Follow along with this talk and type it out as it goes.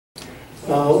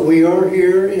We are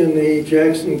here in the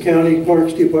Jackson County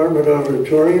Parks Department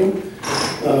Auditorium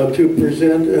to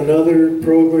present another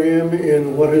program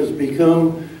in what has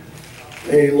become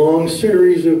a long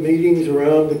series of meetings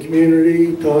around the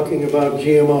community talking about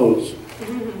GMOs.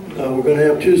 We're going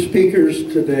to have two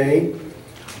speakers today,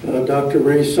 Dr.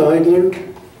 Ray Seidler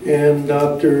and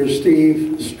Dr.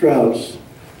 Steve Strauss.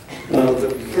 The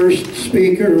first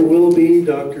speaker will be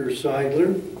Dr.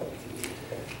 Seidler.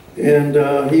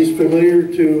 And he's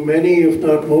familiar to many, if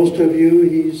not most of you.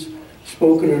 He's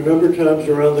spoken a number of times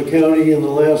around the county in the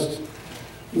last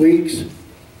weeks.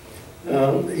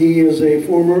 He is a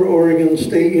former Oregon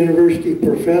State University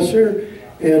professor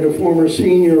and a former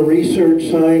senior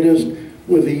research scientist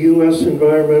with the U.S.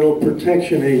 Environmental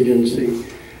Protection Agency.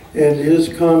 And his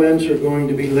comments are going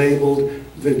to be labeled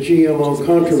the GMO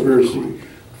controversy.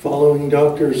 Following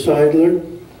Dr. Seidler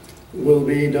will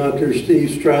be Dr.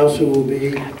 Steve Strauss, who will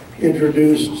be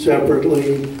introduced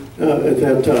separately at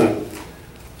that time.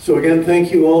 So again,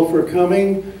 thank you all for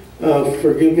coming.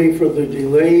 Forgive me for the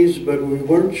delays, but we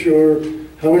weren't sure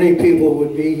how many people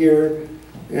would be here,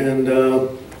 and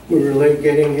we were late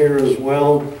getting here as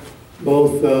well.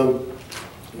 Both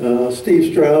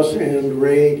Steve Strauss and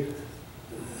Ray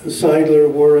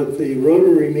Seidler were at the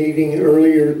Rotary meeting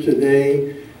earlier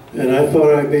today, and I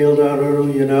thought I bailed out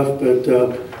early enough, but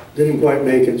didn't quite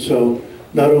make it. So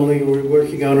not only are we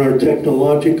working on our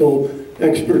technological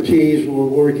expertise, we're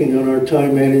working on our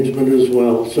time management as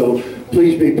well. So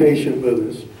please be patient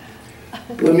with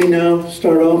us. Let me now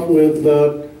start off with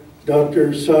Dr.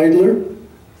 Seidler,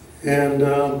 and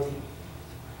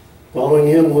following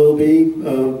him will be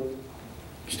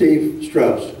Steve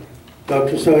Strauss.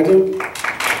 Dr. Seidler.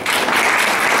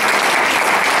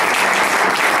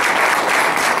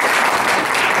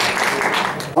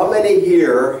 How many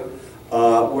here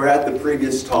were at the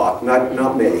previous talk? Not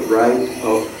many, right?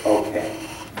 Oh, okay.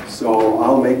 So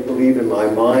I'll make believe in my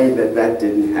mind that that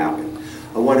didn't happen.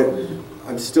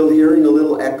 I'm still hearing a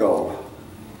little echo.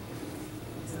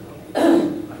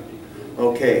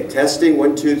 Okay, testing,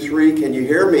 1, 2, 3. Can you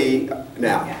hear me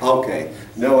now? Okay,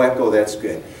 no echo, that's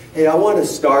good. Hey, I want to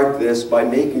start this by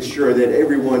making sure that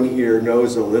everyone here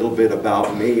knows a little bit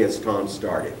about me as Tom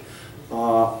started.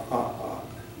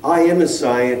 I am a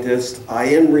scientist. I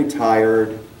am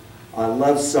retired. I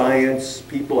love science.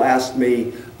 People ask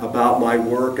me about my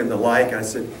work and the like. I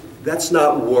said, that's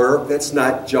not work, that's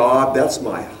not job, that's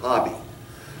my hobby.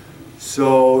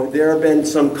 So there have been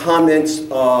some comments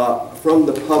from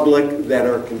the public that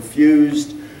are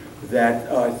confused,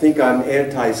 that think I'm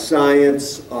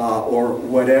anti-science or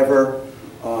whatever.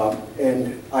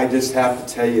 And I just have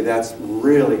to tell you that's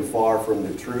really far from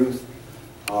the truth.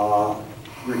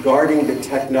 Regarding the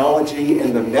technology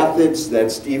and the methods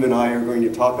that Steve and I are going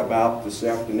to talk about this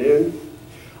afternoon,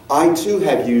 I too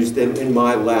have used them in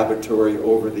my laboratory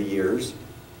over the years.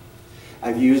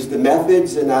 I've used the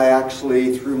methods, and I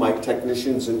actually, through my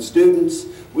technicians and students,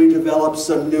 we developed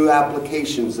some new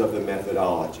applications of the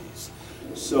methodologies.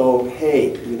 So,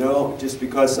 hey, you know, just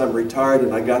because I'm retired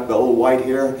and I got the old white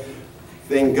hair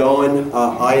thing going,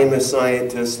 I am a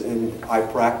scientist and I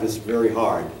practice very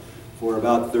hard for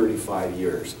about 35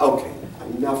 years. Okay,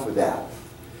 enough of that.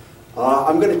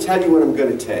 I'm going to tell you what I'm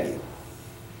going to tell you.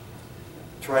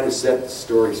 Try to set the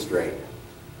story straight.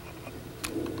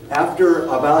 After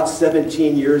about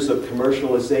 17 years of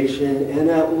commercialization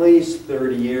and at least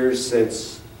 30 years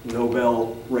since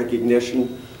Nobel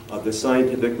recognition of the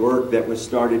scientific work that was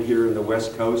started here in the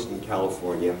West Coast in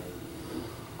California,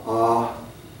 I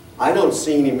don't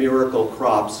see any miracle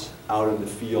crops out in the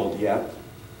field yet.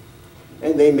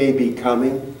 And they may be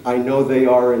coming. I know they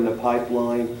are in the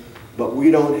pipeline, but we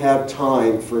don't have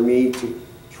time for me to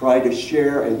try to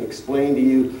share and explain to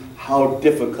you how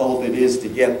difficult it is to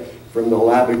get from the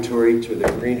laboratory to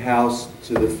the greenhouse,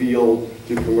 to the field,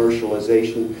 to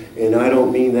commercialization. And I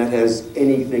don't mean that has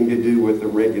anything to do with the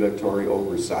regulatory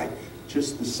oversight,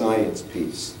 just the science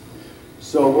piece.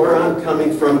 So where I'm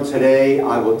coming from today,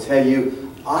 I will tell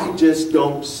you, I just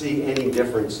don't see any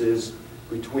differences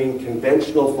between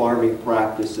conventional farming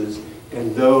practices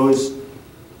and those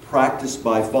practiced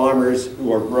by farmers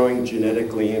who are growing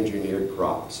genetically engineered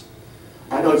crops.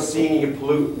 I don't see any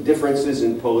differences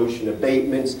in pollution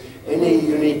abatements, any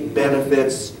unique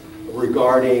benefits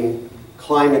regarding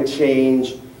climate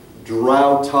change,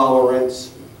 drought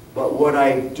tolerance, but what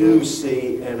I do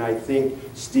see, and I think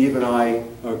Steve and I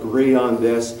agree on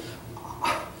this,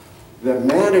 the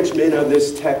management of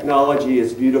this technology,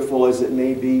 as beautiful as it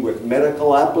may be with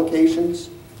medical applications,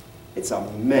 it's a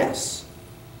mess.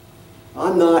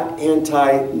 I'm not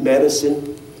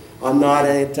anti-medicine. I'm not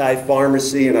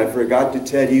anti-pharmacy, and I forgot to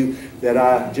tell you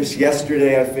that just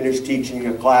yesterday I finished teaching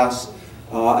a class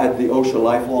at the OSHA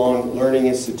Lifelong Learning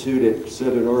Institute at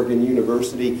Southern Oregon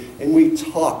University, and we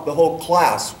talked, the whole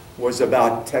class was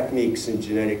about techniques in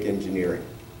genetic engineering.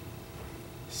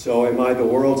 So am I the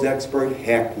world's expert?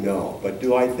 Heck no. But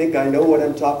do I think I know what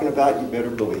I'm talking about? You better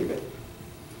believe it.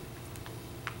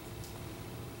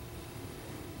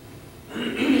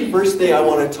 First thing I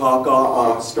want to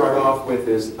start off with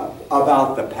is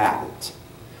about the patent.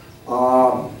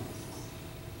 Are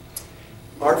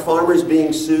farmers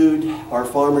being sued? Are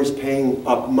farmers paying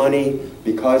up money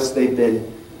because they've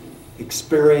been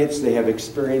they have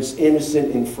experienced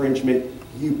innocent infringement?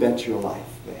 You bet your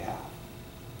life they have.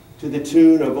 To the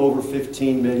tune of over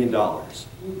 $15 million.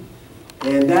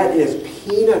 And that is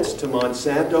peanuts to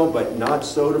Monsanto, but not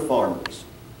so to farmers.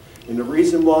 And the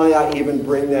reason why I even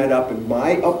bring that up, in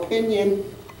my opinion,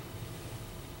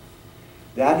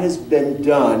 that has been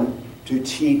done to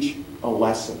teach a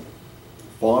lesson.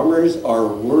 Farmers are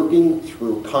working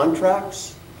through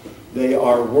contracts. They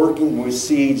are working with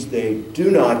seeds they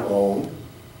do not own.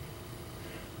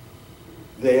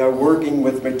 They are working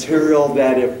with material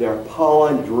that if their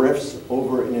pollen drifts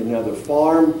over in another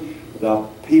farm, the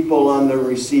people on the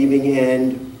receiving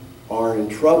end are in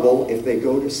trouble if they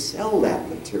go to sell that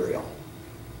material.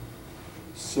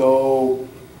 So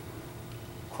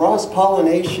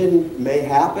cross-pollination may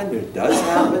happen, it does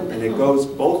happen, and it goes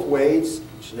both ways,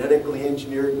 genetically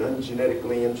engineered and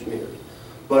ungenetically engineered.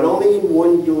 But only in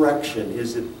one direction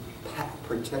is it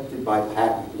protected by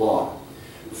patent law.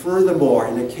 Furthermore,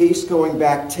 in a case going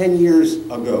back 10 years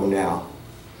ago now,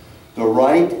 the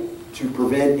right to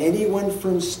prevent anyone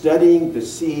from studying the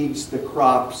seeds, the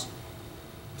crops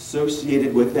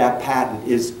associated with that patent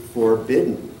is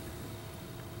forbidden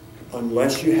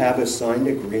unless you have a signed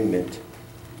agreement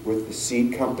with the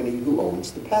seed company who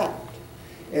owns the patent.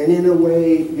 And in a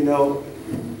way, you know,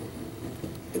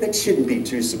 that shouldn't be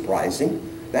too surprising.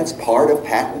 That's part of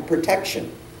patent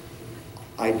protection.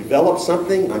 I develop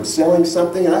something, I'm selling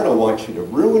something, and I don't want you to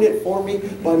ruin it for me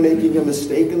by making a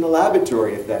mistake in the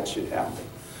laboratory if that should happen.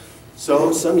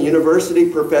 So some university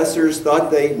professors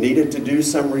thought they needed to do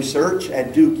some research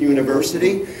at Duke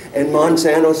University, and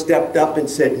Monsanto stepped up and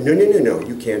said, no, no, no, no,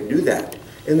 you can't do that.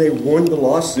 And they won the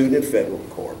lawsuit in federal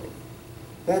court.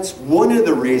 That's one of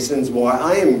the reasons why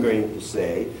I am going to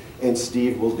say, and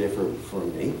Steve will differ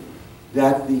from me,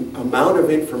 that the amount of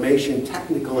information,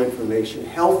 technical information,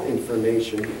 health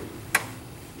information,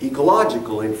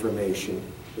 ecological information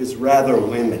is rather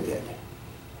limited.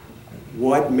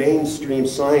 What mainstream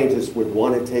scientists would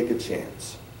want to take a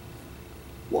chance?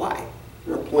 Why?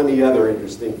 There are plenty of other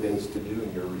interesting things to do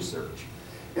in your research.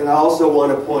 And I also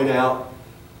want to point out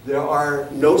there are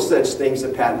no such things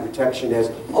in patent protection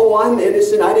as, oh, I'm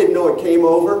innocent, I didn't know it came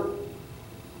over.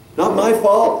 Not my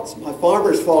fault, it's my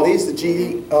farmer's fault. He's the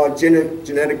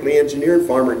genetically engineered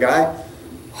farmer guy.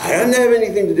 I didn't have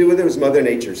anything to do with it, it was Mother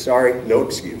Nature, sorry, no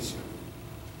excuse.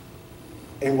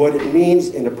 And what it means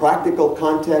in a practical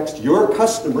context, your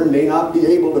customer may not be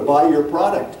able to buy your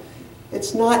product.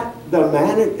 It's not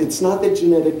the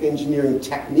genetic engineering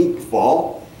technique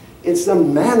fault, it's the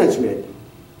management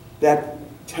that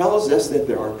tells us that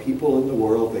there are people in the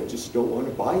world that just don't want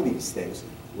to buy these things.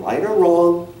 Right or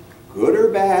wrong, good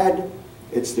or bad,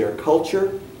 it's their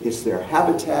culture, it's their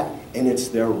habitat, and it's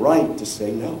their right to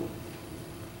say no.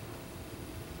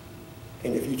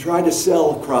 And if you try to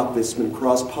sell a crop that's been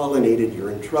cross-pollinated,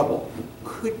 you're in trouble.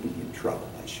 Could be in trouble,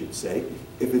 I should say,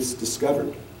 if it's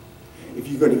discovered. If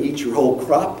you're going to eat your whole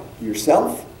crop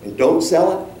yourself and don't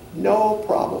sell it, no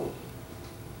problem.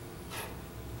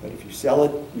 But if you sell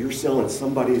it, you're selling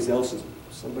somebody else's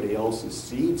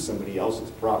seed, somebody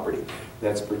else's property.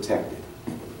 That's protected.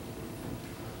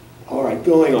 All right,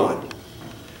 going on.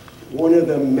 One of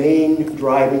the main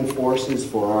driving forces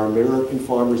for our American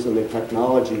farmers and the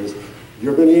technology is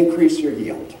you're going to increase your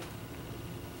yield.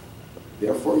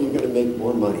 Therefore, you're going to make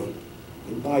more money.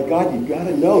 And by God, you've got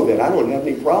to know that I don't have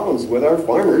any problems with our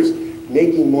farmers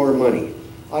making more money.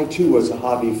 I too was a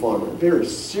hobby farmer, a very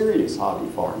serious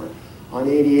hobby farmer on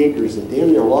 80 acres, and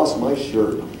damn near lost my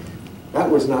shirt. That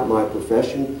was not my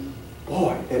profession.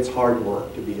 Boy, it's hard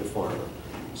work to be a farmer.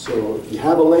 So if you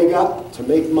have a leg up to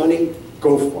make money,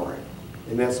 go for it.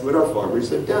 And that's what our farmers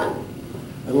have done.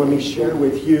 And let me share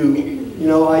with you, you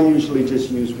know, I usually just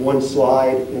use one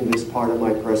slide in this part of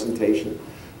my presentation,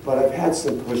 but I've had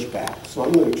some pushback. So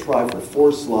I'm going to try for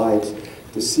 4 slides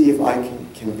to see if I can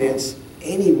convince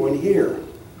anyone here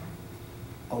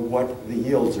of what the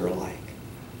yields are like.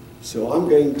 So I'm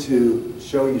going to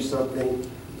show you something,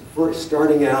 first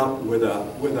starting out with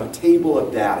a table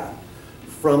of data.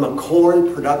 from a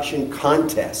corn production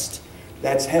contest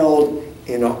that's held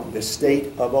in the state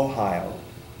of Ohio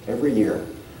every year.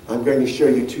 I'm going to show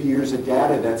you 2 years of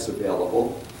data that's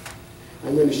available.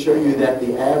 I'm going to show you that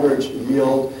the average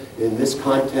yield in this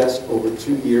contest over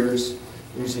 2 years,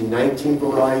 using 19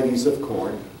 varieties of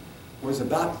corn, was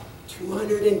about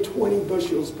 220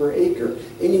 bushels per acre.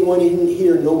 Anyone in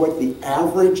here know what the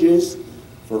average is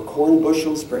for corn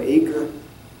bushels per acre?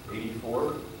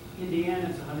 84.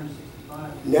 Indiana's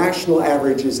 165. National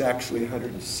average is actually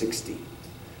 160.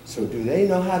 So do they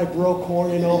know how to grow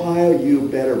corn in Ohio? You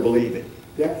better believe it.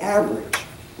 Their average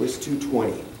was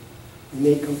 220. And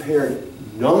they compared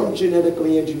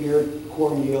non-genetically engineered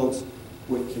corn yields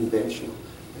with conventional.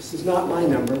 This is not my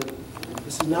number.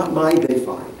 This is not my they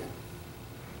find.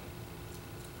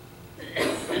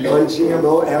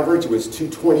 Non-GMO average was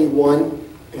 221,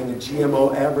 and the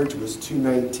GMO average was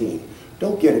 219.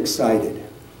 Don't get excited.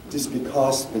 Just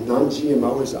because the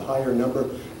non-GMO is a higher number,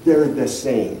 they're the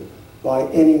same. By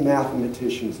any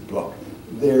mathematician's book,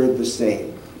 they're the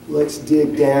same. Let's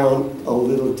dig down a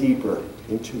little deeper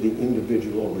into the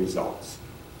individual results.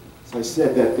 So I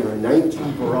said that there are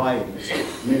 19 varieties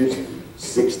using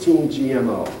 16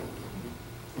 GMO.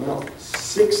 Well,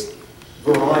 6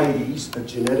 varieties of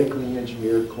genetically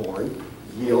engineered corn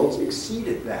yields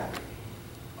exceeded that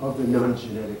of the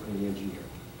non-genetically engineered.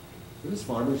 Those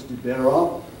farmers do better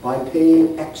off by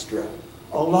paying extra,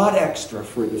 a lot extra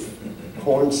for the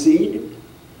corn seed,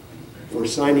 for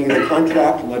signing the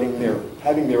contract,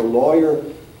 having their lawyer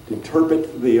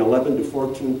interpret the 11 to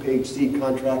 14 page seed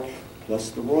contract,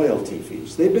 plus the royalty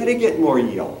fees. They better get more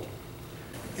yield.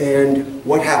 And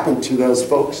what happened to those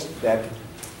folks that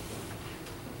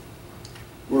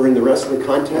were in the rest of the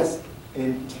contest?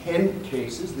 In 10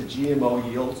 cases, the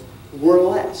GMO yields were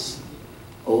less.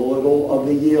 A little of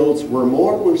the yields were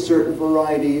more with certain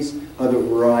varieties, other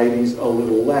varieties a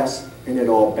little less, and it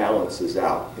all balances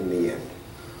out in the end.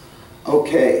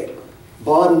 Okay,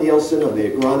 Bob Nielsen of the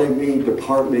agronomy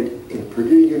department in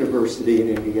Purdue University in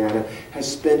Indiana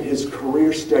has spent his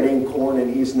career studying corn,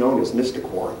 and he's known as Mr.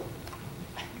 Corn.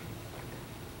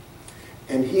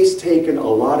 And he's taken a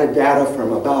lot of data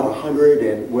from about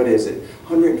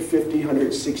 150,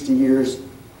 160 years,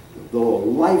 the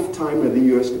lifetime of the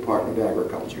U.S. Department of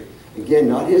Agriculture. Again,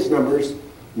 not his numbers,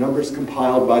 numbers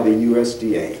compiled by the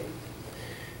USDA.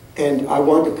 And I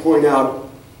want to point out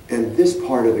in this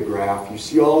part of the graph, you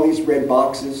see all these red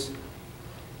boxes?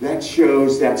 That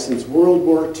shows that since World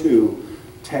War II,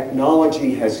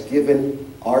 technology has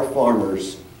given our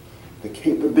farmers the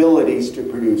capabilities to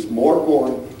produce more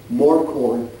corn, more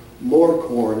corn, more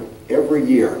corn every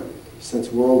year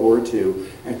since World War II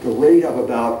at the rate of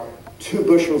about 2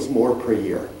 bushels more per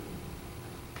year.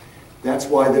 That's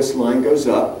why this line goes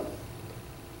up,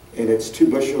 and it's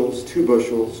 2 bushels, 2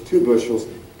 bushels, 2 bushels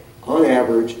on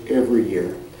average every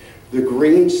year. The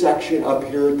green section up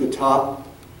here at the top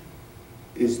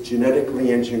is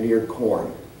genetically engineered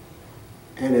corn.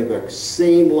 And in the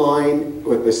same line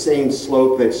with the same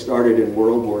slope that started in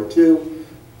World War II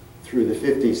through the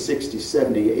 50s, 60s,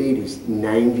 70s, 80s,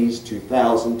 90s,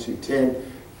 2000, 2010,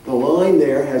 the line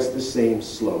there has the same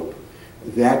slope.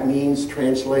 That means,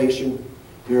 translation,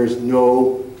 there is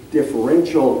no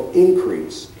differential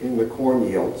increase in the corn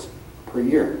yields per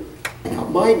year. Not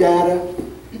my data,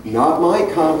 not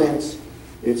my comments,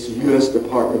 it's U.S.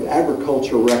 Department of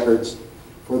Agriculture records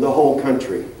for the whole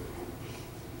country.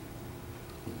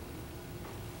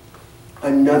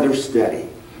 Another study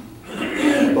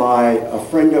by a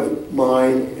friend of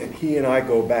mine, and he and I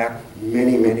go back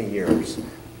many, many years.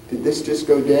 Did this just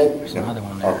go dead? There's another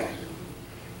one there. Okay.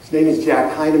 His name is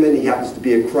Jack Heinemann. He happens to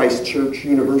be at Christchurch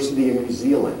University in New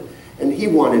Zealand. And he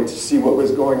wanted to see what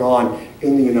was going on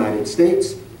in the United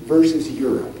States versus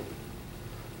Europe.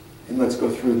 And let's go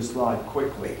through the slide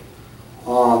quickly.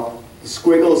 The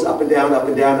squiggles up and down, up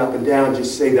and down, up and down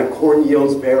just say that corn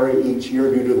yields vary each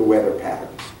year due to the weather patterns.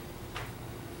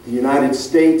 The United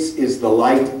States is the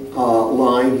light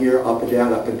line here, up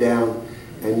and down,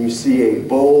 and you see a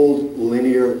bold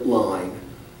linear line.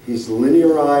 He's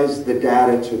linearized the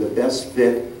data to the best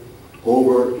fit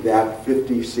over that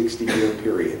 50, 60 year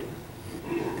period.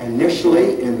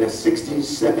 Initially, in the 60s,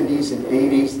 70s, and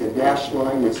 80s, the dashed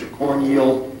line was the corn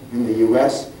yield in the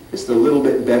US, just a little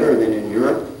bit better than in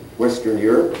Europe, Western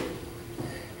Europe.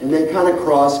 And then kind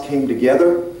of came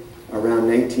together around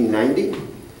 1990.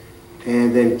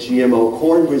 And then GMO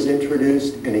corn was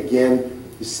introduced, and again,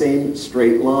 the same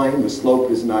straight line, the slope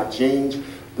has not changed,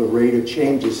 the rate of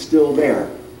change is still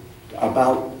there.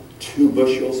 About 2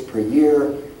 bushels per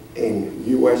year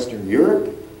in Western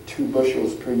Europe, 2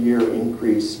 bushels per year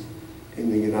increase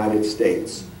in the United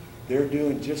States. they're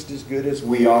doing just as good as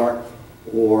we are,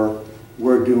 or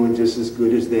we're doing just as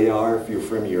good as they are if you're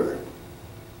from Europe.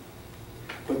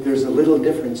 But there's a little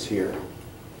difference here.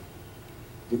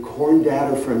 The corn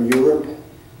data from Europe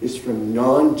is from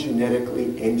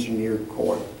non-genetically engineered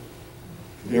corn.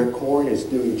 Their corn is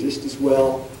doing just as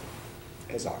well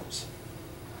as ours.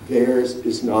 Theirs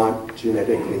is not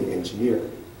genetically engineered.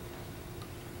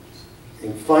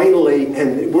 And finally,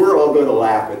 and we're all going to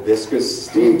laugh at this because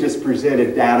Steve just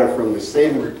presented data from the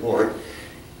same report,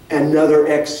 another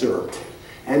excerpt.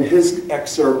 And his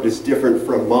excerpt is different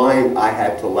from mine. I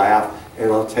had to laugh,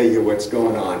 and I'll tell you what's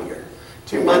going on here.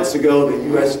 2 months ago, the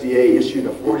USDA issued a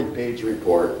 40-page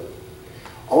report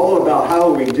all about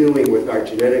how are we doing with our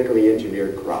genetically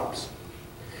engineered crops.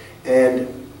 And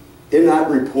in that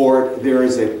report, there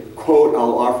is a quote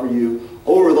I'll offer you.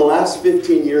 Over the last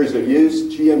 15 years of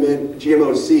use,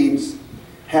 GMO seeds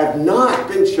have not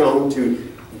been shown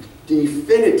to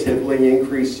definitively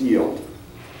increase yield.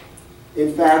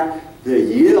 In fact, the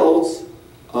yields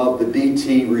of the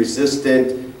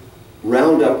BT-resistant,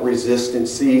 Roundup-resistant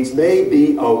seeds may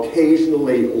be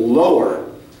occasionally lower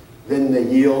than the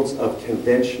yields of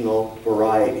conventional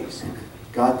varieties.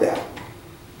 Got that?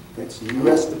 That's the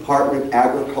U.S. Department of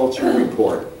Agriculture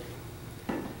report.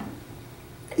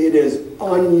 It is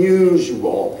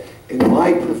unusual, in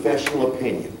my professional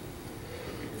opinion,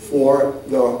 for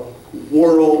the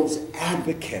world's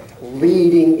advocate,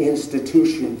 leading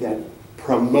institution that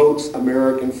promotes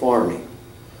American farming,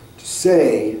 to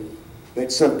say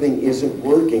that something isn't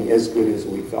working as good as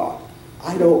we thought.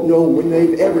 I don't know when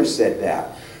they've ever said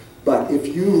that, but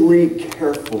if you read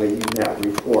carefully in that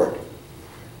report,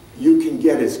 you can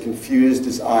get as confused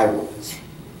as I was.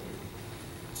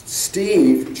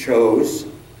 Steve chose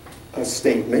a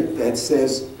statement that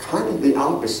says kind of the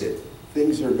opposite.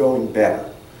 Things are going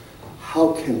better.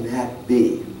 How can that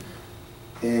be?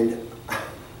 And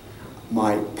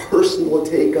my personal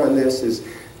take on this is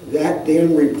that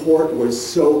damn report was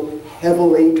so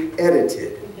heavily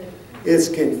edited. It's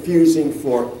confusing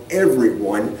for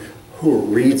everyone who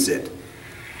reads it.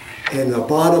 And the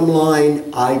bottom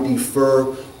line, I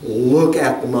defer, look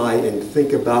at and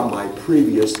think about my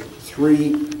previous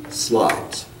 3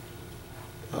 slides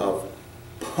of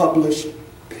published,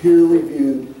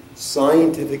 peer-reviewed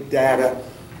scientific data,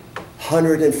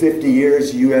 150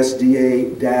 years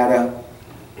USDA data.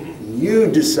 You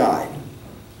decide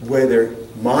whether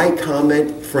my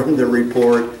comment from the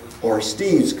report or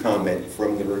Steve's comment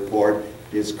from the report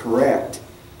is correct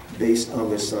based on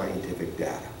the scientific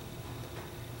data.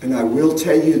 And I will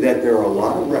tell you that there are a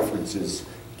lot of references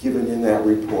given in that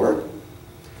report.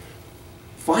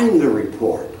 Find the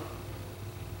report.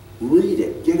 Read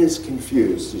it. Get as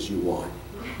confused as you want.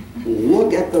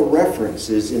 Look at the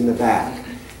references in the back.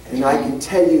 And I can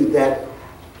tell you that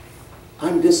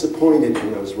I'm disappointed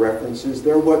in those references.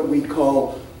 They're what we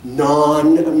call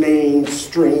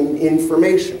non-mainstream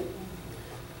information.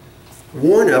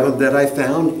 One of them that I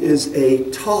found is a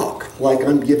talk like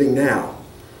I'm giving now,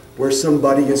 where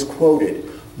somebody is quoted,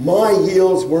 "My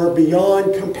yields were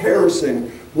beyond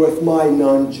comparison with my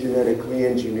non-genetically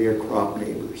engineered crop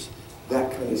neighbors."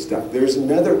 That kind of stuff. There's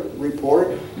another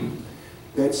report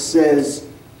that says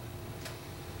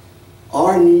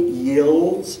our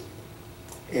yields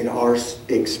in our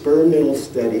experimental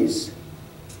studies,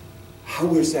 how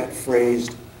was that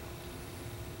phrased?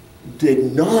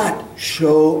 Did not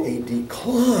show a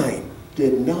decline.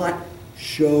 Did not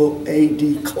show a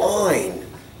decline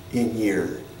in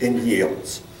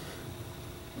yields.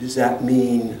 Does that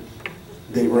mean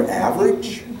they were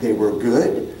average? They were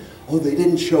good? Oh, they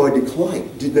didn't show a decline.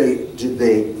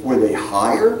 Were they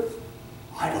higher?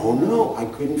 I don't know. I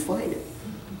couldn't find it.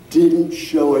 Didn't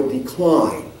show a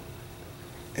decline.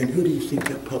 And who do you think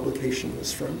that publication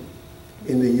was from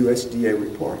in the USDA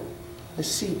report? A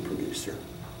seed producer.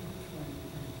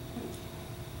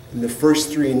 And the first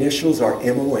 3 initials are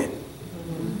MON.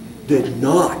 Did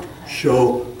not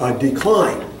show a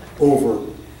decline over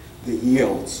the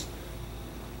yields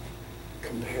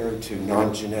compared to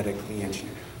non-genetically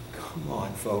engineered. Come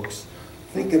on, folks.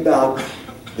 Think about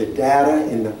the data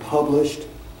in the published,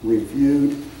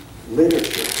 reviewed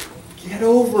literature. Get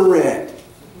over it.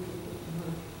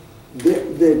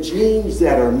 The genes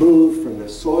that are moved from the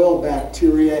soil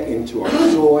bacteria into our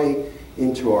soy,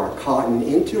 into our cotton,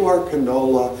 into our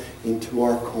canola, into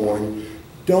our corn,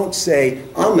 don't say,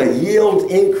 I'm a yield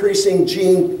increasing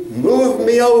gene, move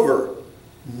me over.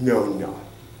 No.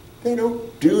 They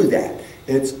don't do that.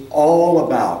 It's all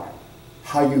about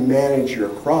how you manage your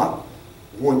crop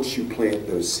once you plant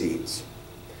those seeds.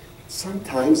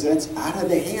 Sometimes that's out of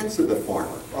the hands of the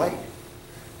farmer, right?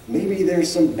 Maybe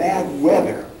there's some bad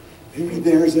weather. Maybe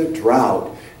there's a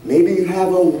drought. Maybe you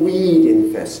have a weed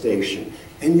infestation,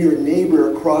 and your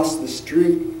neighbor across the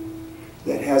street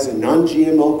that has a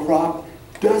non-GMO crop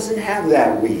doesn't have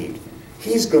that weed.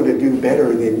 He's going to do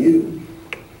better than you.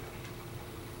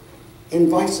 And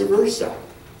vice versa.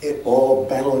 It all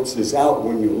balances out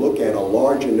when you look at a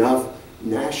large enough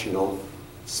national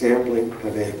sampling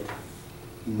event,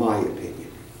 in my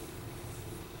opinion.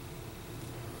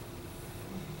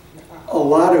 A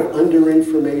lot of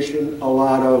underinformation, a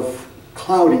lot of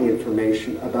cloudy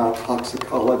information about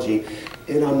toxicology,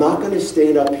 and I'm not going to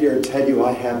stand up here and tell you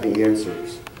I have the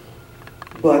answers.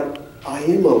 But I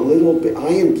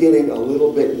am getting a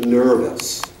little bit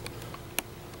nervous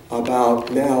about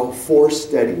now 4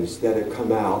 studies that have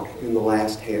come out in the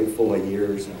last handful of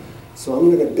years. So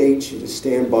I'm going to bait you to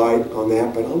stand by on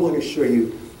that, but I want to show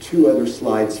you 2 other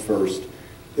slides first.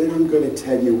 Then I'm going to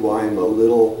tell you why I'm a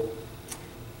little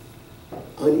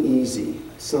uneasy.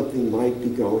 Something might be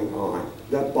going on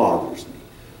that bothers me.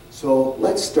 So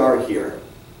let's start here.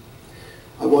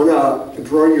 I want to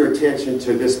draw your attention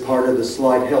to this part of the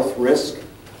slide, health risk.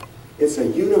 It's a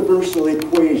universal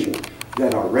equation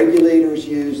that our regulators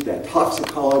use, that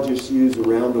toxicologists use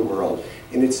around the world.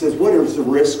 And it says, what is the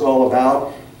risk all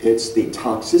about? It's the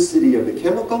toxicity of the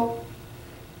chemical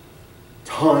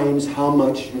times how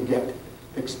much you get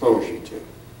exposure to.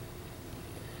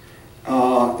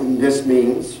 And this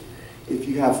means if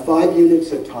you have 5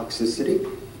 units of toxicity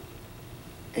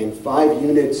and 5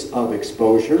 units of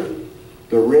exposure,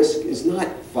 the risk is not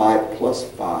 5 plus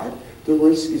 5, the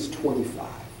risk is 25.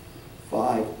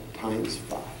 5 times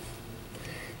 5.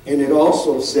 And it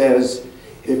also says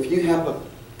if you have a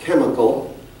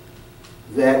chemical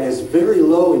that is very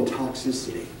low in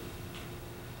toxicity,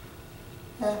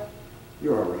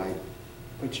 you're all right.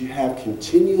 But you have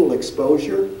continual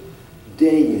exposure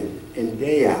day in and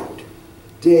day out,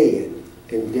 day in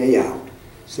and day out.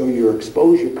 So your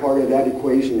exposure part of that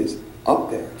equation is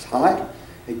up there. It's high.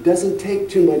 It doesn't take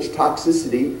too much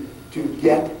toxicity to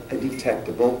get a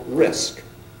detectable risk.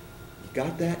 You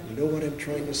got that? You know what I'm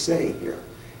trying to say here?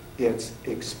 It's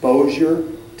exposure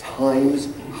times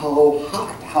how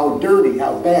hot, how dirty,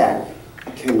 how bad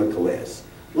a chemical is.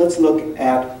 Let's look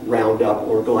at Roundup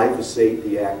or glyphosate,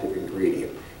 the active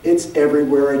ingredient. It's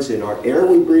everywhere. It's in our air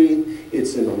we breathe.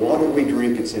 It's in the water we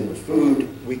drink. It's in the food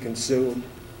we consume.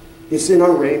 It's in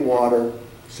our rainwater.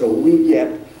 So we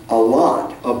get a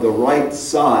lot of the right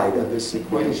side of this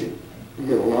equation. We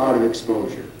get a lot of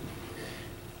exposure.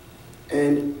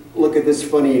 And look at this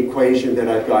funny equation that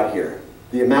I've got here.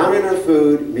 The amount in our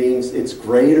food means it's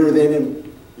greater than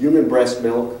in human breast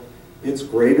milk. It's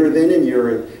greater than in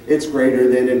urine. It's greater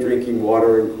than in drinking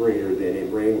water and greater than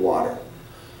in rainwater.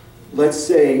 Let's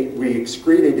say we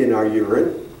excrete it in our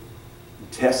urine.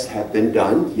 Tests have been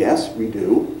done. Yes, we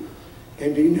do.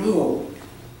 And you know,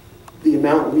 the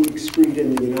amount we excrete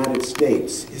in the United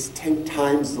States is 10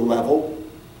 times the level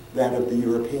that of the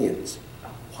Europeans.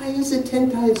 Why is it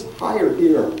 10 times higher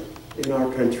here in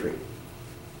our country?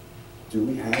 Do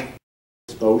we have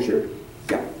exposure?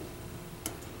 Yeah.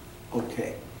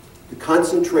 Okay. The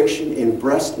concentration in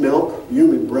breast milk,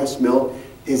 human breast milk,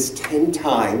 is 10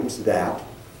 times that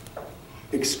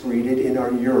excreted in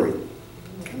our urine.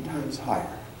 10 times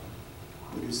higher.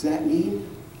 What does that mean?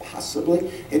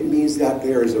 Possibly. It means that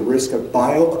there is a risk of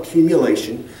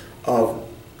bioaccumulation of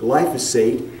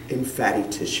glyphosate in fatty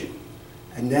tissue.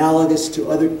 Analogous to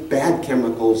other bad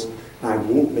chemicals, I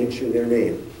won't mention their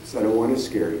name, so I don't want to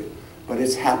scare you. But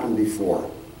it's happened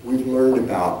before. We've learned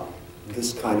about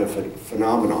this kind of a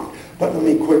phenomenon. But let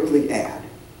me quickly add,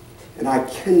 and I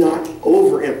cannot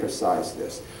overemphasize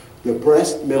this, the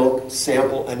breast milk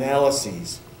sample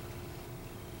analyses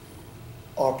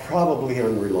are probably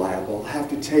unreliable. I have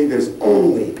to tell you, there's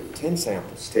only 10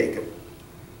 samples taken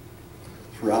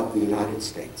throughout the United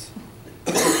States.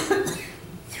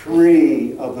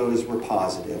 3 of those were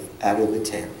positive out of the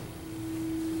 10.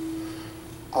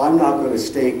 I'm not going to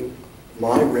stake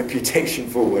my reputation,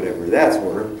 for whatever that's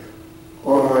worth,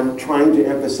 on trying to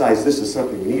emphasize this is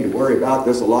something we need to worry about.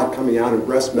 There's a lot coming out in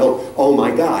breast milk. Oh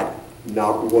my God.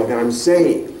 Not what I'm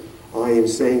saying. I am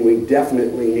saying we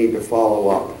definitely need to follow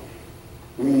up.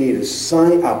 We need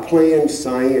a planned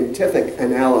scientific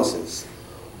analysis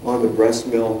on the breast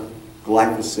milk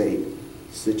glyphosate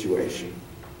situation.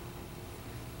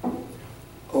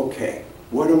 Okay,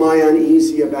 what am I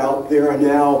uneasy about? There are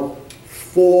now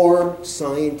 4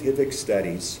 scientific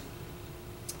studies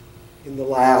in the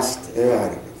last, I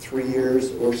don't know, 3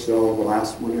 years or so, the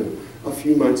last one a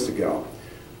few months ago,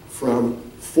 from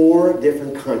 4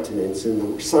 different continents,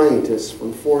 and the scientists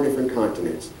from 4 different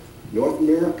continents: North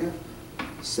America,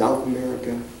 South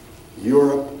America,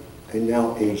 Europe, and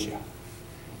now Asia.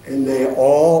 And they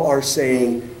all are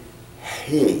saying,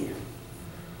 hey,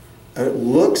 it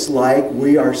looks like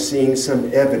we are seeing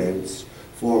some evidence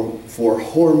for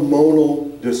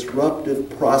hormonal disruptive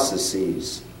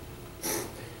processes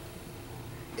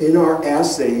in our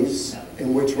assays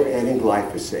in which we're adding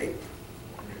glyphosate.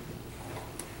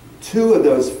 2 of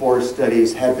those 4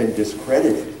 studies have been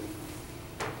discredited.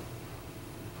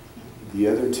 The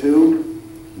other 2,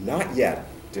 not yet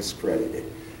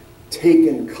discredited.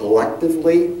 Taken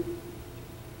collectively,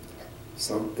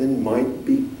 something might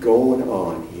be going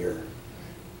on here.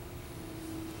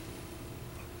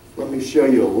 Let me show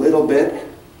you a little bit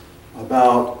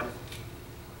about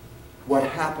what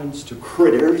happens to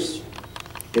critters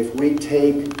if we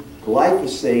take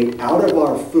glyphosate out of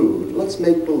our food. Let's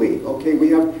make believe, okay,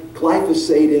 we have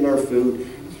glyphosate in our food,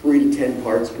 3 to 10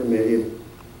 parts per million.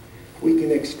 We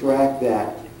can extract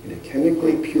that in a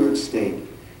chemically pure state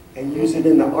and use it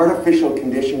in the artificial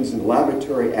conditions in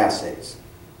laboratory assays.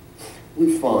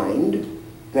 We find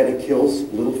that it kills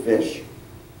little fish.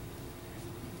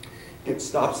 It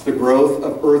stops the growth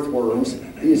of earthworms.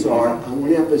 These are, I want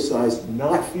to emphasize,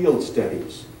 not field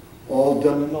studies, all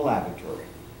done in the laboratory.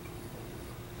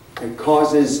 It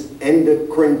causes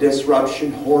endocrine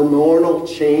disruption, hormonal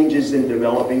changes in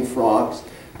developing frogs.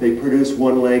 They produce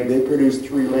 1 leg, they produce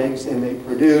 3 legs, and they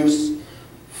produce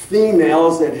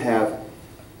females that have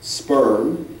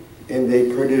sperm, and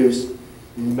they produce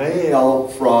male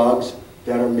frogs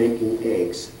that are making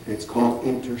eggs. It's called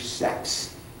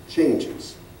intersex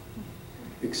changes.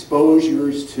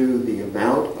 Exposures to the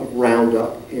amount of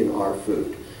Roundup in our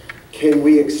food. Can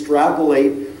we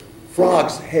extrapolate?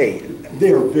 Frogs, hey,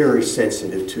 they're very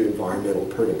sensitive to environmental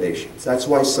perturbations. That's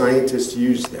why scientists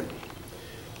use them.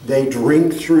 They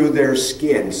drink through their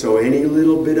skin, so any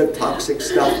little bit of toxic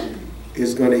stuff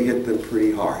is going to hit them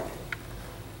pretty hard.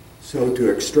 So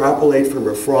to extrapolate from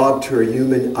a frog to a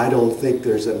human, I don't think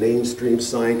there's a mainstream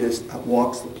scientist that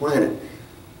walks the planet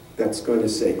that's going to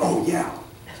say, oh yeah,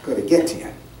 it's going to get to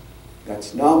you.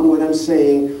 That's not what I'm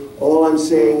saying. All I'm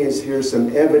saying is here's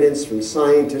some evidence from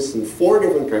scientists in 4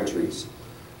 different countries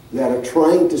that are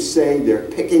trying to say they're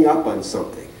picking up on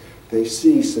something. They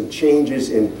see some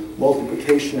changes in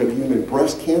multiplication of human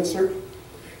breast cancer.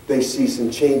 They see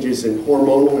some changes in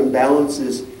hormonal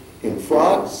imbalances in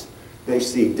frogs. They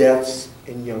see deaths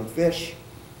in young fish.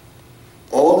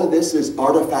 All of this is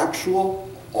artifactual.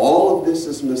 All of this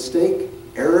is mistake,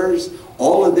 errors.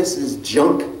 All of this is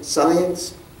junk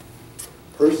science.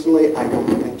 Personally, I don't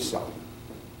think so.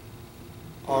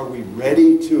 Are we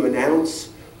ready to announce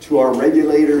to our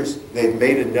regulators they've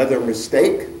made another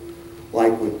mistake?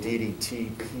 Like with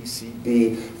DDT,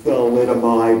 PCB,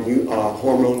 thalidomide,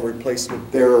 hormone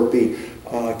replacement therapy,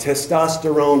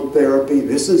 testosterone therapy.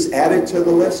 This is added to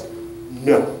the list?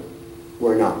 No,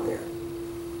 we're not there.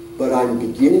 But I'm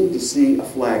beginning to see a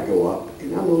flag go up,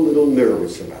 and I'm a little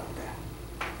nervous about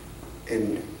that.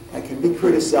 And I can be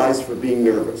criticized for being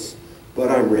nervous,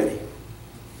 but I'm ready.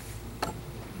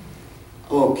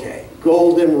 Okay,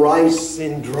 golden rice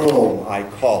syndrome, I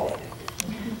call it.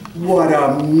 What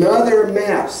another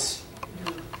mess.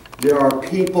 There are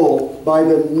people by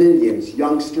the millions,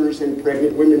 youngsters and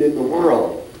pregnant women in the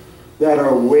world, that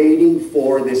are waiting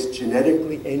for this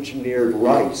genetically engineered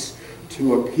rice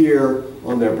to appear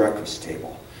on their breakfast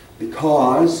table.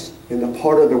 Because in the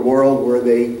part of the world where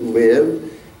they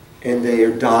live and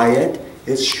their diet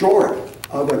is short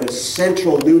of an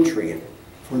essential nutrient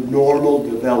for normal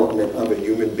development of a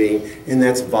human being, and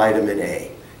that's vitamin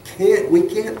A. We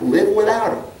can't live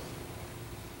without it.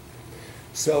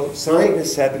 So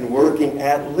scientists have been working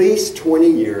at least 20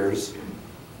 years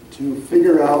to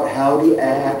figure out how to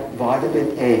add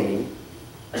vitamin A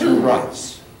to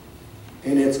rice.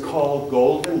 And it's called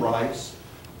golden rice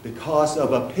because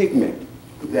of a pigment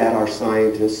that our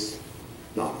scientists,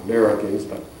 not Americans,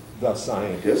 but the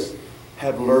scientists,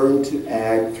 have learned to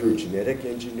add through genetic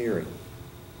engineering.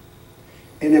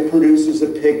 And it produces a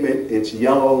pigment, it's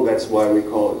yellow, that's why we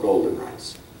call it golden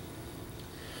rice.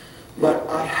 But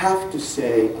I have to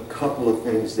say a couple of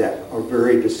things that are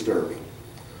very disturbing.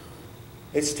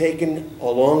 It's taken a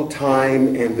long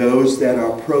time, and those that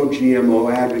are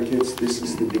pro-GMO advocates, this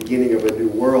is the beginning of a new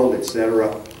world, etc.,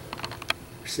 are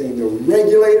saying the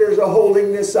regulators are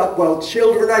holding this up while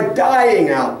children are dying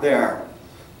out there.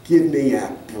 Give me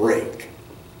a break.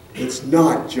 It's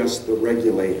not just the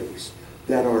regulators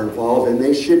that are involved, and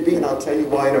they should be, and I'll tell you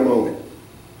why in a moment.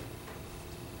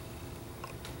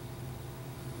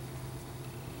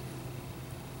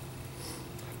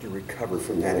 To recover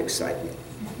from that excitement.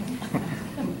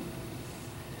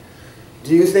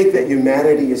 Do you think that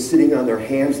humanity is sitting on their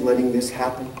hands letting this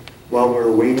happen while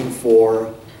we're waiting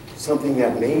for something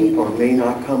that may or may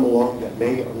not come along, that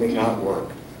may or may not work.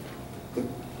 The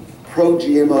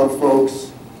pro-GMO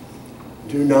folks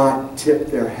do not tip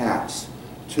their hats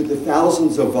to the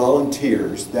thousands of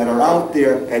volunteers that are out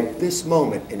there at this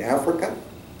moment in Africa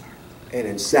and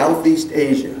in Southeast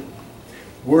Asia,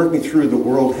 working through the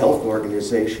World Health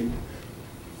Organization,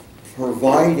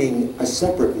 providing a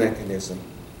separate mechanism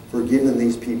for giving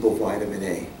these people vitamin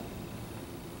A.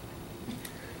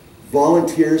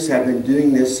 Volunteers have been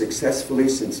doing this successfully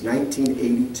since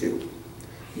 1982.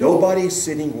 Nobody's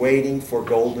sitting waiting for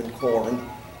golden corn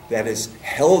that is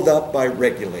held up by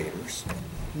regulators.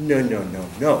 No, no, no,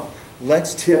 no.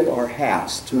 Let's tip our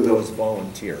hats to those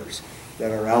volunteers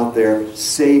that are out there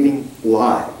saving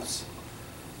lives.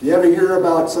 Do you ever hear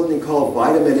about something called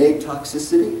vitamin A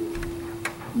toxicity?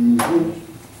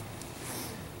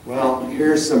 Well,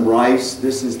 here's some rice.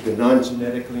 This is the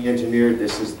non-genetically engineered.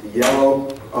 This is the yellow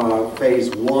phase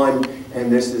 1,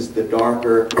 and this is the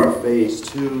darker phase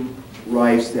 2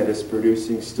 rice that is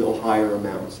producing still higher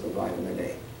amounts of vitamin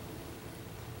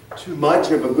A. Too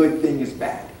much of a good thing is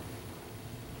bad.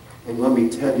 And let me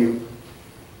tell you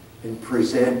and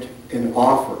present and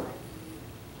offer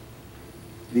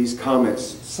these comments.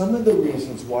 Some of the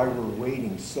reasons why we're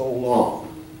waiting so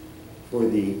long for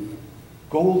the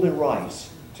golden rice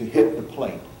to hit the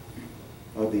plate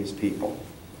of these people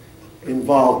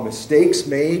involve mistakes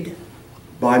made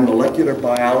by molecular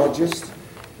biologists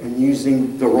and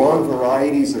using the wrong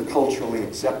varieties of culturally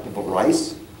acceptable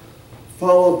rice,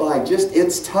 followed by just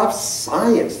it's tough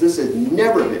science. This has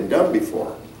never been done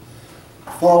before.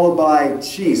 Followed by,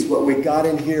 geez, what we got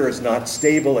in here is not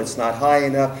stable, it's not high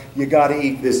enough, you got to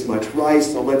eat this much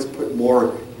rice, so let's put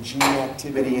more gene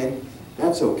activity in.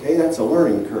 That's okay, that's a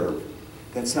learning curve.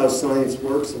 That's how science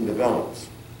works and develops.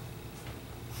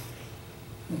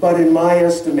 But in my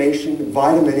estimation,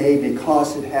 vitamin A,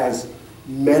 because it has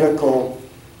medical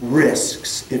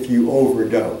risks if you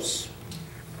overdose,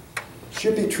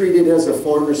 should be treated as a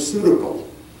pharmaceutical,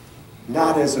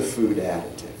 not as a food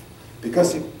additive,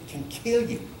 because it can kill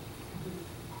you.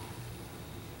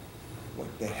 What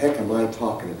the heck am I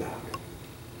talking about?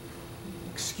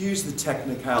 Excuse the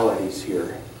technicalities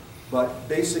here, but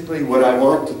basically what I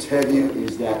want to tell you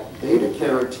is that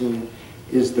beta-carotene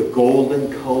is the golden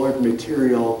colored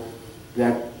material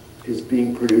that is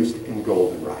being produced in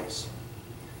golden rice,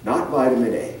 not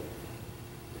vitamin A.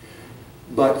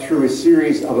 But through a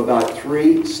series of about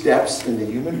 3 steps in the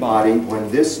human body, when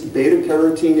this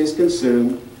beta-carotene is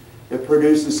consumed, it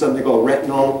produces something called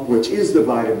retinol, which is the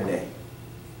vitamin A.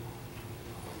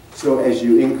 So as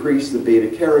you increase the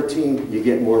beta-carotene, you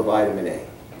get more vitamin A.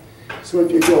 So if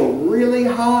you go really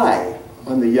high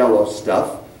on the yellow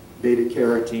stuff,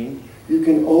 beta-carotene, you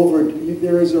can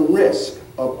there is a risk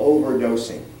of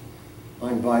overdosing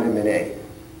on vitamin A.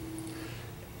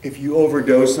 If you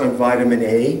overdose on vitamin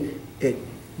A, it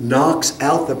knocks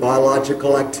out the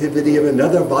biological activity of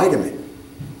another vitamin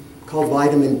called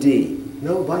vitamin D.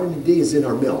 No, vitamin D is in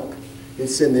our milk.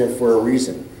 It's in there for a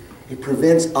reason. It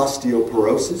prevents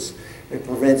osteoporosis. It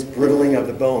prevents brittling of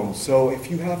the bones. So if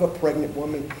you have a pregnant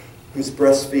woman who's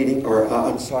breastfeeding, or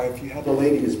if you have a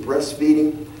lady who's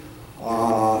breastfeeding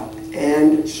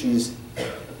and she's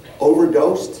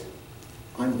overdosed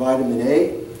on vitamin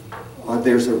A,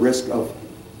 there's a risk of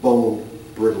bone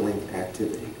brittling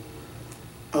activity.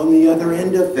 On the other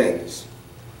end of things,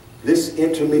 this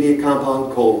intermediate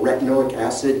compound called retinoic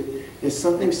acid is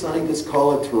something scientists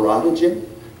call a teratogen.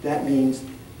 That means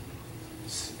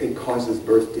it causes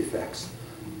birth defects.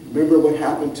 Remember what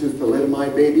happened to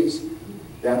thalidomide babies?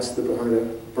 That's the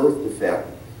birth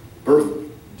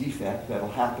defect that'll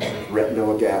happen with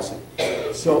retinoic acid.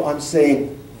 So I'm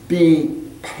saying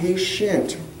be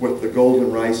patient with the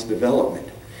golden rice development.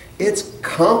 It's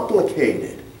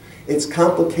complicated. It's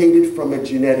complicated from a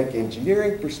genetic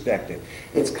engineering perspective.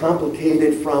 It's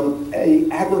complicated from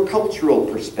an agricultural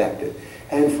perspective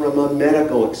and from a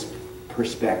medical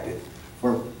perspective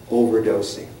for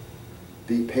overdosing.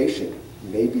 Be patient.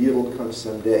 Maybe it'll come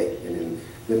someday. And in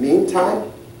the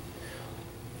meantime,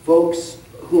 folks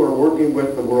who are working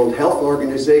with the World Health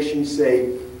Organization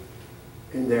say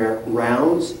in their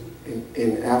rounds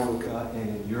in Africa and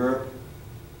in Europe,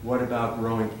 what about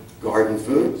growing garden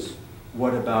foods?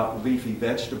 What about leafy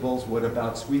vegetables? What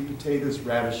about sweet potatoes,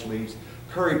 radish leaves,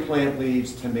 curry plant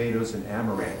leaves, tomatoes, and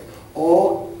amaranth?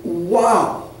 All,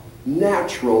 wow,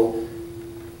 natural,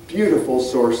 beautiful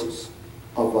sources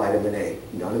of vitamin A.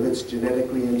 None of it's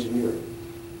genetically engineered.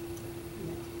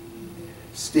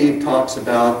 Steve talks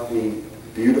about the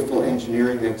beautiful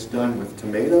engineering that's done with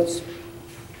tomatoes.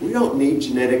 We don't need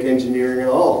genetic engineering at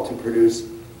all to produce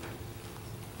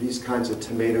these kinds of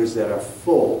tomatoes that are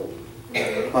full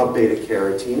of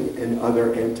beta-carotene and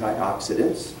other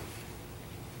antioxidants.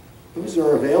 Those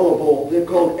are available, they're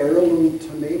called heirloom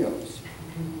tomatoes.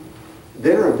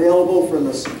 They're available from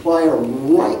a supplier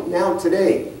right now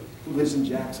today who lives in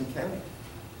Jackson County.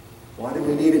 Why do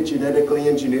we need it genetically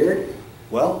engineered?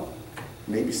 Well,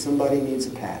 maybe somebody needs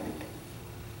a patent.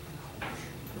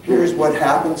 Here's what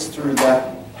happens through the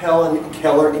Helen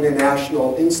Keller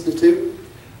International Institute.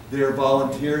 Their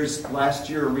volunteers last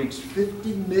year reached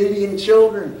 50 million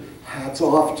children. Hats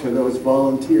off to those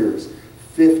volunteers.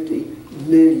 50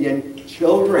 million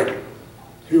children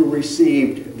who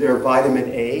received their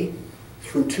vitamin A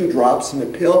through 2 drops in a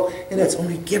pill, and it's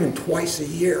only given twice a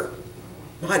year.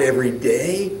 Not every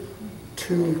day,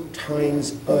 2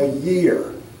 times a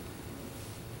year.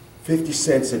 50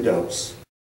 cents a dose.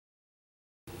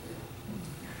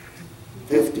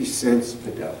 50 cents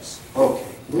a dose.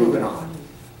 Okay, moving on.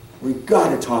 We've got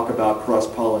to talk about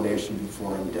cross-pollination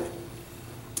before I'm done.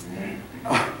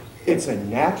 It's a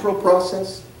natural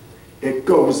process. It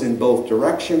goes in both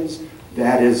directions.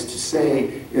 That is to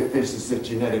say, if this is a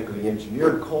genetically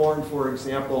engineered corn, for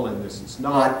example, and this is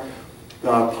not,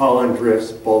 the pollen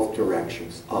drifts both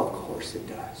directions. Of course it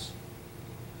does.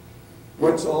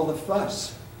 What's all the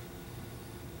fuss?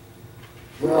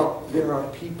 Well, there are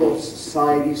people,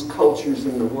 societies, cultures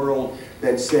in the world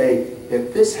that say,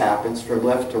 if this happens from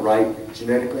left to right,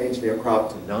 genetically engineered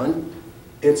crop to none,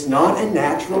 it's not a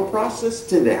natural process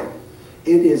to them.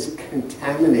 It is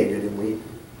contaminated, and we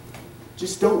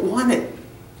just don't want it.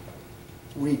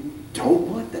 We don't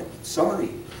want that. Sorry.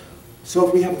 So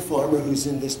if we have a farmer who's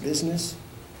in this business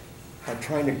of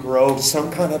trying to grow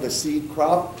some kind of a seed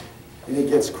crop, and it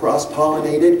gets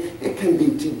cross-pollinated, it can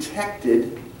be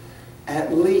detected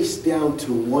at least down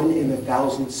to 1 in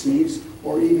 1,000 seeds,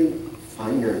 or even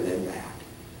finer than that.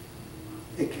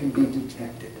 It can be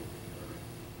detected.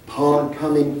 Pollen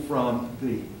coming from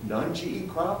the non-GE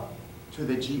crop to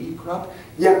the GE crop,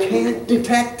 you can't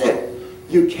detect it.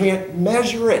 You can't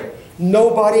measure it.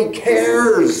 Nobody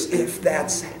cares if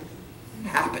that's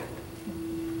happened.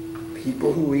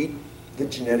 People who eat the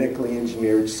genetically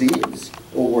engineered seeds,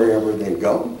 or wherever they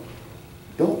go,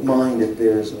 don't mind if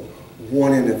there's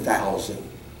 1 in 1,000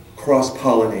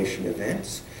 cross-pollination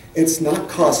events. It's not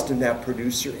costing that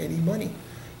producer any money.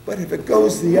 But if it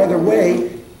goes the other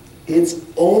way, its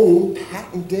own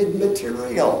patented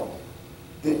material.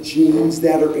 The genes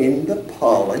that are in the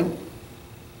pollen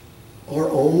are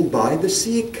owned by the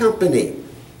seed company,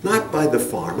 not by the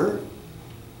farmer.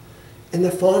 And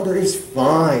the farmer is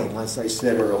fine, as I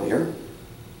said earlier.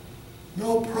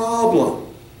 No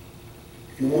problem.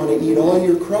 If you want to eat all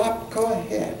your crop, go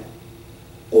ahead.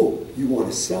 Oh, you want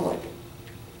to sell it?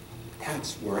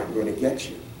 That's where I'm going to get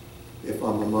you if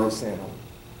I'm a Monsanto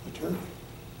attorney.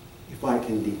 If I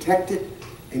can detect it,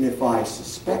 and if I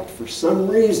suspect for some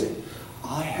reason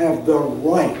I have the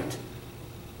right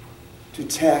to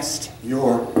test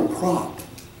your crop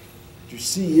to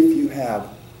see if you have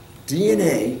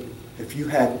DNA, if you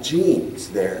have genes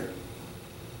there,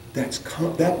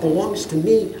 that belongs to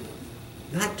me,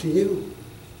 not to you.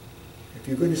 If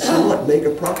you're going to sell it and make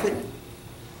a profit,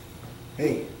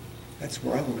 hey, that's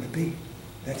where I want to be.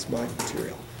 That's my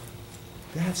material.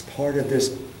 That's part of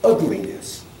this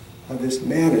ugliness of this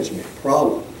management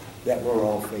problem that we're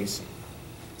all facing.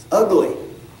 It's ugly.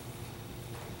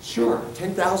 Sure,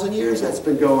 10,000 years that's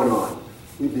been going on.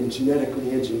 We've been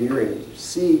genetically engineering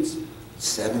seeds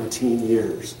 17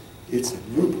 years. It's a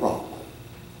new problem.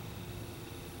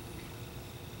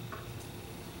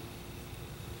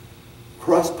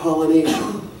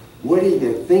 Cross-pollination. What do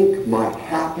you think might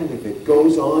happen if it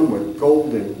goes on with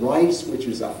golden rice, which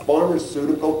is a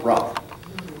pharmaceutical product?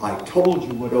 I told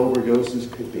you what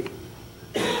overdoses could be.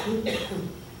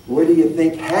 What do you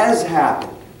think has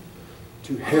happened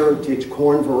to heritage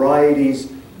corn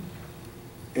varieties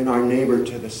in our neighbor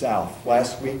to the south?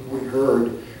 Last week we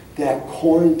heard that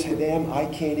corn to them, I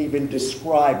can't even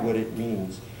describe what it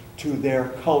means to their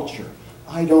culture.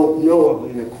 I don't know of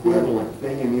an equivalent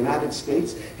thing in the United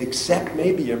States, except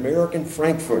maybe American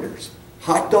Frankfurters.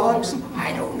 Hot dogs?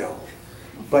 I don't know.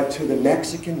 But to the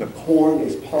Mexican, the corn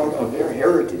is part of their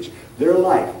heritage, their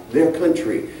life, their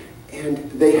country. And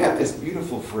they have this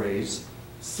beautiful phrase,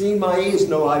 sin maíz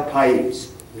no hay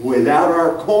país. Without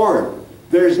our corn,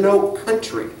 there's no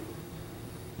country.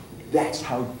 That's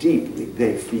how deeply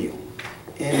they feel.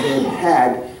 And they've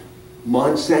had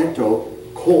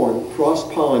Monsanto corn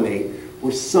cross-pollinate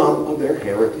with some of their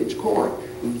heritage corn.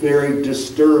 Very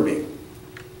disturbing.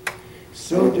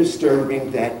 So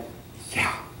disturbing that,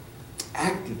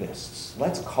 activists,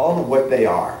 let's call them what they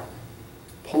are,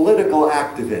 political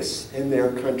activists in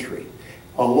their country,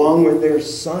 along with their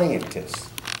scientists,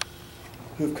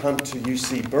 who've come to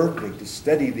UC Berkeley to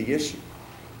study the issue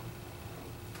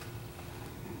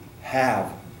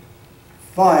have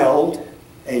filed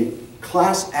a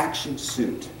class action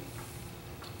suit,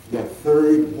 the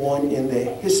third one in the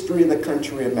history of the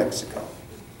country of Mexico.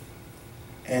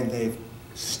 And they've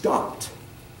stopped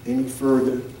any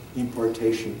further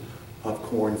importation of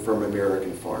corn from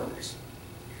American farmers.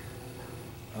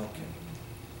 Okay,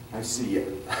 I see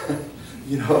you.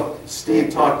 You know,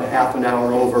 Steve talked a half an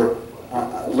hour over.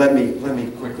 Let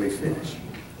me quickly finish.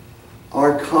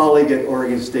 Our colleague at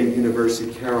Oregon State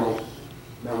University, Carol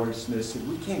Mallory Smith, said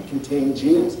we can't contain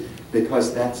genes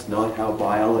because that's not how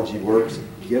biology works.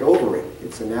 Get over it.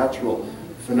 It's a natural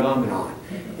phenomenon.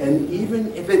 And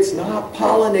even if it's not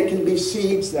pollen, it can be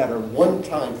seeds that are 1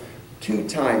 time, 2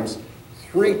 times,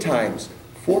 3 times,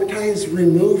 4 times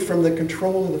removed from the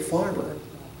control of the farmer,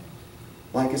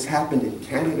 like has happened in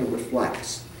Canada with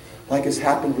flax, like has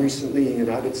happened recently in the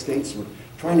United States with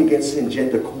trying to get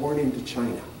Syngenta corn into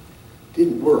China.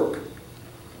 Didn't work.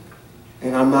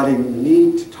 And I'm not even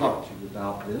need to talk to you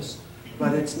about this,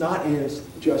 but it's not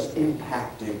just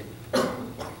impacted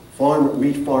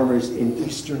wheat farmers in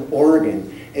eastern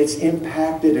Oregon. It's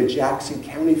impacted a Jackson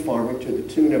County farmer to the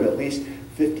tune of at least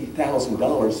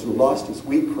 $50,000 who lost his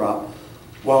wheat crop,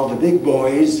 while the big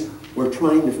boys were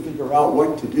trying to figure out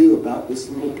what to do about this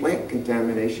little plant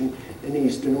contamination in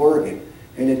eastern Oregon.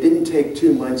 And it didn't take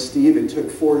 2 months, Steve, it took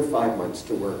 4 to 5 months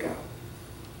to work out.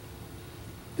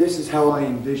 This is how I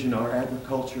envision our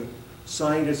agriculture.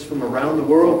 Scientists from around the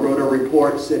world wrote a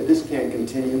report, said this can't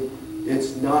continue.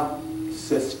 It's not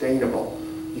sustainable.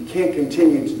 You can't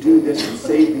continue to do this and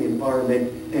save the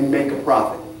environment and make a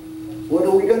profit. What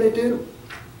are we going to do?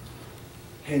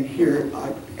 And here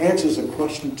answers a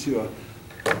question to a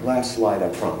last slide, I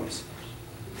promise.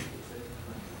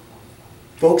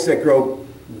 Folks that grow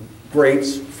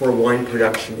grapes for wine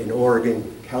production in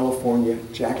Oregon, California,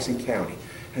 Jackson County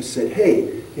has said,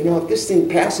 hey, you know, if this thing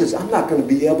passes, I'm not going to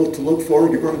be able to look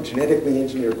forward to growing genetically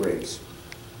engineered grapes.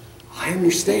 I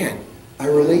understand. I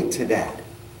relate to that.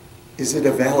 Is it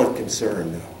a valid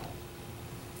concern, though?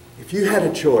 If you had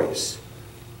a choice,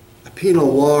 a Pinot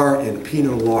Noir and a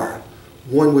Pinot Noir,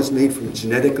 one was made from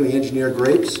genetically engineered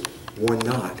grapes, one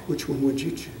not. Which one would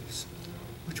you choose?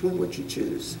 Which one would you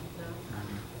choose?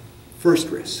 First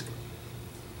risk.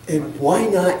 And why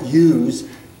not use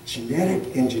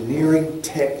genetic engineering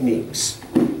techniques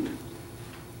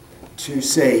to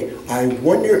say, I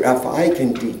wonder if I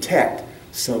can detect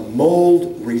some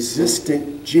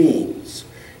mold-resistant genes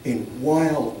in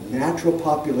wild natural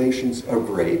populations of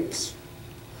grapes.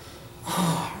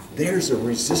 There's a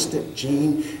resistant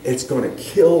gene. It's going to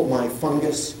kill my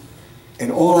fungus.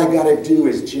 And all I got to do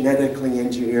is genetically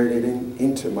engineer it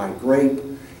into my grape,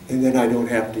 and then I don't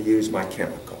have to use my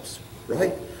chemicals,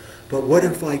 right? But what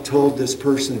if I told this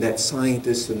person that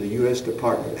scientists in the U.S.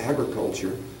 Department of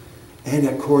Agriculture and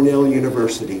at Cornell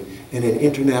University in an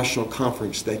international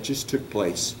conference that just took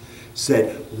place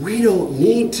said, we don't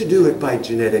need to do it by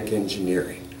genetic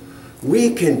engineering.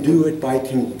 We can do it by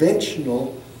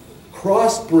conventional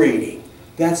crossbreeding.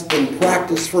 That's been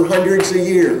practiced for hundreds of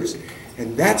years.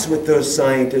 And that's what those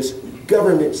scientists,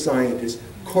 government scientists,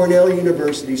 Cornell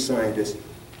University scientists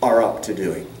are up to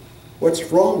doing. What's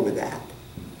wrong with that?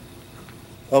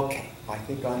 Okay, I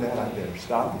think on that I better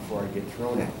stop before I get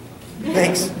thrown out.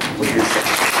 Thanks for your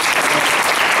time.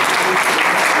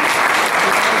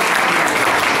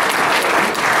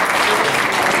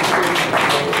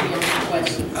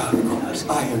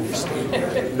 I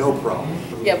understand. No problem.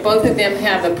 Yeah, both of them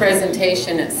have a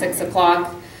presentation at 6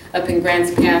 o'clock up in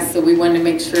Grants Pass, so we wanted to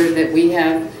make sure that we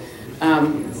have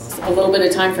a little bit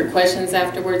of time for questions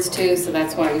afterwards too, so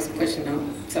that's why I was pushing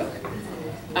them. So,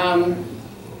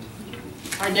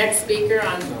 our next speaker,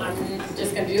 I'm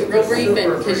just going to do it real brief,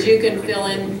 because you can fill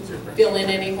in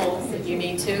any holes that you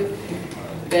need to.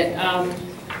 But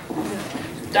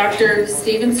Dr.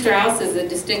 Stephen Strauss is a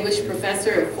distinguished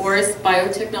professor of forest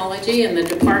biotechnology in the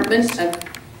Department of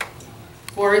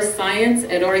Forest Science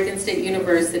at Oregon State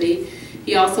University.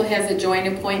 He also has a joint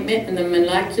appointment in the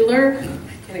molecular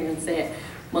and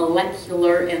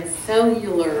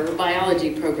cellular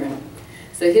biology program.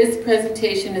 So his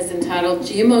presentation is entitled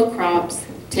GMO Crops,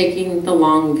 Taking the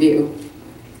Long View.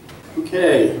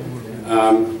 Okay.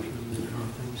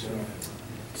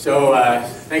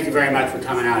 Thank you very much for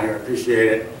coming out here. I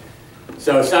appreciate it.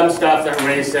 So some stuff that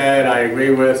Ray said I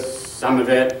agree with, some of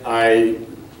it I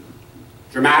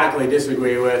dramatically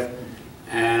disagree with,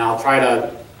 and I'll try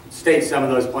to state some of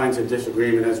those points of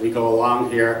disagreement as we go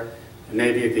along here, and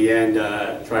maybe at the end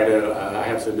I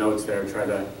have some notes there, try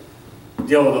to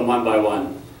deal with them one by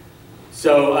one.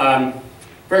 So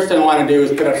First thing I want to do is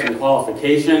put up some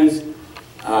qualifications.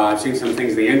 I've seen some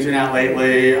things on the internet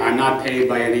lately. I'm not paid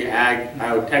by any ag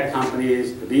biotech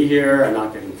companies to be here. I'm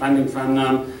not getting funding from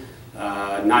them.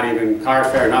 Not even car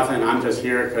fare, nothing. I'm just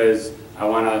here because I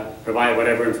want to provide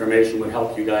whatever information would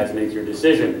help you guys make your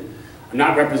decision. I'm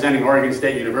not representing Oregon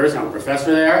State University. I'm a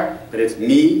professor there, but it's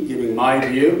me giving my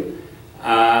view.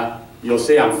 You'll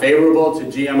see I'm favorable to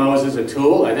GMOs as a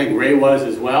tool. I think Ray was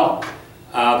as well.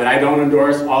 But I don't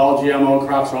endorse all GMO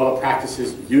crops or all the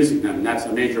practices using them. That's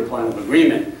a major point of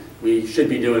agreement. We should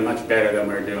be doing much better than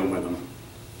we're doing with them.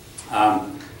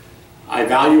 I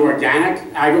value organic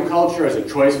agriculture as a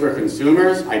choice for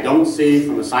consumers. I don't see,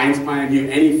 from a science point of view,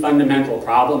 any fundamental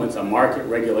problem. It's a market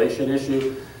regulation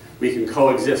issue. We can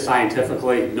coexist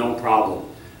scientifically, no problem.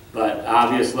 But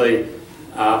obviously,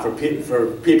 for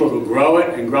people who grow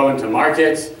it and grow into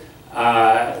markets,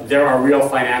 there are real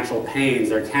financial pains.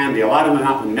 There can be. A lot of them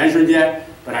have not been measured yet,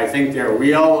 but I think they're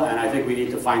real, and I think we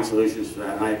need to find solutions for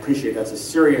that. And I appreciate that's a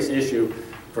serious issue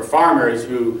for farmers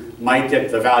who might get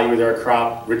the value of their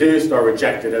crop reduced or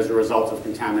rejected as a result of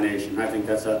contamination. I think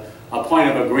that's a point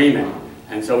of agreement.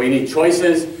 And so we need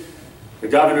choices. The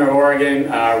governor of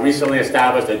Oregon recently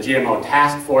established a GMO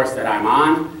task force that I'm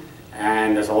on,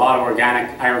 and there's a lot of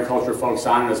organic agriculture folks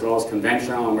on it as well as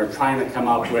conventional, and we're trying to come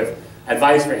up with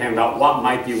advice for him about what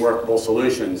might be workable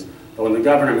solutions. But when the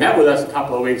governor met with us a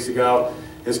couple of weeks ago,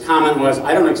 his comment was,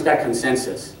 I don't expect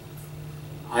consensus.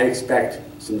 I expect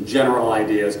some general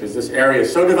ideas, because this area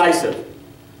is so divisive,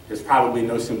 there's probably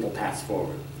no simple paths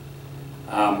forward.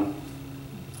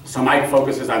 So my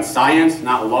focus is on science,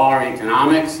 not law or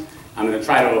economics. I'm going to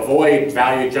try to avoid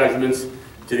value judgments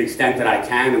to the extent that I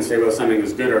can and say whether something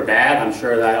is good or bad. I'm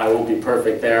sure that I won't be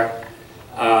perfect there.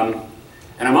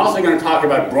 And I'm also going to talk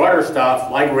about broader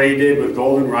stuff, like Ray did with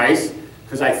golden rice,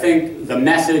 because I think the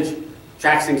message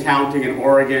Jackson County and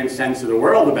Oregon sends to the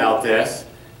world about this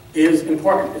is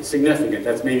important. It's significant.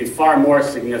 That's maybe far more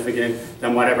significant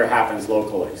than whatever happens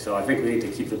locally. So I think we need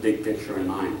to keep the big picture in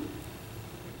mind.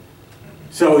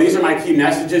 So these are my key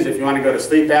messages. If you want to go to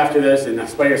sleep after this and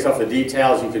explain yourself the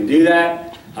details, you can do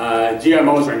that.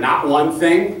 GMOs are not one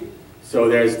thing. So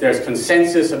there's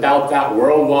consensus about that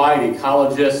worldwide.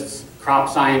 Ecologists, crop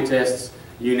scientists,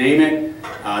 you name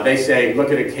it. They say look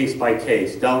at it case by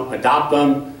case. Don't adopt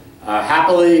them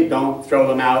happily. Don't throw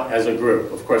them out as a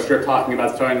group. Of course, you're talking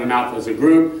about throwing them out as a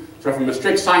group. So from a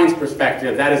strict science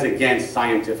perspective, that is against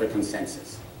scientific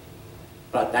consensus.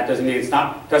 But that doesn't mean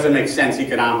doesn't make sense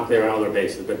economically or on other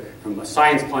bases. But from a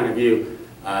science point of view,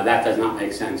 that does not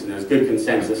make sense. And there's good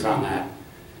consensus on that.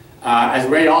 As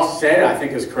Ray also said, I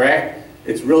think is correct,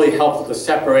 it's really helpful to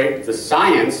separate the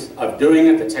science of doing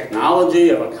it, the technology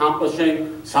of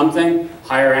accomplishing something,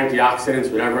 higher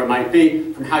antioxidants, whatever it might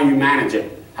be, from how you manage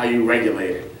it, how you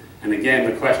regulate it. And again,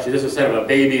 the question, this is sort of a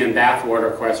baby and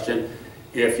bathwater question.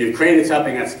 If you've created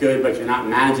something that's good, but you're not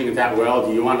managing it that well,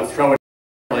 do you want to throw it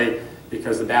away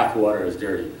because the bathwater is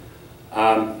dirty?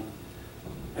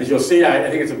 As you'll see, I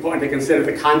think it's important to consider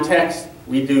the context.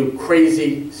 We do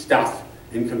crazy stuff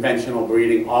in conventional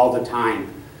breeding all the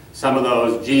time. Some of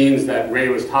those genes that Ray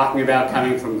was talking about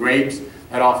coming from grapes,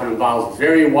 that often involves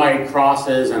very wide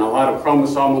crosses and a lot of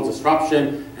chromosomal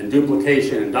disruption and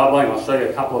duplication and doubling. I'll show you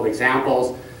a couple of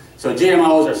examples. So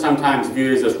GMOs are sometimes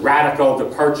viewed as this radical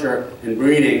departure in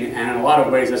breeding, and in a lot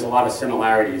of ways there's a lot of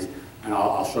similarities, and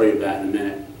I'll show you that in a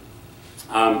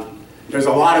minute. There's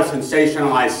a lot of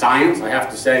sensationalized science, I have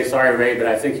to say. Sorry, Ray, but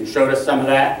I think you showed us some of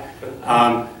that.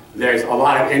 There's a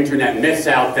lot of internet myths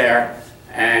out there.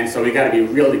 And so we've got to be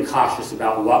really cautious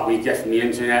about what we get from the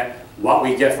internet, what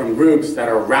we get from groups that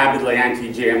are rabidly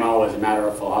anti-GMO as a matter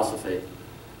of philosophy.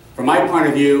 From my point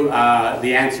of view,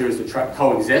 the answer is to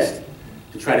coexist,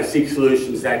 to try to seek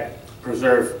solutions that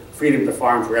preserve freedom to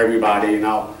farm for everybody, and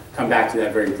I'll come back to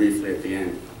that very briefly at the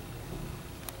end.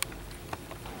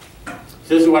 So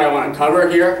this is what I want to cover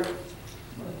here.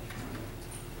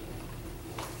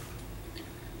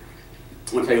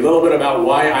 I'm going to tell you a little bit about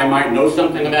why I might know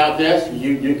something about this.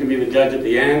 You can be the judge at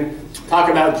the end. Talk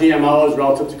about GMOs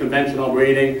relative to conventional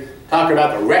breeding. Talk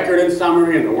about the record and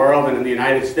summary in the world and in the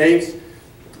United States.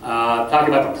 Talk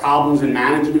about the problems in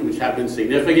management, which have been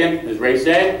significant, as Ray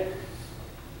said.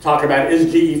 Talk about, is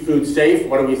GE food safe?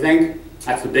 What do we think?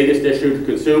 That's the biggest issue to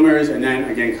consumers. And then,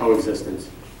 again, coexistence.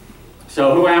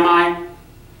 So who am I?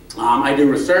 I do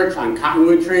research on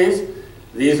cottonwood trees.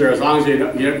 These are, as long as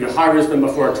you harvest them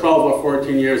before 12 or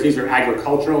 14 years, these are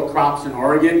agricultural crops in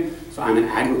Oregon. So I'm an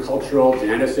agricultural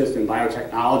geneticist and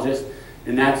biotechnologist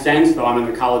in that sense, though I'm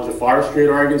in the College of Forestry at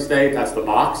Oregon State. That's the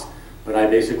box. But I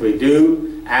basically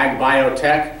do ag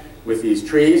biotech with these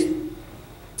trees.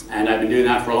 And and I've been doing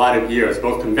that for a lot of years,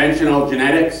 both conventional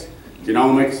genetics,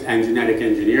 genomics, and genetic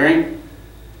engineering.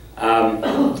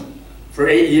 For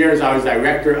 8 years, I was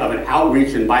director of an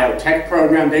outreach and biotech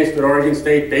program based at Oregon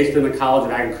State, based in the College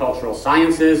of Agricultural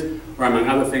Sciences, where among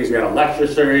other things, we had a lecture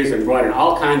series and brought in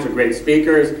all kinds of great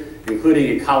speakers,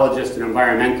 including ecologists and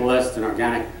environmentalists and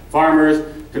organic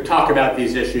farmers, to talk about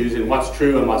these issues and what's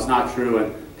true and what's not true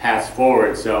and paths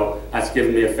forward. So that's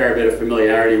given me a fair bit of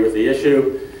familiarity with the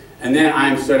issue. And then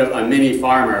I'm sort of a mini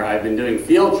farmer. I've been doing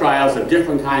field trials of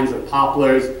different kinds of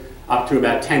poplars, up to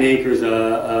about 10 acres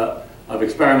of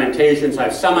experimentation. So I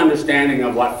have some understanding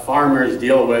of what farmers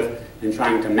deal with in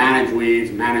trying to manage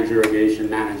weeds, manage irrigation,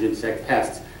 manage insect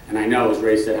pests. And I know, as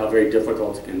Ray said, how very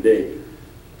difficult it can be.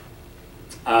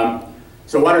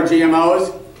 So what are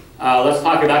GMOs? Let's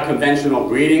talk about conventional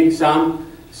breeding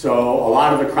some. So a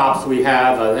lot of the crops we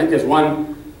have, I think there's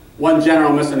one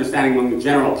general misunderstanding among the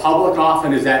general public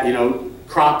often is that,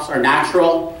 crops are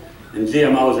natural and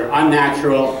GMOs are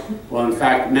unnatural. Well, in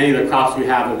fact, many of the crops we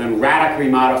have been radically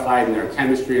modified in their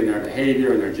chemistry and their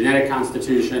behavior and their genetic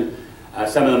constitution.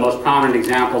 Some of the most prominent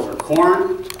examples are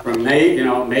corn from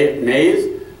maize,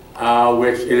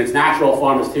 which in its natural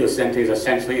form is teosinte,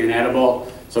 essentially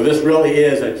inedible. So this really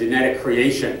is a genetic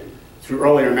creation through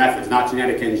earlier methods, not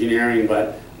genetic engineering,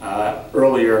 but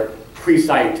earlier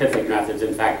pre-scientific methods.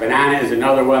 In fact, banana is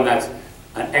another one that's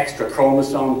an extra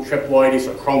chromosome, triploidy,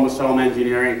 so chromosome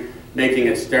engineering, making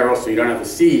it sterile so you don't have the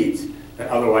seeds that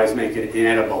otherwise make it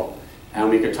inedible. And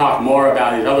we could talk more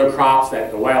about these other crops that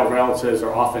the wild relatives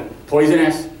are often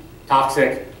poisonous,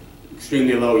 toxic,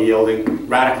 extremely low yielding,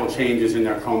 radical changes in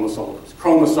their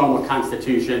chromosomal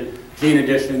constitution, gene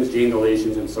additions, gene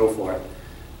deletions, and so forth.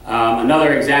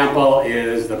 Another example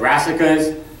is the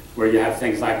brassicas, where you have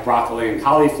things like broccoli and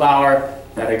cauliflower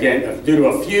that, again, due to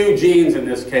a few genes in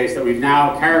this case that we've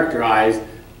now characterized,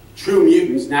 true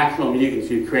mutants, natural mutants,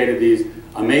 who created these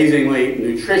amazingly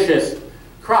nutritious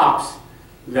crops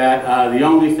that the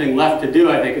only thing left to do,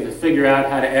 I think, is to figure out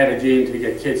how to add a gene to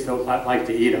get kids to like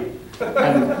to eat them.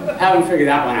 Haven't figured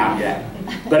that one out yet.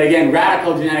 But again,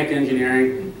 radical genetic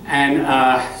engineering, and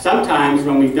sometimes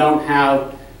when we don't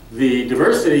have the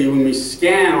diversity, when we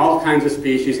scan all kinds of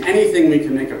species, anything we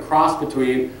can make a cross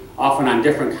between, often on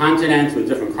different continents with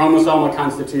different chromosomal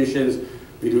constitutions,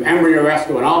 we do embryo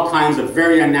rescue and all kinds of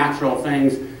very unnatural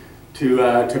things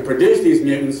to produce these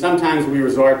mutants. Sometimes we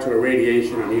resort to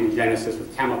irradiation or mutagenesis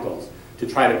with chemicals to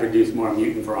try to produce more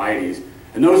mutant varieties.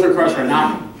 And those, of course, are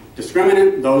not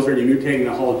discriminant. Those are mutating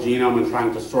the whole genome and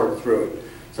trying to sort through it.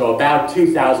 So about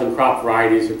 2,000 crop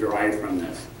varieties are derived from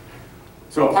this.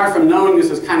 So apart from knowing this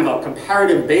is kind of a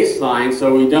comparative baseline,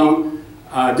 so we don't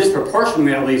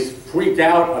disproportionately at least freak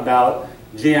out about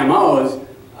GMOs,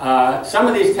 some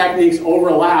of these techniques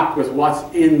overlap with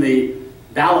what's in the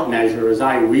ballot measure as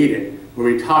I read it, where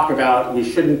we talk about we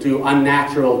shouldn't do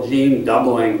unnatural gene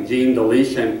doubling, gene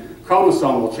deletion,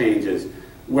 chromosomal changes.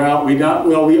 Well, we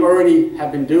already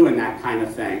have been doing that kind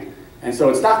of thing. And so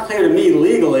it's not clear to me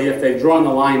legally if they've drawn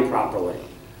the line properly.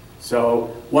 So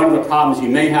one of the problems you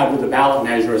may have with the ballot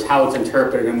measure is how it's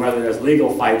interpreted and whether there's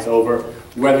legal fights over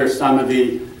whether some of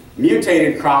the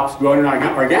mutated crops grown in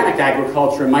organic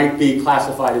agriculture might be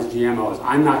classified as GMOs.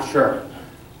 I'm not sure.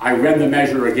 I read the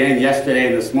measure again yesterday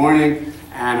and this morning,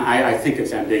 and I think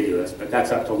it's ambiguous, but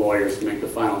that's up to lawyers to make the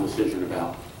final decision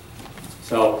about.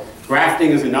 So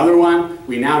grafting is another one.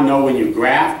 We now know when you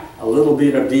graft, a little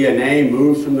bit of DNA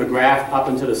moves from the graft up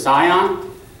into the scion.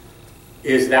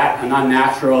 Is that an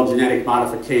unnatural genetic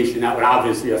modification? That would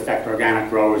obviously affect organic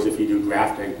growers if you do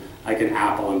grafting, like in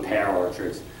apple and pear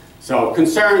orchards. So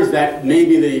concerns that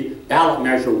maybe the ballot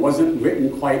measure wasn't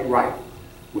written quite right,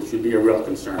 which would be a real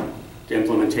concern to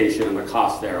implementation and the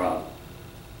cost thereof.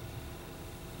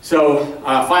 So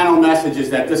final message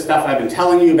is that this stuff I've been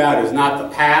telling you about is not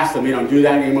the past, and we don't do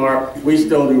that anymore. We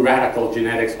still do radical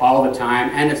genetics all the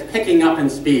time, and it's picking up in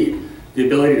speed. The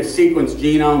ability to sequence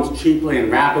genomes cheaply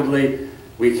and rapidly.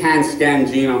 We can scan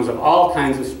genomes of all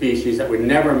kinds of species that would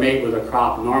never mate with a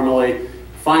crop normally,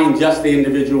 find just the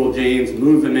individual genes,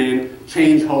 move them in,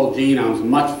 change whole genomes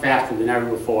much faster than ever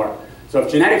before. So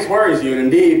if genetics worries you, and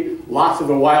indeed lots of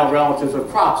the wild relatives of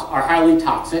crops are highly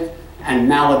toxic and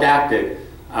maladapted,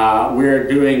 we're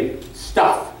doing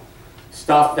stuff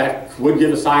that would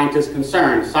give a scientist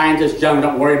concern. Scientists generally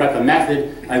don't worry about the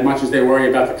method as much as they worry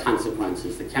about the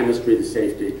consequences, the chemistry, the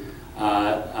safety.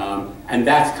 And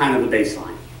that's kind of the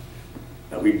baseline,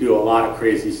 that we do a lot of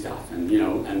crazy stuff. And,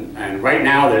 and right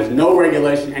now there's no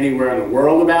regulation anywhere in the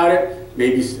world about it.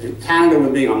 Maybe Canada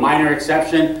would be a minor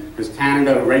exception, because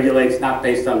Canada regulates not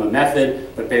based on the method,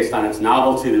 but based on its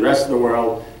novelty. The rest of the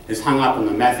world is hung up on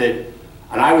the method.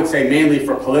 And I would say mainly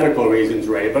for political reasons,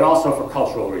 Ray, but also for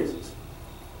cultural reasons.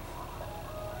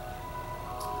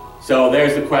 So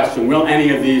there's the question, will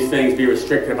any of these things be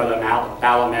restricted by the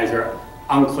ballot measure?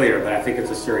 Unclear, but I think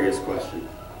it's a serious question.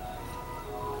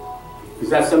 Is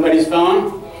that somebody's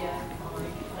phone?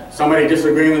 Somebody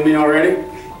disagreeing with me already?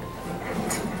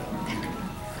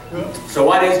 So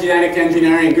what is genetic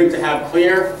engineering? Good to have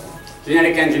clear.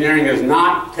 Genetic engineering is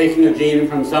not taking a gene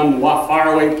from some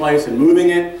faraway place and moving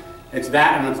it. It's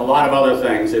that, and it's a lot of other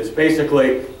things. It's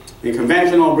basically, in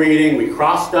conventional breeding, we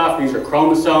cross stuff. These are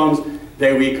chromosomes.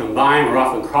 They recombine. We're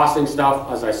often crossing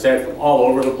stuff, as I said, from all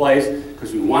over the place,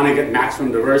 because we want to get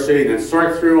maximum diversity and then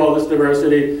sort through all this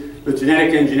diversity. With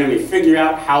genetic engineering, we figure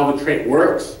out how the trait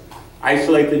works,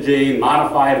 isolate the gene,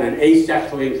 modify it, and then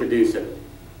asexually introduce it.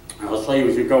 And I'll show you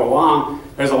as we go along.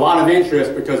 There's a lot of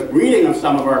interest because breeding of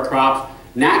some of our crops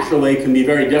naturally can be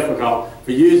very difficult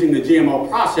for using the GMO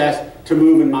process to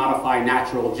move and modify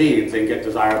natural genes and get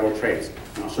desirable traits.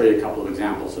 And I'll show you a couple of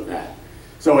examples of that.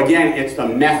 So again, it's the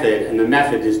method, and the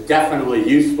method is definitely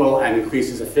useful and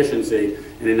increases efficiency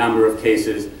in a number of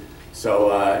cases.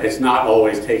 So it's not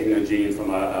always taking a gene from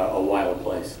a wild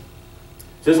place.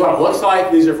 So this is what it looks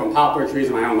like. These are from poplar trees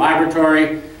in my own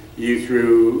laboratory. You,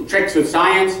 through tricks of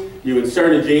science, you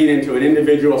insert a gene into an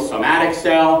individual somatic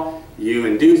cell. You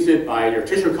induce it by your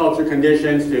tissue culture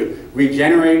conditions to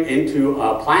regenerate into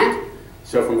a plant.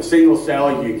 So from a single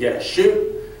cell, you get a shoot.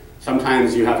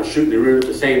 Sometimes you have a shoot and a root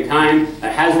at the same time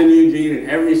that has the new gene in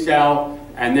every cell.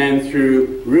 And then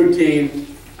through routine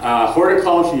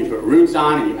horticulture, you put roots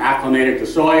on and you acclimate it to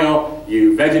soil.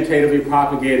 You vegetatively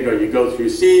propagate it, or you go through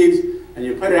seeds. And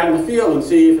you put it out in the field and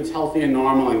see if it's healthy and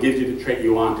normal and gives you the trait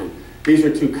you wanted. These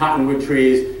are two cottonwood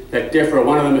trees that differ.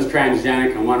 One of them is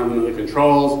transgenic and one of them are the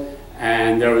controls.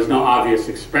 And there was no obvious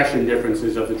expression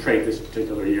differences of the trait this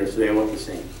particular year, so they look the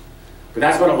same. But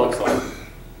that's what it looks like.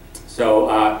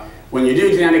 So when you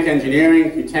do genetic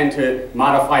engineering, you tend to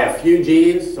modify a few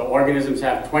genes. So organisms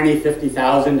have 20,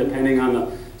 50,000, depending on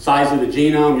the size of the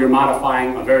genome. You're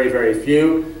modifying a very, very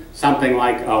few. Something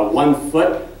like 1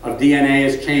 foot of DNA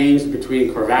is changed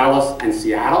between Corvallis and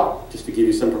Seattle, just to give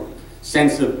you some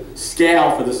sense of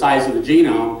scale for the size of the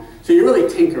genome. So you're really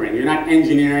tinkering. You're not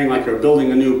engineering like you're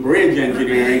building a new bridge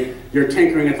engineering. You're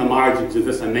tinkering at the margins of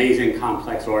this amazing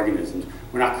complex organisms.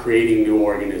 We're not creating new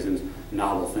organisms,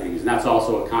 novel things. And that's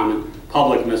also a common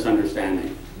public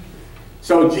misunderstanding.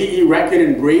 So GE record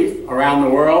in brief around the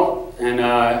world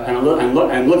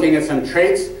and looking at some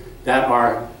traits that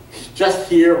are just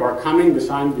here or coming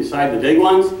beside the big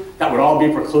ones that would all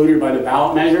be precluded by the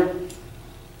ballot measure.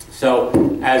 So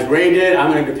as Ray did,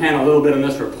 I'm going to depend a little bit on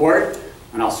this report,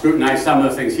 and I'll scrutinize some of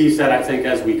the things he said, I think,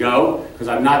 as we go, because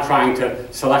I'm not trying to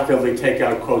selectively take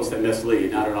out quotes that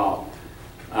mislead, not at all.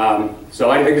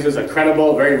 So I think this is a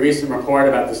credible, very recent report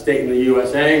about the state in the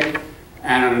USA.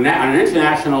 And on an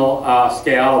international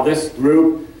scale, this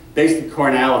group, based at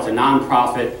Cornell, it's a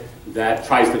nonprofit that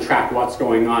tries to track what's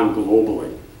going on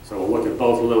globally. So we'll look at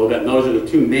both a little bit, and those are the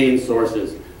two main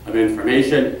sources of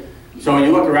information. So when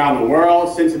you look around the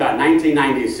world, since about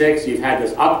 1996, you've had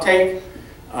this uptake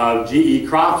of GE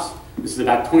crops. This is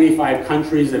about 25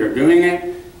 countries that are doing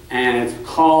it, and it's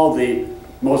called the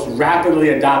most rapidly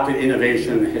adopted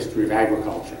innovation in the history of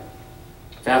agriculture.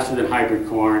 Faster than hybrid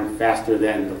corn, faster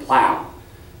than the plow.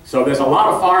 So there's a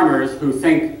lot of farmers who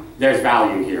think there's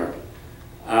value here.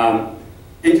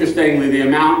 Interestingly, the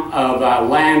amount of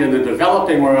land in the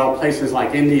developing world, places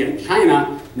like India and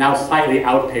China, now slightly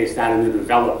outpace that in the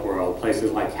developed world,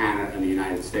 places like Canada and the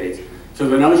United States. So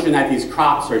the notion that these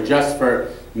crops are just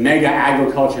for mega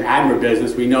agriculture and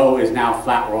agribusiness, we know is now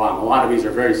flat wrong. A lot of these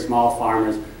are very small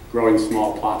farmers growing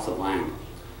small plots of land.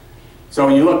 So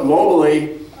when you look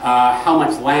globally, how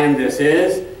much land this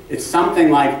is, it's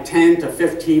something like 10 to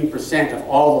 15% of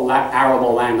all the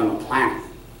arable land on the planet.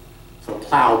 So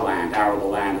plowed land, arable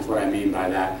land is what I mean by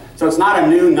that. So it's not a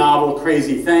new, novel,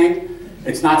 crazy thing.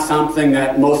 It's not something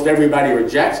that most everybody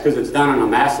rejects because it's done on a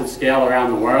massive scale around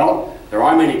the world. There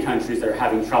are many countries that are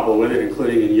having trouble with it,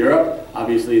 including in Europe,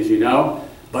 obviously, as you know.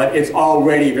 But it's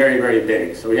already very, very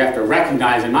big. So we have to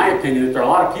recognize, in my opinion, that there are a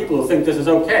lot of people who think this is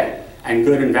okay and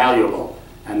good and valuable.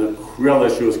 And the real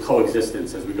issue is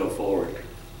coexistence as we go forward.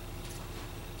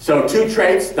 So two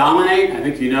traits dominate. I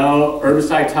think you know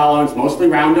herbicide tolerance, mostly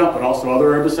Roundup, but also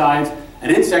other herbicides.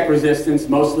 And insect resistance,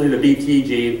 mostly the Bt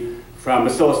gene from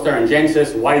Bacillus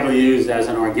thuringiensis, widely used as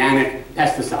an organic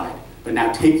pesticide. But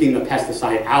now taking the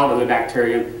pesticide out of the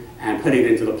bacterium and putting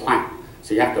it into the plant.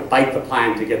 So you have to bite the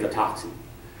plant to get the toxin.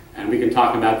 And we can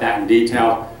talk about that in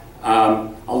detail. A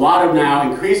lot of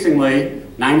now, increasingly,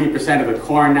 90% of the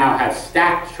corn now have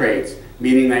stacked traits,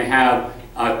 meaning they have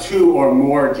 2 or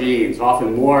more genes,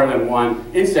 often more than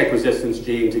one insect resistance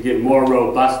gene, to give more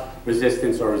robust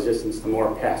resistance or resistance to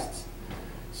more pests.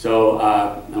 So,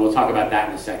 and we'll talk about that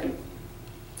in a second.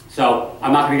 So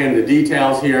I'm not going to get into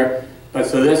details here, but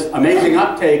so this amazing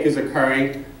uptake is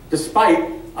occurring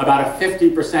despite about a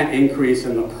 50% increase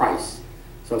in the price.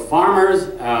 So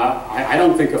farmers, I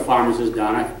don't think of farmers as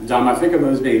dumb. I think of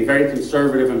them as being very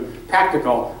conservative and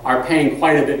practical, are paying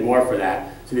quite a bit more for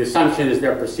that. So the assumption is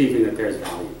they're perceiving that there's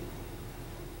value.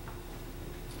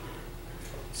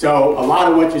 So a lot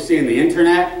of what you see in the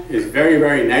internet is very,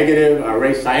 very negative.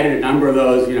 Ray cited a number of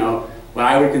those, you know, what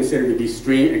I would consider to be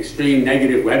extreme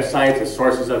negative websites as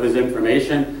sources of his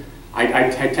information. I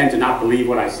tend to not believe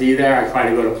what I see there. I try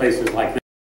to go to places like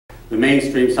the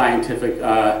mainstream scientific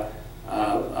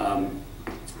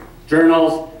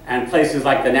journals and places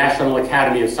like the National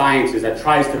Academy of Sciences that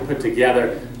tries to put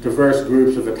together diverse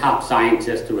groups of the top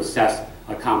scientists to assess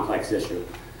a complex issue.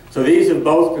 So these have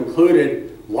both concluded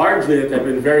largely that there have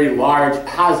been very large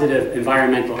positive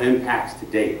environmental impacts to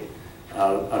date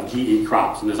of GE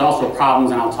crops. And there's also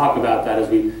problems, and I'll talk about that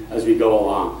as we go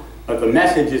along. But the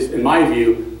message is, in my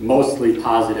view, mostly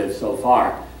positive so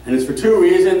far. And it's for 2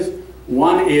 reasons.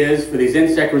 One is, for these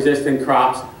insect-resistant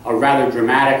crops, a rather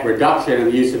dramatic reduction in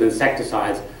the use of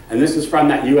insecticides. And this is from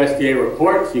that USDA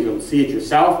report, so you can see it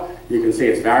yourself. You can see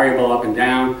it's variable up and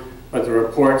down. But the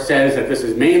report says that this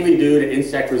is mainly due to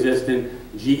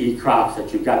insect-resistant GE crops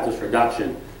that you've got this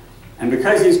reduction. And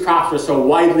because these crops are so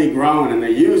widely grown and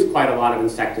they use quite a lot of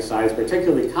insecticides,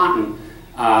 particularly cotton,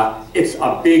 it's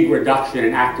a big reduction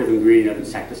in active ingredient of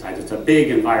insecticides. It's a big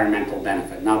environmental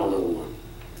benefit, not a little one.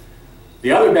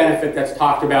 The other benefit that's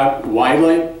talked about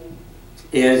widely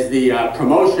is the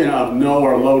promotion of no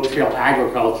or low-till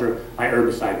agriculture by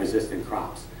herbicide-resistant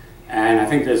crops. And I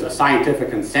think there's a scientific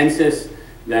consensus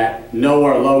that no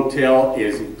or low-till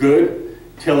is good.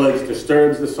 Tillage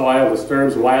disturbs the soil,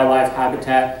 disturbs wildlife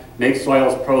habitat, makes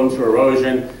soils prone to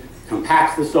erosion,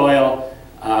 compacts the soil,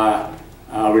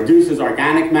 reduces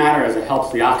organic matter as it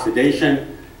helps the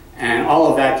oxidation, and all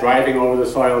of that driving over the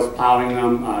soils, plowing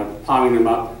them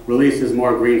up, releases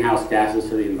more greenhouse gases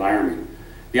to the environment.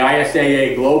 The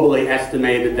ISAA globally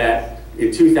estimated that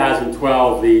in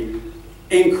 2012, the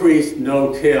increased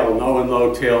no-till, no and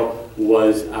low-till,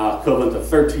 was equivalent to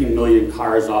 13 million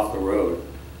cars off the road.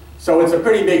 So it's a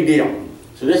pretty big deal.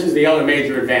 So this is the other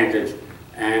major advantage,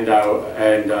 and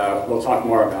we'll talk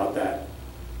more about that.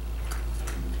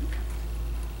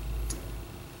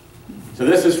 So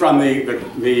this is from the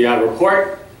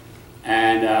report,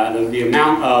 and the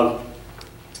amount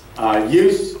of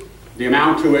use, the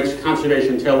amount to which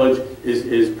conservation tillage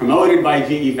is promoted by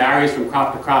GE varies from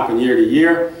crop to crop and year to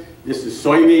year. This is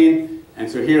soybean, and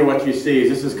so here what you see is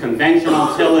this is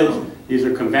conventional tillage. These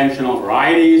are conventional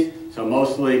varieties, so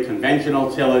mostly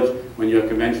conventional tillage. When you have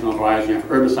conventional varieties, you have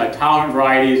herbicide-tolerant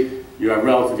varieties. You have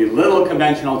relatively little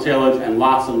conventional tillage and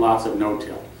lots of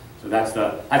no-till. So that's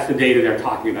the data they're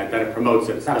talking about, that it promotes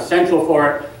it. It's not essential for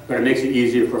it, but it makes it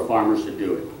easier for farmers to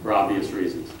do it for obvious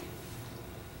reasons.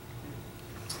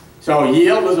 So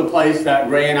yield is a place that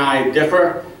Ray and I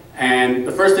differ. And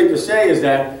the first thing to say is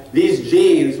that these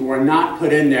genes were not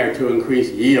put in there to increase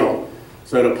yield.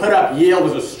 So to put up yield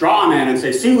as a straw man and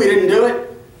say, see, we didn't do it,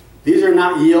 these are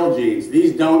not yield genes.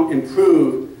 These don't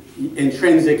improve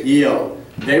intrinsic yield.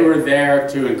 They were there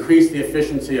to increase the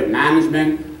efficiency of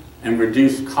management and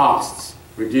reduce costs,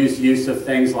 reduce use of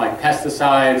things like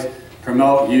pesticides,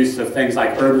 promote use of things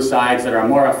like herbicides that are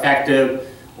more effective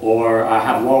or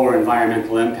have lower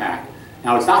environmental impact.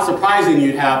 Now, it's not surprising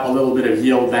you'd have a little bit of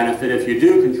yield benefit if you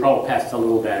do control pests a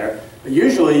little better, but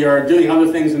usually you're doing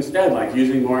other things instead, like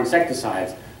using more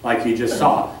insecticides, like you just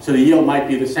saw. So the yield might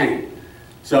be the same.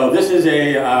 So this is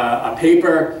a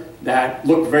paper that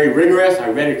looked very rigorous. I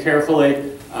read it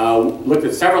carefully, looked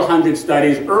at several hundred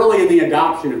studies early in the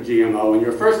adoption of GMO. When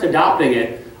you're first adopting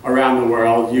it around the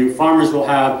world, farmers will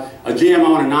have a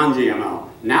GMO and a non-GMO.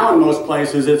 Now in most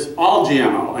places it's all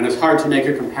GMO, and it's hard to make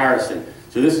a comparison.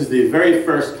 So this is the very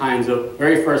first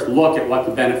look at what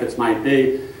the benefits might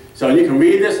be. So you can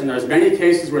read this, and there's many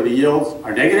cases where the yields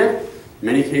are negative,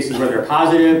 many cases where they're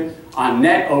positive. On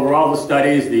net, over all the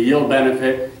studies, the yield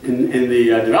benefit in the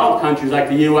developed countries like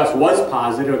the US was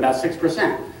positive, about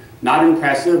 6%. Not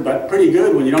impressive, but pretty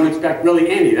good when you don't expect really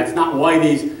any. That's not why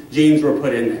these genes were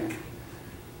put in there.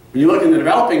 When you look in the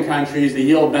developing countries, the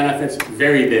yield benefit's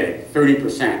very big,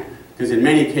 30%. Because in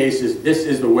many cases, this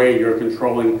is the way you're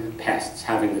controlling pests,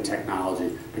 having the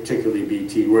technology, particularly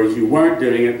BT, whereas you weren't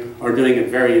doing it or doing it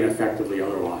very ineffectively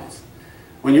otherwise.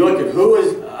 When you look at who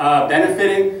is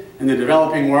benefiting in the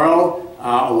developing world,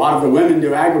 a lot of the women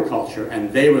do agriculture,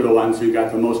 and they were the ones who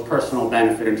got the most personal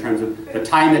benefit in terms of the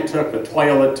time it took, the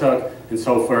toil it took, and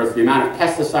so forth, the amount of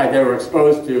pesticide they were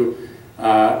exposed to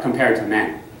compared to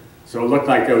men. So it looked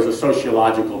like there was a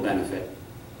sociological benefit.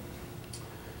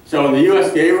 So in the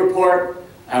USDA report,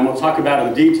 and we'll talk about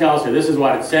the details, so this is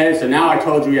what it says. So now I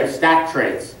told you we have stack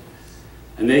traits.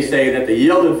 And they say that the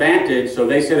yield advantage, so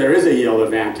they say there is a yield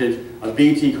advantage of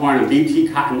Bt corn and Bt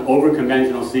cotton over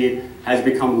conventional seed has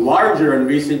become larger in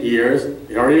recent years.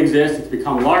 It already exists, it's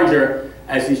become larger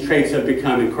as these traits have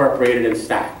become incorporated in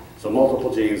stack. So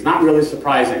multiple genes, not really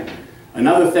surprising.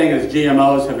 Another thing is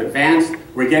GMOs have advanced,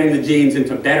 we're getting the genes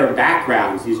into better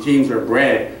backgrounds. These genes are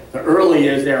bred. The early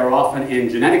years they are often in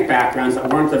genetic backgrounds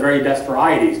that weren't the very best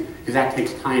varieties because that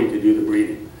takes time to do the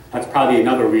breeding. That's probably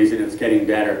another reason it's getting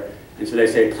better. And so they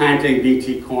say planting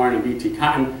Bt corn and Bt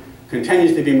cotton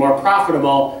continues to be more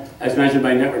profitable as measured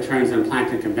by net returns than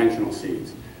planting conventional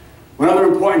seeds. One other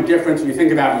important difference when you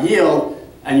think about yield,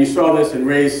 and you saw this in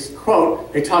Ray's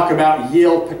quote, they talk about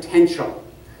yield potential.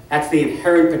 That's the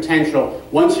inherent potential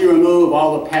once you remove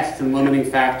all the pests and limiting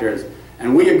factors.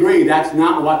 And we agree that's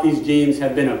not what these genes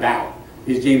have been about.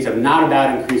 These genes have not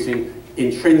about increasing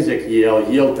intrinsic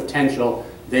yield potential.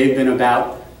 They've been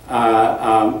about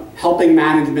helping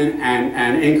management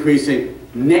and increasing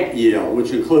net yield,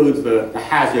 which includes the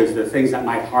hazards, the things that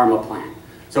might harm a plant.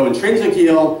 So intrinsic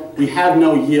yield, we have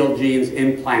no yield genes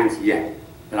in plants yet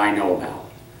that I know about.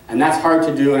 And that's hard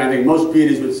to do, and I think most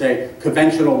breeders would say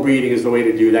conventional breeding is the way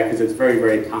to do that because it's very,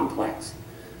 very complex.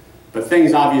 But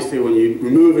things, obviously, when you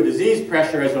remove a disease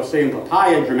pressure, as you'll see in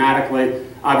papaya dramatically,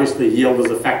 obviously yield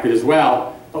is affected as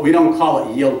well, but we don't call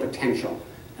it yield potential.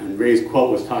 And Ray's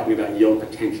quote was talking about yield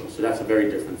potential, so that's a very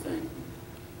different thing.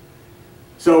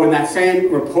 So in that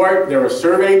same report, there were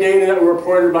survey data that were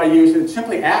reported by use, and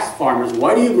simply asked farmers,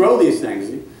 why do you grow these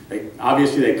things?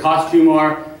 Obviously, they cost you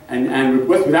more, and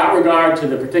without regard to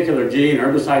the particular gene,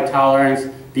 herbicide tolerance,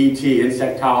 Bt,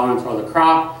 insect tolerance, or the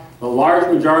crop, the large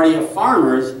majority of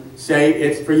farmers say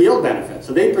it's for yield benefit,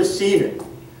 so they perceive it.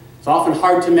 It's often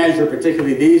hard to measure,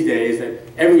 particularly these days, that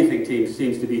everything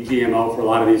seems to be GMO for a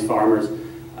lot of these farmers,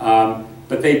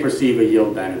 but they perceive a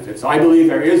yield benefit. So I believe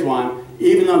there is one,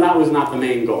 even though that was not the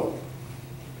main goal.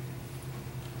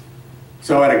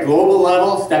 So at a global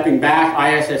level, stepping back,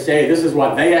 ISSA, this is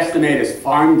what they estimate as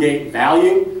farm gate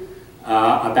value,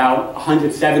 about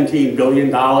 $117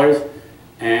 billion.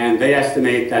 And they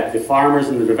estimate that the farmers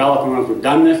in the developing world who've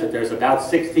done this, that there's about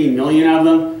 16 million of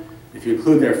them. If you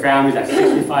include their families, that's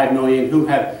 65 million who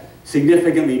have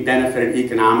significantly benefited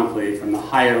economically from the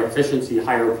higher efficiency,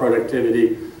 higher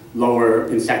productivity, lower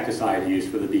insecticide use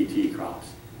for the Bt crops.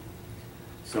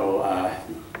 So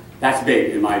that's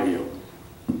big in my view.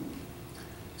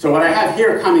 So what I have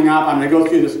here coming up, I'm going to go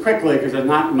through this quickly because there's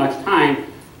not much time,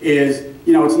 is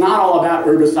it's not all about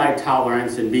herbicide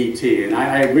tolerance and Bt. And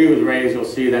I agree with Ray, as you'll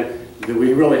see, that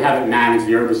we really haven't managed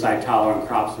the herbicide tolerant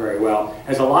crops very well.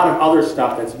 There's a lot of other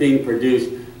stuff that's being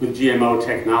produced with GMO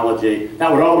technology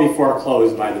that would all be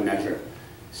foreclosed by the measure.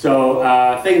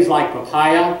 So things like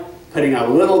papaya, putting a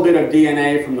little bit of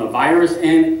DNA from the virus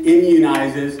in,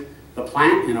 immunizes the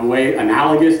plant in a way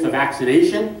analogous to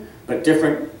vaccination, but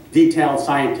different detailed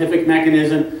scientific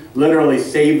mechanism, literally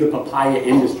saved the papaya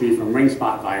industry from ring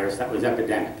spot virus that was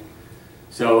epidemic.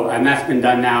 So, and that's been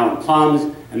done now in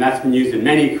plums, and that's been used in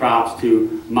many crops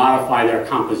to modify their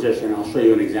composition. I'll show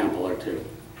you an example or two.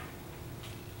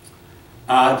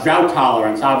 Drought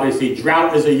tolerance. Obviously,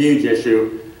 drought is a huge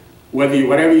issue.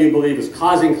 Whatever you believe is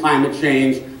causing climate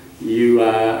change,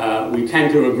 we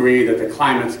tend to agree that the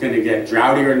climate's going to get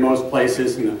droughtier in most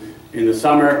places. In the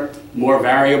summer, more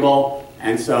variable.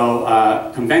 And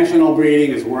so conventional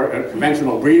breeders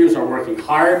are working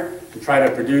hard to try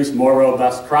to produce more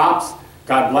robust crops.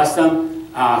 God bless them.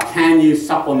 Can you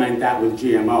supplement that with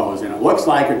GMOs? And it looks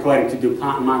like, according to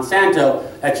DuPont and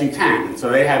Monsanto, that you can. And so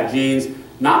they have genes,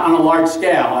 not on a large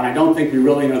scale, and I don't think we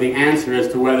really know the answer as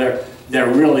to whether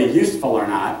they're really useful or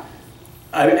not.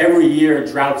 Every year,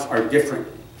 droughts are different.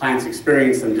 Plants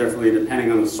experience them differently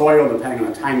depending on the soil, depending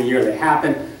on the time of year they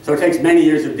happen. So it takes many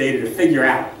years of data to figure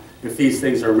out if these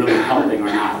things are really helping or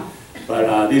not.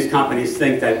 But these companies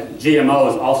think that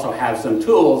GMOs also have some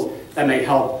tools that may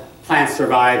help plants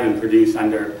survive and produce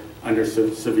under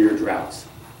severe droughts.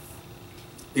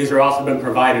 These have also been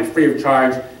provided free of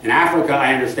charge in Africa,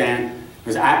 I understand,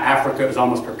 because Africa is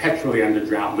almost perpetually under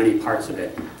drought, many parts of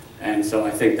it. And so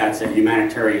I think that's a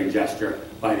humanitarian gesture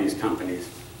by these companies.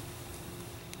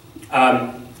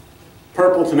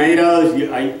 Purple tomatoes,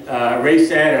 Ray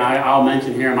said, and I'll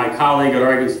mention here, my colleague at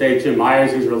Oregon State, Jim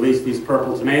Myers, who's released these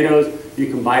purple tomatoes. You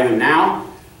can buy them now.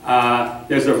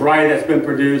 There's a variety that's been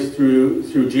produced through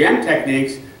GM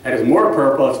techniques that is more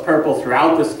purple. It's purple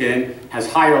throughout the skin,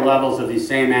 has higher levels of these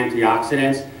same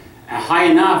antioxidants, high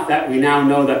enough that we now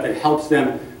know that it helps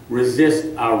them resist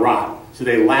rot, so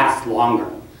they last longer.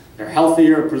 They're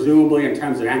healthier, presumably, in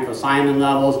terms of anthocyanin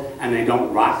levels, and they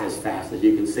don't rot as fast, as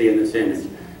you can see in this image.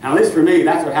 Now, at least for me,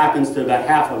 that's what happens to about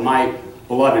half of my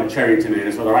beloved cherry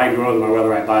tomatoes, whether I grow them or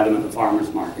whether I buy them at the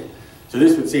farmer's market. So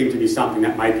this would seem to be something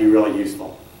that might be really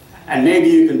useful. And maybe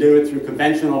you can do it through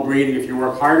conventional breeding if you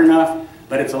work hard enough,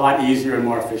 but it's a lot easier and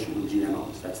more efficient with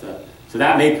GMOs. So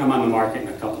that may come on the market in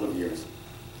a couple of years.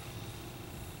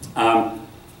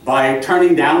 By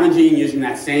turning down a gene using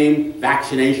that same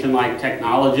vaccination-like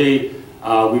technology,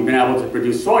 we've been able to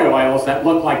produce soy oils that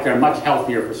look like they're much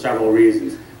healthier for several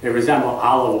reasons. They resemble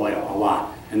olive oil a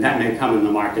lot, and that may come in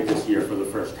the market this year for the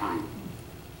first time.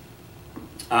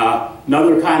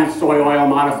 Another kind of soy oil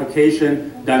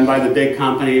modification done by the big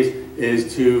companies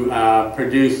is to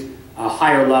produce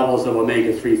higher levels of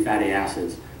omega-3 fatty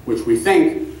acids, which we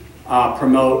think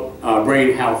promote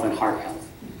brain health and heart health.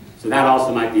 So that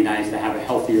also might be nice to have a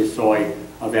healthier soy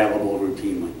available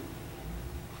routinely.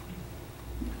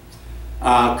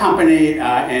 Company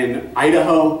in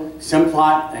Idaho,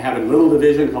 Simplot, they have a little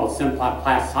division called Simplot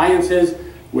Plant Sciences,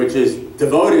 which is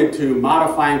devoted to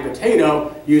modifying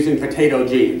potato using potato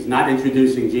genes, not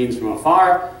introducing genes from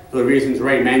afar, for the reasons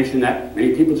Ray mentioned that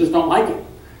many people just don't like it.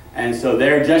 And so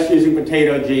they're just using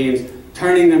potato genes,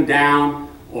 turning them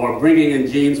down, or bringing in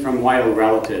genes from wild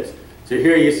relatives. So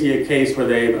here you see a case where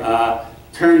they've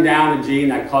turned down a gene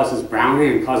that causes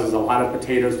browning and causes a lot of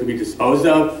potatoes to be disposed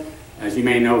of. As you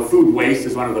may know, food waste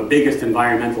is one of the biggest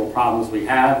environmental problems we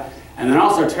have. And then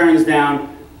also turns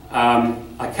down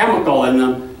a chemical in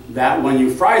them that when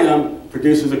you fry them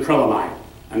produces acrylamide.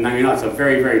 And then you know it's a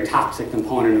very, very toxic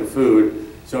component of food.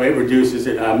 So it reduces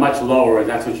it much lower, and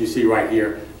that's what you see right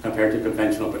here compared to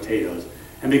conventional potatoes.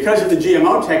 And because of the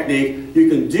GMO technique, you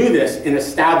can do this in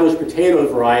established potato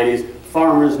varieties.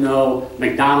 Farmers know,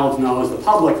 McDonald's knows, the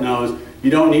public knows.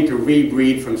 You don't need to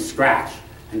rebreed from scratch.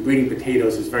 And breeding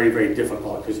potatoes is very, very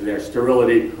difficult because of their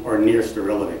sterility or near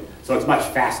sterility. So it's much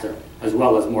faster as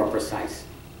well as more precise.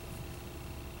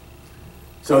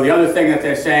 So the other thing that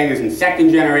they're saying is in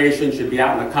second generation, should be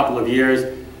out in a couple of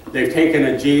years, they've taken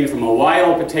a gene from a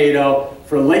wild potato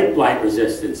for late blight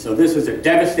resistance. So this is a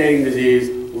devastating disease.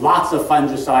 Lots of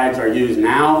fungicides are used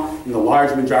now in the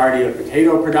large majority of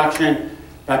potato production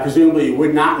that presumably you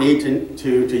would not need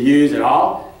to use at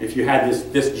all if you had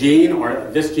this gene or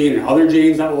this gene and other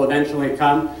genes that will eventually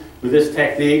come with this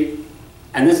technique.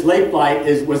 And this late blight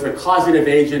was the causative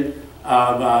agent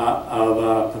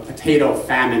of potato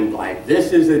famine blight.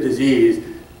 This is a disease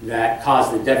that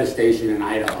caused the devastation in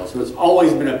Idaho. So it's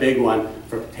always been a big one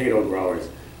for potato growers.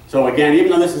 So again,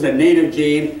 even though this is a native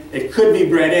gene, it could be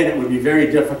bred in. It would be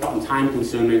very difficult and time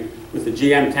consuming. With the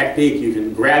GM technique, you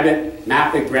can grab it,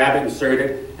 map it, grab it, insert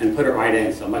it, and put it right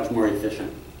in, so much more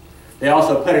efficient. They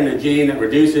also put in a gene that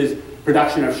reduces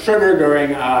production of sugar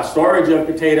during storage of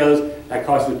potatoes that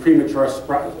causes premature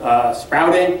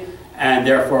sprouting and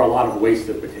therefore a lot of waste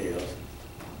of potatoes.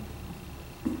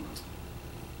 A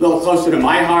little closer to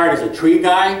my heart as a tree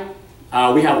guy,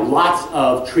 we have lots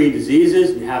of tree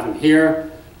diseases. We have them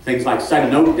here. Things like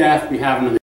sudden oak death, we have them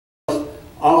in the hills,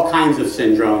 all kinds of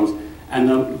syndromes. And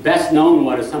the best known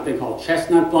one is something called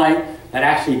chestnut blight that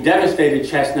actually devastated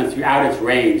chestnut throughout its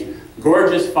range.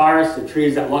 Gorgeous forests of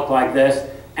trees that look like this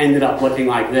ended up looking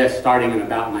like this starting in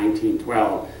about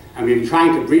 1912. And we've been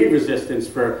trying to breed resistance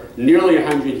for nearly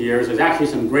 100 years. There's actually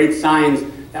some great signs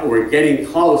that we're getting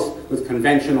close with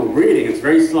conventional breeding. It's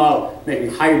very slow,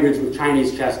 making hybrids with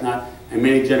Chinese chestnut and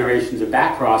many generations of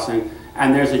back crossing.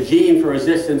 And there's a gene for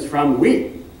resistance from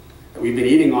wheat that we've been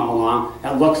eating all along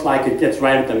that looks like it gets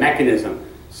right at the mechanism.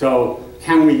 So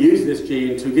can we use this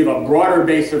gene to give a broader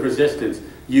base of resistance,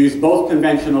 use both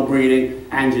conventional breeding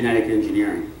and genetic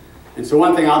engineering? And so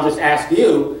one thing I'll just ask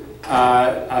you,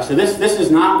 so this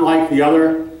is not like the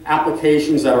other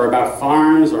applications that are about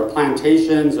farms or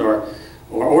plantations or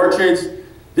orchards.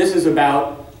 This is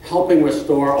about helping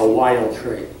restore a wild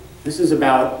tree. This is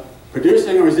about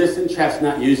producing a resistant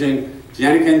chestnut using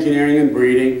genetic engineering and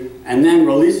breeding, and then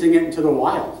releasing it into the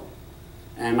wild.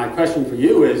 And my question for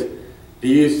you is, do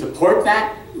you support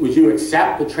that? Would you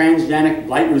accept the transgenic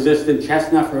blight-resistant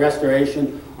chestnut for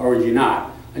restoration, or would you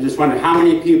not? I just wonder how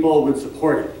many people would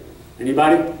support it.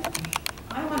 Anybody?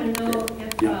 I want to know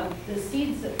if the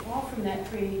seeds that fall from that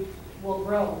tree will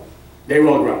grow. They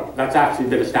will grow. That's actually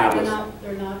been established.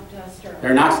 They're not sterile.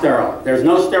 They're not sterile. There's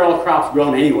no sterile crops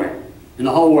grown anywhere in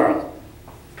the whole world.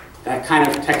 That kind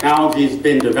of technology has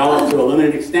been developed to a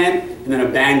limited extent and then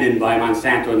abandoned by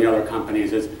Monsanto and the other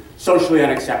companies as socially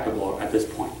unacceptable at this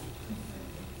point.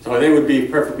 So they would be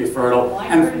perfectly fertile. Well, I've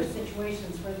heard of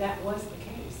situations where that was the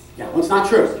case. Yeah, well, it's not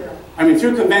true. I mean,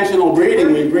 through conventional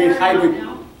breeding, we breed hybrid.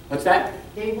 What's that?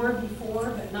 They were before,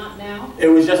 but not now. It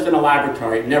was just in a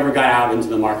laboratory. It never got out into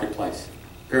the marketplace,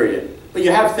 period. But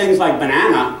you have things like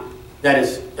banana that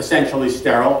is essentially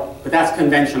sterile, but that's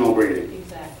conventional breeding.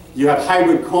 Exactly. You have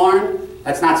hybrid corn.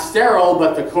 That's not sterile,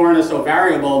 but the corn is so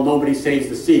variable, nobody saves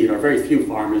the seed, or very few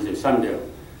farmers do, some do.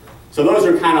 So those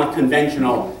are kind of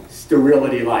conventional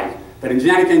sterility-like. But in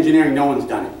genetic engineering, no one's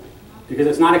done it, because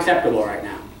it's not acceptable right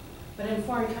now. But in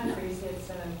foreign countries, it's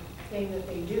a thing that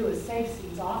they do is save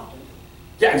seeds often.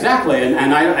 Yeah, exactly,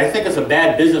 and I think it's a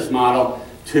bad business model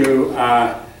to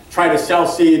try to sell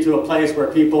seed to a place where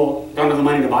people don't have the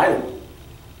money to buy them.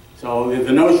 So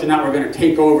the notion that we're going to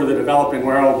take over the developing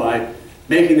world by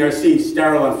making their seeds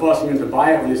sterile and forcing them to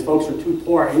buy it when these folks are too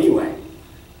poor anyway,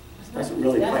 doesn't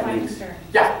really quite make sense.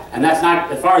 Yeah, and that's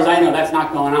not, as far as I know, that's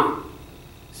not going on.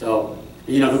 So,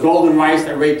 you know, the golden rice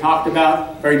that Ray talked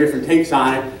about, very different takes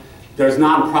on it. There's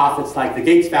nonprofits like the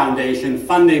Gates Foundation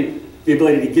funding the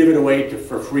ability to give it away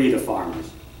for free to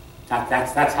farmers.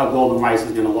 That's how golden rice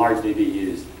is going to largely be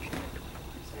used. Did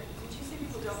you say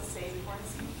people don't save corn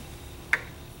seeds?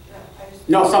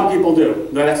 No, some people do.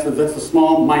 That's the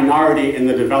small minority in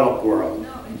the developed world.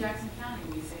 No, in Jackson County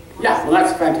we save corn seeds. Yeah, well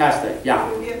that's fantastic.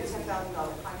 Yeah. We have the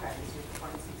 $10,000 contract this year for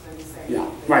corn seeds, so I'm just saying. Yeah,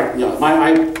 right. Yeah,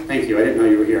 thank you. I didn't know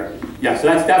you were here. Yeah, so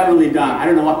that's definitely done. I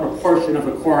don't know what proportion of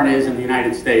the corn is in the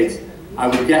United States. I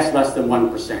would guess less than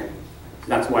 1%.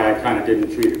 That's why I kind of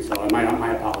didn't treat it, so my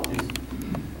apologies.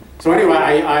 So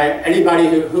anyway,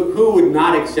 anybody who would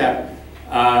not accept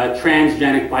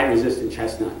transgenic bite-resistant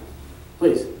chestnut?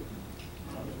 Please.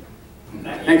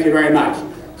 Thank you very much.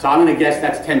 So I'm going to guess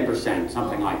that's 10%,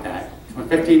 something like that.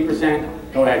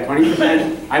 15%? Go ahead,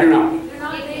 20%? I don't know. In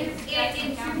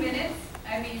 2 minutes,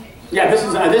 I mean. Yeah, this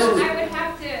is. I would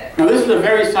have to. No, this is a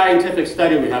very scientific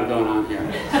study we have going on here.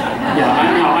 Yeah,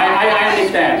 I know. I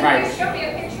understand. Right. You show me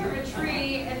a picture of a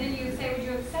tree, and then you say, "Would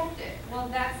you accept it?" Well,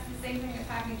 that's the same thing that's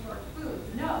happening to our food.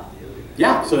 No.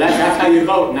 Yeah, so that's how you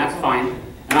vote, and that's fine.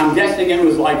 And I'm guessing it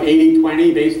was like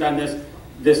 80-20 based on this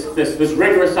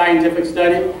rigorous scientific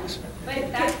study.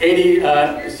 But that's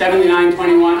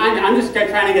 79-21. I'm just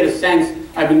trying to get a sense.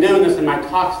 I've been doing this in my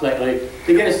talks lately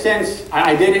to get a sense.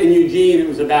 I did it in Eugene. It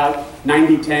was about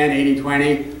 90-10,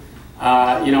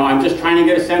 80-20. You know, I'm just trying to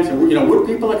get a sense of, you know, would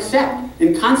people accept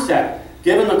in concept,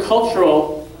 given the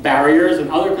cultural barriers and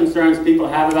other concerns people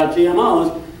have about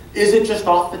GMOs, is it just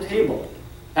off the table?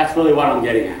 That's really what I'm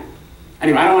getting at.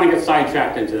 Anyway, I don't want to get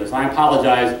sidetracked into this. I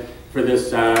apologize for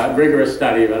this rigorous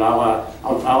study, but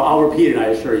I'll repeat it, I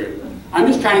assure you. I'm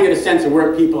just trying to get a sense of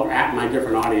where people are at in my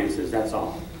different audiences, that's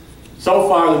all. So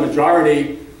far, the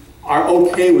majority are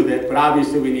okay with it, but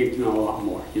obviously we need to know a lot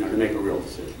more, you know, to make a real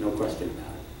decision, no question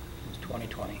about it. It's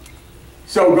 2020.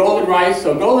 So golden rice.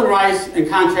 So golden rice, in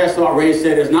contrast to what Ray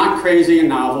said, is not crazy and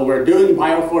novel. We're doing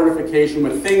biofortification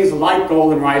with things like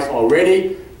golden rice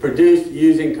already produced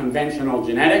using conventional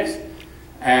genetics.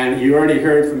 And you already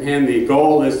heard from him, the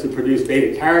goal is to produce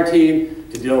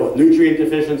beta-carotene to deal with nutrient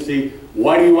deficiency.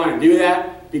 Why do you want to do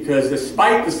that? Because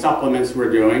despite the supplements we're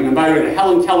doing, and by the way, the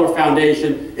Helen Keller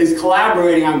Foundation is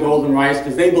collaborating on golden rice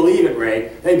because they believe it,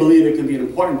 Ray. They believe it can be an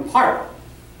important part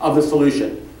of the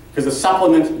solution because the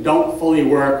supplements don't fully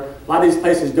work. A lot of these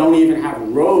places don't even have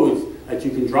roads that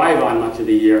you can drive on much of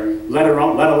the year, let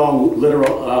alone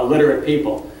literate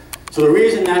people. So the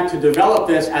reason that to develop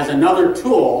this as another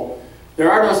tool,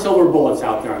 there are no silver bullets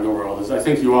out there in the world, as I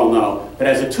think you all know, but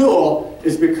as a tool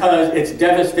is because it's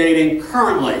devastating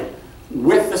currently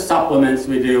with the supplements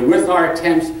we do, with our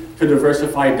attempts to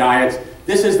diversify diets.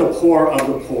 This is the poor of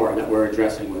the poor that we're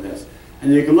addressing with this.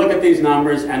 And you can look at these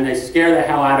numbers and they scare the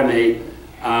hell out of me.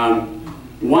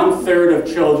 1/3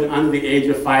 of children under the age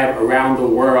of 5 around the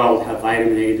world have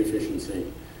vitamin A deficiency,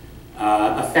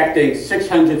 affecting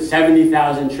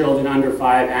 670,000 children under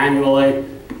 5 annually.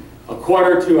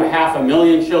 1/4 to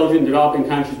 500,000 children in developing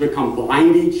countries become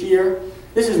blind each year.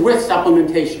 This is with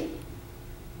supplementation.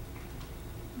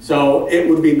 So it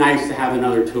would be nice to have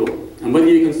another tool. And whether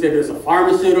you consider this a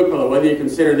pharmaceutical or whether you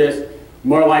consider this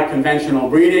more like conventional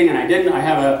breeding, and I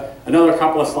have another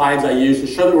couple of slides I use to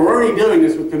show that we're already doing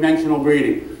this with conventional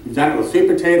breeding. We've done it with sweet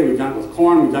potato, we've done it with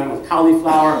corn, we've done it with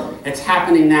cauliflower. It's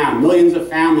happening now. Millions of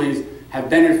families have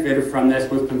benefited from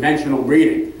this with conventional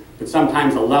breeding. But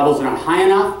sometimes the levels are not high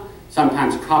enough.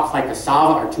 Sometimes crops like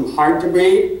cassava are too hard to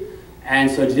breed. And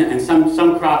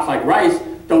some crops like rice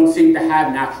don't seem to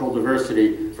have natural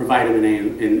diversity for vitamin A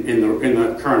in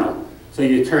the kernel. So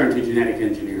you turn to genetic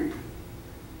engineering.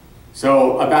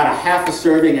 So about a half a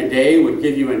serving a day would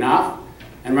give you enough.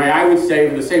 And right, I would say,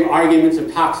 for the same arguments of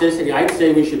toxicity, I'd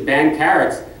say we should ban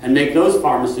carrots and make those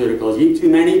pharmaceuticals. You eat too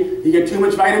many, you get too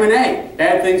much vitamin A.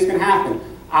 Bad things can happen.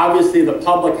 Obviously, the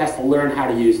public has to learn how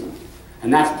to use them.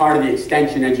 And that's part of the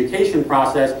extension education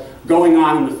process going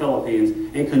on in the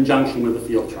Philippines in conjunction with the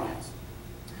field trials.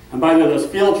 And by the way, those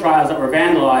field trials that were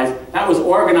vandalized, that was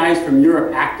organized from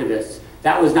Europe activists.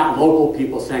 That was not local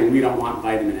people saying, we don't want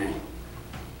vitamin A.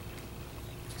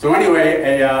 So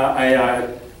anyway,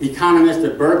 a economist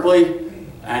at Berkeley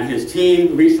and his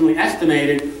team recently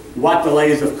estimated what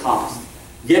delays have cost.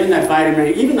 Given that vitamin A,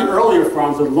 even the earlier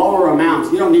forms with lower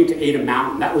amounts, you don't need to eat a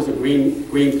mountain. That was a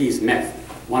Greenpeace myth,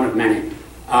 one of many.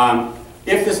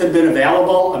 If this had been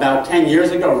available about 10 years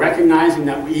ago, recognizing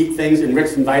that we eat things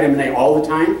enriched in vitamin A all the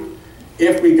time,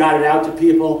 if we got it out to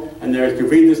people, and if you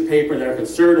read this paper, there are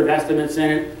conservative estimates in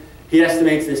it, he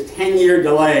estimates this 10-year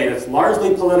delay that's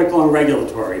largely political and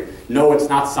regulatory. No, it's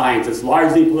not science. It's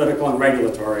largely political and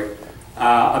regulatory.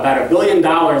 About $1 billion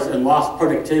in lost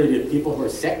productivity of people who are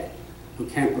sick, who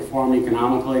can't perform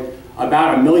economically.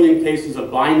 About 1 million cases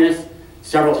of blindness,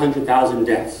 several 100,000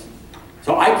 deaths.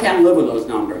 So I can't live with those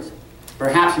numbers.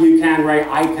 Perhaps you can, Ray.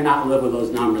 I cannot live with those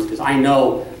numbers because I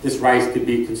know this rice could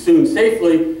be consumed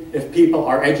safely if people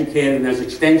are educated and there's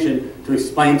extension to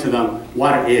explain to them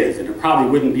what it is. And it probably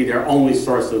wouldn't be their only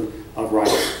source of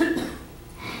rice.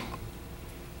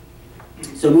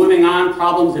 So moving on,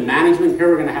 problems in management. Here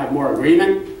we're going to have more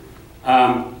agreement.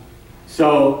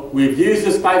 So we've used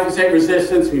this glyphosate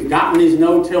resistance. We've gotten these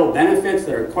no-till benefits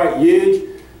that are quite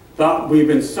huge. But we've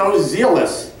been so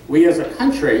zealous, we as a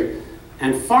country,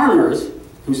 and farmers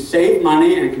who save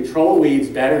money and control weeds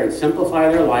better and simplify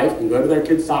their life and go to their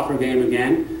kids' soccer game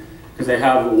again because they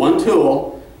have one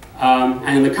tool.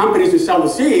 And the companies who sell the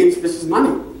seeds, this is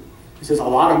money. This is a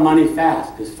lot of money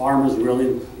fast because farmers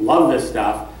really love this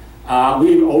stuff.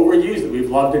 We've overused it.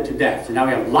 We've loved it to death. So now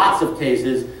we have lots of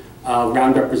cases of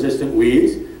Roundup-resistant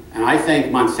weeds. And I think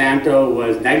Monsanto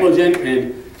was negligent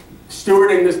in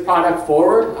stewarding this product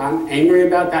forward. I'm angry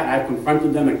about that. I've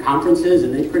confronted them at conferences,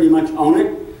 and they pretty much own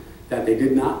it, that they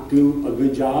did not do a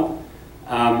good job.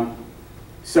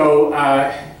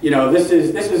 You know, this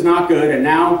is not good. And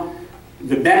now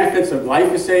the benefits of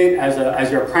glyphosate as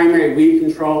your primary weed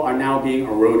control are now being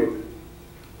eroded.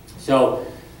 So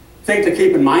thing to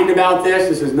keep in mind about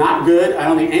this is not good. I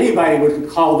don't think anybody would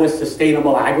call this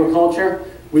sustainable agriculture.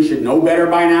 We should know better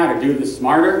by now to do this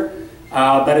smarter.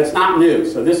 But it's not new.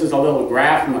 So this is a little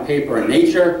graph from a paper in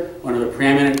Nature, one of the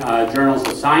preeminent journals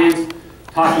of science,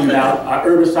 talking about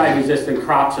herbicide-resistant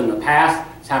crops in the past.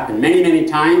 It's happened many, many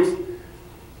times.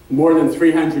 More than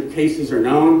 300 cases are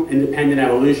known, independent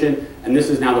evolution, and this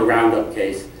is now the Roundup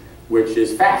case, which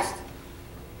is fast.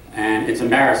 And it's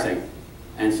embarrassing.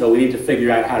 And so we need to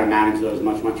figure out how to manage those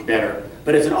much, much better.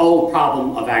 But it's an old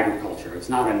problem of agriculture. It's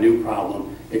not a new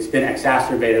problem. It's been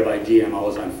exacerbated by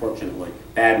GMOs, unfortunately.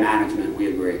 Bad management, we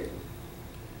agree.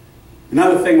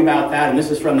 Another thing about that, and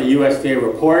this is from the USDA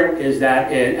report, is that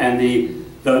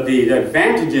the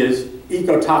advantages,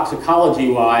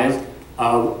 ecotoxicology-wise,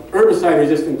 of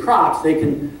herbicide-resistant crops, they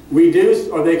can reduce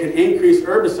or they can increase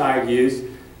herbicide use.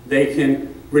 They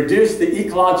can reduce the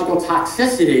ecological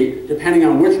toxicity depending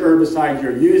on which herbicide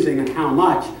you're using and how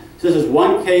much. So this is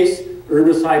one case,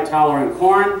 herbicide-tolerant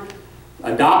corn.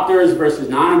 Adopters versus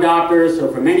non-adopters.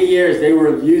 So for many years, they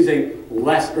were using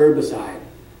less herbicide.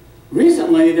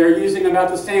 Recently, they're using about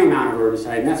the same amount of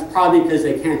herbicide, and that's probably because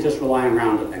they can't just rely on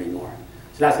Roundup anymore.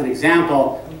 So that's an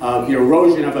example of the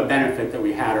erosion of a benefit that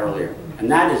we had earlier. And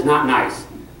that is not nice.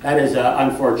 That is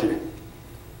unfortunate.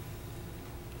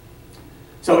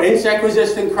 So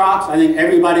insect-resistant crops, I think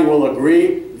everybody will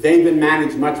agree, they've been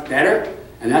managed much better,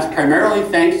 and that's primarily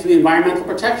thanks to the Environmental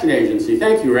Protection Agency.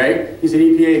 Thank you, Ray. He's an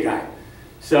EPA guy.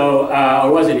 So,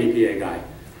 or was an EPA guy.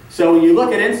 So when you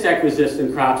look at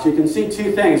insect-resistant crops, you can see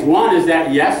two things. One is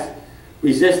that, yes,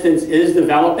 resistance is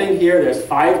developing here. There's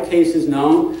 5 cases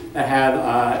known that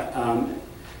have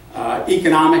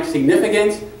economic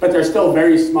significance, but they're still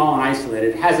very small and isolated.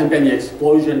 It hasn't been the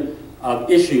explosion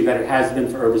of issue that it has been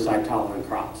for herbicide-tolerant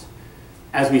crops.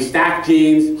 As we stack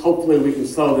genes, hopefully we can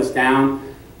slow this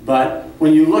down. But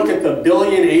when you look at the 1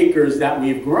 billion acres that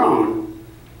we've grown,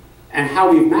 and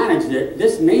how we've managed it,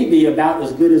 this may be about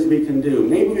as good as we can do.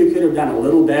 Maybe we could have done a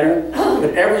little better,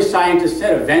 but every scientist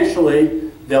said eventually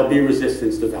there'll be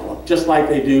resistance developed, just like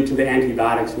they do to the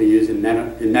antibiotics we use in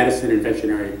medicine and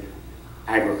veterinary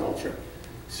agriculture.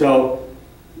 So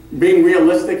being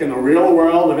realistic in the real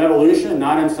world of evolution,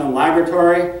 not in some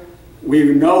laboratory,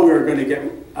 we know we're going to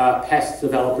get pests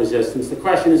develop resistance. The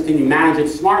question is, can you manage it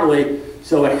smartly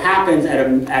so it happens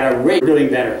at a rate? We're doing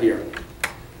better here.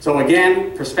 So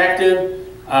again, perspective,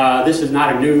 this is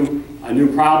not a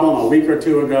new problem. A week or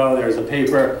two ago, there's a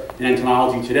paper in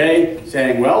Entomology Today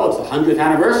saying, well, it's the 100th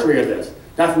anniversary of this.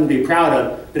 Nothing to be proud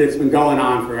of, but it's been going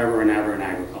on forever and ever in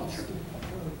agriculture.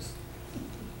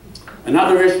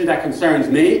 Another issue that concerns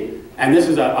me, and this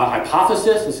is a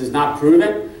hypothesis, this is not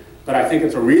proven, but I think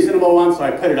it's a reasonable one, so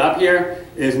I put it up here,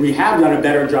 is we have done a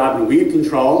better job in weed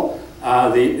control,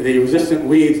 the resistant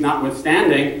weeds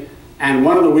notwithstanding, and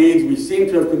one of the weeds we seem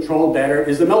to have controlled better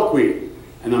is the milkweed,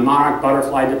 and the monarch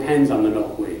butterfly depends on the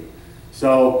milkweed.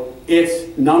 So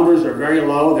its numbers are very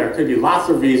low. There could be lots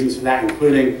of reasons for that,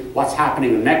 including what's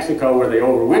happening in Mexico where they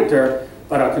overwinter,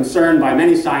 but a concern by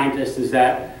many scientists is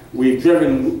that we've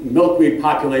driven milkweed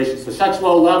populations to such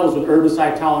low levels with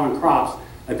herbicide-tolerant crops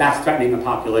that that's threatening the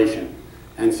population.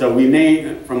 And so we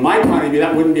may, from my point of view,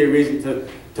 that wouldn't be a reason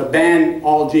to ban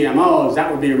all GMOs.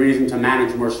 That would be a reason to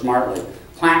manage more smartly.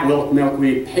 Plant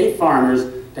milkweed, pay farmers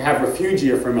to have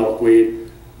refugia for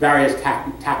milkweed, various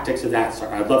tactics of that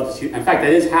sort. I'd love to see, in fact,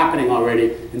 that is happening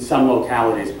already in some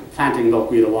localities, planting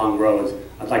milkweed along roads.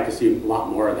 I'd like to see a lot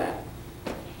more of that.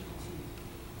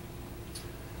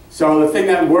 So the thing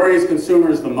that worries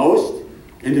consumers the most,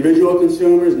 individual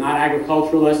consumers, not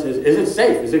agriculturalists, is it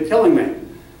safe? Is it killing me?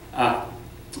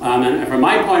 And from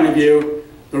my point of view,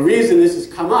 the reason this has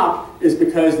come up is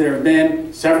because there have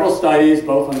been several studies,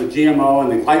 both on the GMO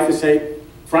and the glyphosate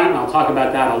front, and I'll talk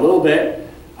about that a little bit,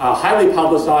 highly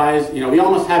publicized. You know, we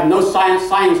almost have no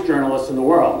science journalists in the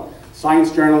world.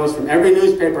 Science journalists from every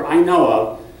newspaper I know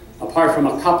of, apart from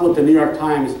a couple at the New York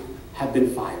Times, have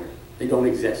been fired. They don't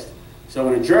exist. So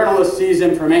when a journalist sees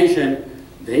information,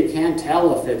 they can't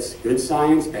tell if it's good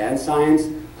science, bad science,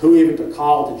 who even to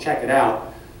call to check it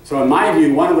out. So in my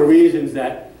view, one of the reasons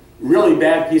that really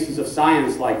bad pieces of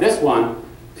science like this one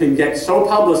can get so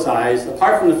publicized,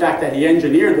 apart from the fact that he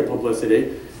engineered the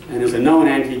publicity and is a known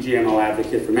anti-GMO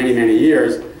advocate for many, many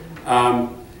years,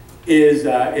 is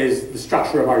the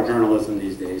structure of our journalism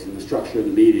these days and the structure of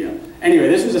the media. Anyway,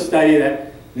 this was a study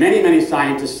that many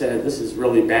scientists said this is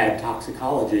really bad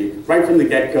toxicology. Right from the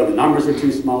get-go, the numbers are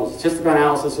too small, statistical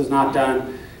analysis was not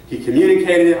done. He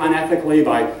communicated it unethically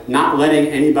by not letting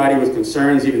anybody with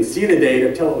concerns even see the data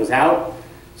until it was out,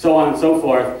 so on and so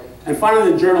forth. And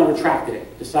finally, the journal retracted it.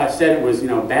 Said it was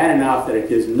bad enough that it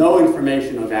gives no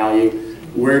information of value.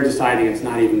 We're deciding it's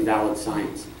not even valid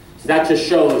science. So that just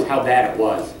shows how bad it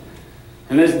was.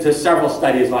 And there's several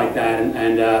studies like that.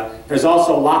 And there's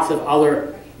also lots of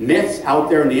other myths out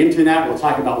there on the internet. We'll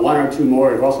talk about one or two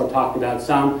more. We've also talked about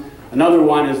some. Another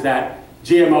one is that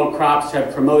GMO crops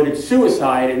have promoted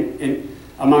suicide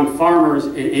among farmers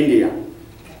in India.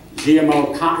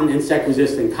 GMO cotton,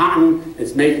 insect-resistant cotton,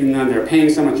 it's making them, they're paying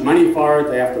so much money for it,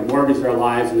 they have to mortgage their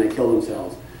lives and they kill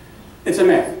themselves. It's a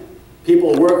myth.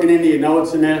 People who work in India know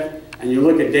it's a myth, and you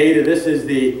look at data, this is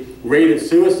the rate of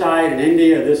suicide in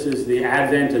India, this is the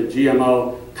advent of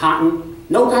GMO cotton.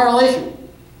 No correlation.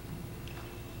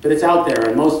 But it's out there,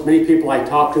 and many people I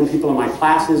talk to, people in my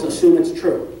classes, assume it's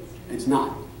true. It's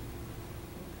not.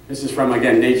 This is from,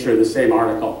 again, Nature, the same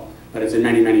article, but it's in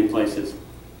many places.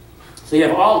 So you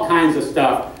have all kinds of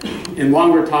stuff. In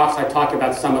longer talks, I talk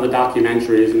about some of the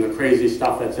documentaries and the crazy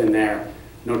stuff that's in there.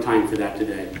 No time for that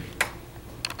today.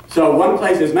 So one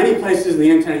place, there's many places on the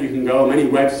internet you can go, many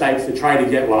websites to try to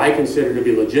get what I consider to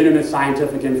be legitimate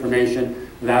scientific information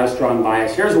without a strong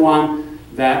bias. Here's one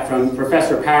from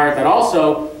Professor Parrott that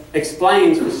also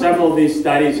explains for several of these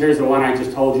studies, here's the one I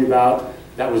just told you about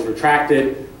that was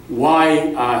retracted,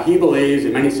 why he believes,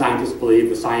 and many scientists believe,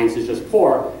 the science is just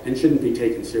poor and shouldn't be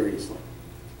taken seriously.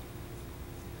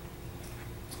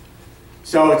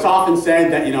 So it's often said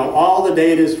that all the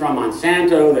data is from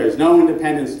Monsanto, there's no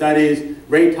independent studies.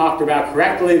 Ray talked about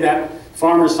correctly that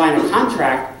farmers sign a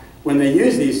contract when they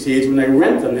use these seeds, when they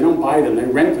rent them. They don't buy them, they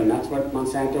rent them. That's what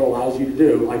Monsanto allows you to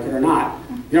do, like it or not.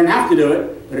 You don't have to do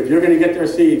it, but if you're going to get their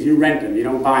seeds, you rent them, you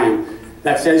don't buy them.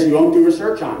 That says you won't do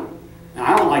research on them.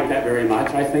 Now, I don't like that very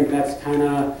much. I think that's kind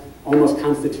of almost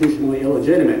constitutionally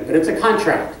illegitimate, but it's a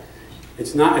contract.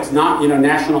 It's not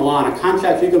national law. In a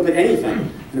contract, you can put anything,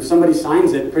 and if somebody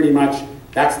signs it, pretty much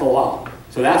that's the law.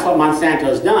 So that's what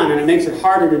Monsanto's done, and it makes it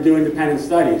harder to do independent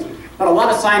studies. But a lot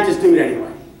of scientists do it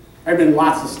anyway. There have been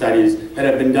lots of studies that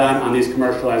have been done on these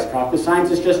commercialized crops. The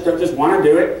scientists just want to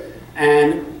do it,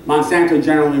 and Monsanto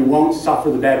generally won't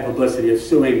suffer the bad publicity of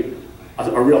suing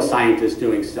a real scientist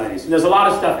doing studies. So there's a lot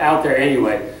of stuff out there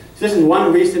anyway. So this is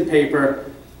one recent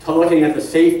paper looking at the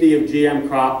safety of GM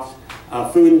crops,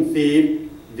 food and feed.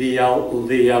 The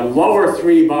lower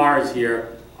three bars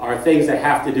here are things that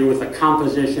have to do with the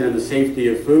composition and the safety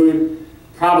of food.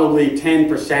 Probably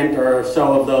 10% or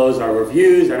so of those are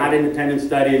reviews, they're not independent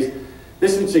studies.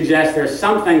 This would suggest there's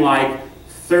something like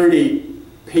 30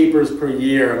 papers per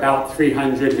year, about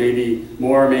 300, maybe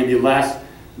more, maybe less,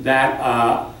 that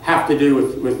have to do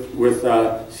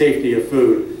with safety of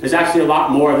food. There's actually a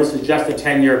lot more. This is just a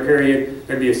 10-year period.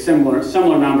 There'd be a similar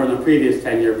number in the previous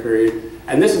 10-year period.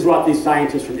 And this is what these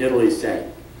scientists from Italy say.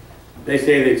 They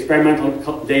say the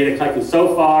experimental data collected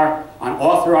so far on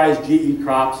authorized GE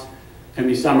crops can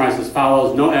be summarized as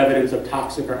follows: no evidence of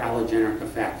toxic or allergenic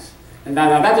effects. And now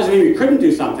that doesn't mean we couldn't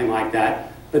do something like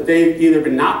that, but they've either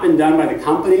not been done by the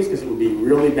companies, because it would be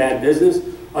really bad business,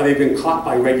 or they've been caught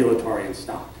by regulatory and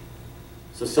stopped.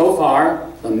 So far,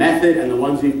 the method and the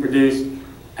ones we've produced,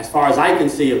 as far as I can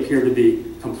see, appear to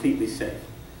be completely safe.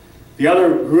 The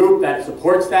other group that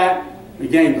supports that,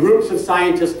 again, groups of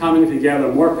scientists coming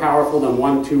together, more powerful than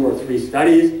 1, 2, or 3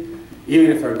 studies,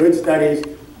 even if they're good studies,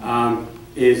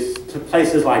 is to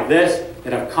places like this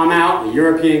that have come out, the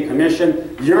European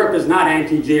Commission. Europe is not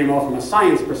anti-GMO from a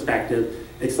science perspective.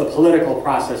 It's the political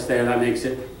process there that makes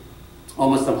it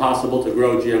almost impossible to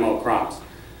grow GMO crops.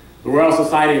 The Royal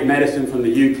Society of Medicine from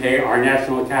the UK, our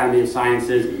National Academy of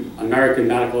Sciences, American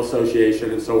Medical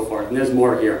Association, and so forth. And there's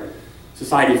more here.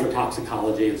 Society for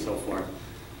Toxicology, and so forth.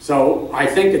 So I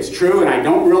think it's true, and I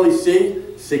don't really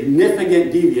see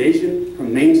significant deviation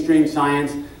from mainstream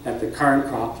science that the current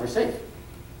crops are safe.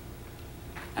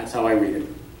 That's how I read it.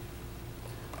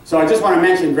 So I just want to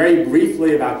mention very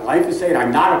briefly about glyphosate.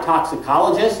 I'm not a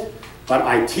toxicologist, but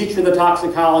I teach with a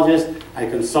toxicologist. I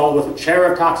consult with a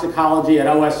chair of toxicology at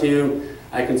OSU.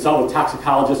 I consult with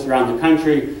toxicologists around the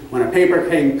country. When a paper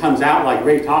comes out, like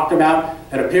Ray talked about,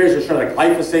 that appears to show that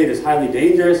glyphosate is highly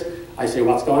dangerous, I say,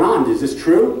 what's going on? Is this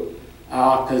true?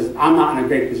 Because I'm not in a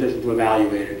great position to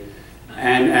evaluate it.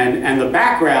 And the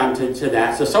background to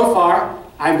that, so far,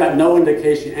 I've got no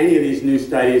indication any of these new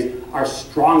studies are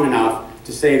strong enough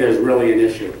to say there's really an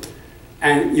issue.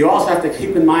 And you also have to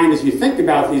keep in mind, as you think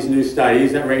about these new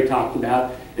studies that Ray talked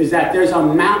about, is that there's a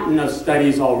mountain of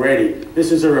studies already.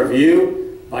 This is a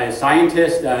review by a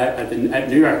scientist at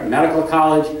New York Medical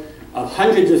College of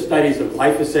hundreds of studies of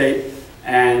glyphosate,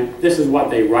 and this is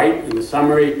what they write in the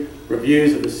summary.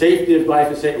 Reviews of the safety of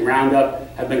glyphosate and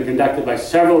Roundup have been conducted by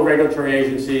several regulatory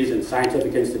agencies and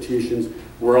scientific institutions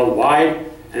worldwide,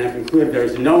 and have concluded there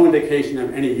is no indication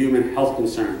of any human health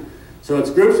concern. So it's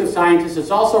groups of scientists,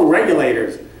 it's also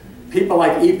regulators, people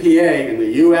like EPA in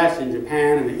the US and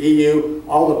Japan and the EU,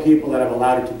 all the people that have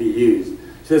allowed it to be used.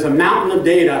 So there's a mountain of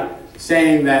data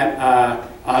saying that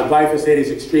glyphosate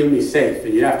is extremely safe,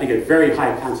 and you have to get very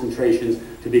high concentrations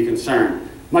to be concerned,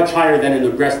 much higher than in the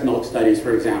breast milk studies,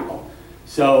 for example.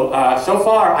 So, so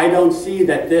far, I don't see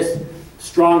that this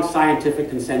strong scientific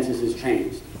consensus has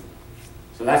changed.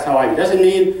 So that's how it doesn't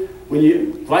mean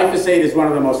glyphosate is one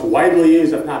of the most widely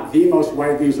used, if not the most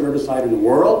widely used herbicide in the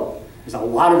world. There's a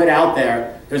lot of it out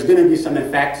there. There's going to be some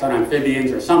effects on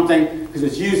amphibians or something, because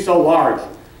it's used so large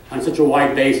on such a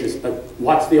wide basis. But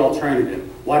what's the alternative?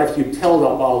 What if you tilled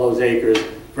up all those acres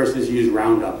versus use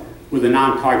Roundup? Would the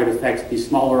non-target effects be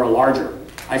smaller or larger?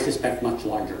 I suspect much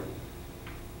larger.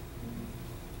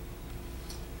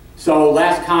 So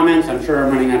last comments, I'm sure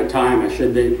I'm running out of time. I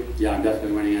should be. Yeah, I'm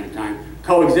definitely running out of time.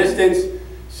 Coexistence.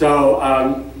 So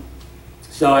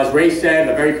as Ray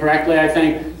said, very correctly, I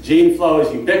think, gene flow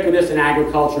is ubiquitous in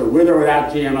agriculture, with or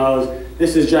without GMOs.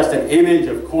 This is just an image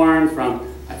of corn from,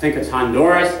 I think it's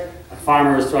Honduras. A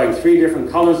farmer is throwing 3 different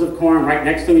colors of corn right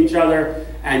next to each other.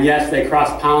 And yes, they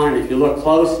cross-pollinate. If you look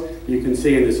close, you can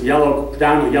see in this yellow,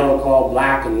 predominantly yellow called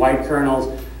black and white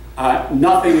kernels.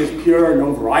 Nothing is pure,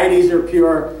 no varieties are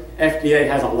pure. FDA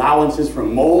has allowances for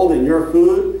mold in your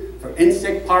food, for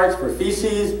insect parts, for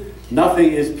feces.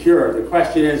 Nothing is pure. The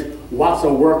question is, what's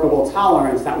a workable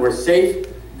tolerance that we're safe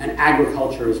and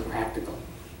agriculture is practical?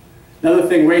 Another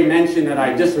thing Ray mentioned that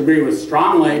I disagree with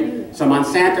strongly, so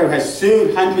Monsanto has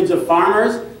sued hundreds of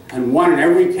farmers and won in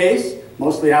every case,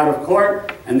 mostly out of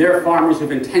court, and they're farmers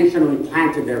who've intentionally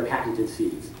planted their patented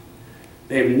seeds.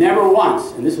 They've never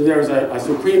once, and there was a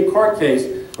Supreme Court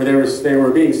case where they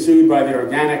were being sued by the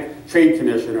Organic Trade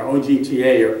Commission, or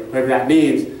OGTA, or whatever that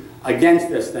means, against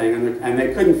this thing, and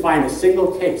they couldn't find a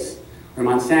single case where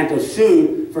Monsanto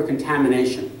sued for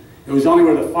contamination. It was only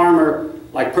where the farmer,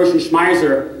 like Percy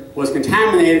Schmeiser, was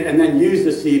contaminated and then used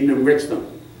the seed and enriched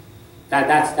them.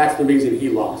 That's the reason he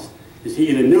lost, is he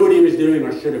either knew what he was doing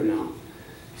or should have known.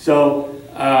 So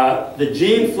the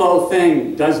gene flow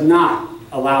thing does not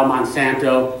allow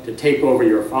Monsanto to take over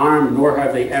your farm, nor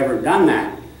have they ever done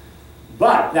that.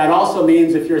 But that also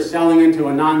means if you're selling into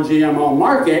a non-GMO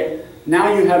market,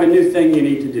 Now you have a new thing you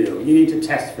need to do. You need to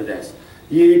test for this.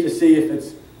 You need to see if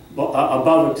it's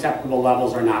above acceptable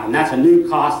levels or not. And that's a new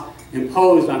cost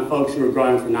imposed on folks who are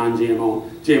growing for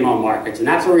GMO markets. And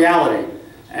that's a reality.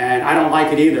 And I don't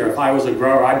like it either. If I was a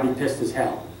grower, I'd be pissed as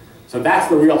hell. So that's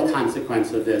the real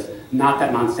consequence of this, not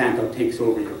that Monsanto takes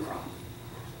over your crop.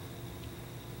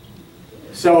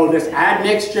 So this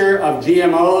admixture of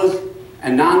GMOs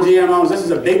and non-GMOs, this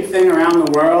is a big thing around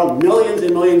the world. Millions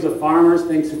and millions of farmers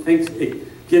think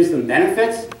it gives them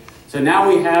benefits. So now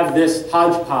we have this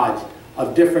hodgepodge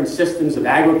of different systems of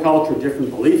agriculture, different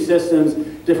belief systems,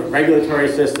 different regulatory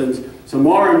systems. So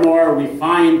more and more we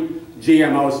find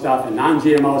GMO stuff and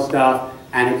non-GMO stuff,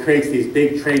 and it creates these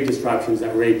big trade disruptions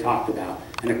that Ray talked about.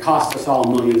 And it costs us all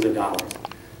millions of dollars.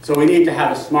 So we need to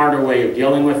have a smarter way of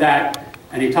dealing with that.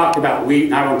 And he talked about wheat,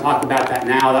 and I won't talk about that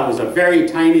now. That was a very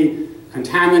tiny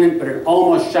contaminant, but it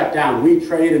almost shut down wheat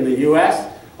trade in the US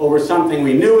over something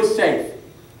we knew was safe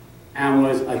and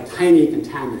was a tiny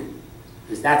contaminant.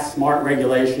 Is that smart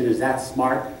regulation? Is that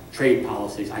smart trade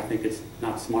policies? I think it's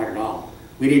not smart at all.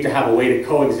 We need to have a way to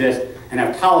coexist and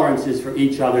have tolerances for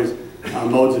each other's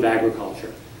modes of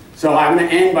agriculture. So I'm going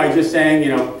to end by just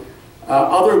saying,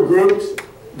 other groups,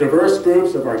 diverse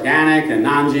groups of organic and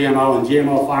non-GMO and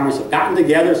GMO farmers have gotten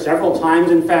together several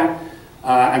times, in fact,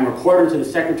 and reported to the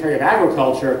Secretary of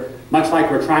Agriculture, much like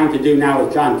we're trying to do now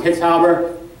with John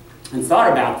Kitzhaber, and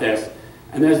thought about this.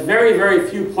 And there's very, very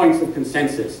few points of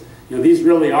consensus. These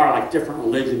really are like different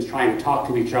religions trying to talk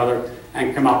to each other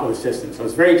and come up with a system. So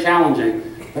it's very challenging,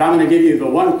 but I'm going to give you the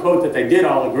one quote that they did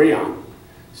all agree on.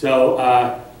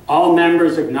 So all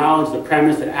members acknowledge the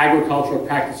premise that agricultural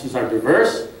practices are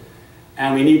diverse,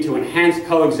 and we need to enhance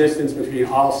coexistence between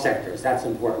all sectors. That's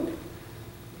important.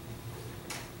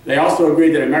 They also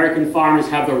agree that American farmers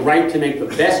have the right to make the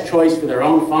best choice for their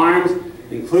own farms,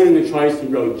 including the choice to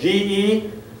grow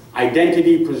GE,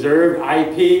 identity preserved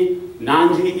IP,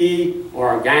 non-GE,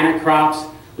 or organic crops,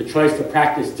 the choice to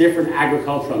practice different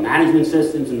agricultural management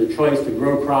systems, and the choice to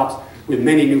grow crops with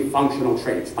many new functional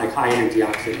traits, like high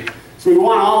antioxidants. So we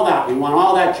want all that. We want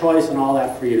all that choice and all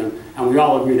that freedom, and we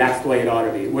all agree that's the way it ought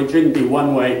to be. It shouldn't be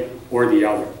one way or the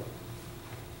other.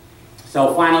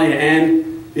 So finally, to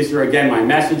end, these are again my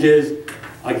messages.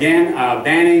 Again,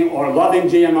 banning or loving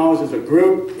GMOs as a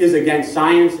group is against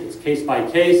science. It's case by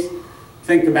case.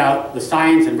 Think about the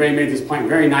science, and Ray made this point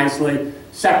very nicely.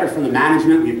 Separate from the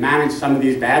management, we've managed some of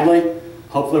these badly.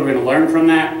 Hopefully we're going to learn from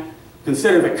that.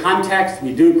 Consider the context.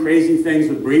 We do crazy things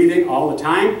with breathing all the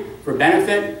time for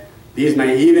benefit. These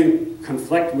may even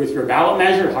conflict with your ballot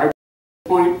measure. Hard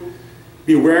point.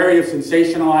 Be wary of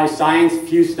sensationalized science,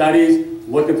 few studies.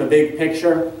 Look at the big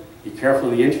picture. Be careful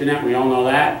on the internet, we all know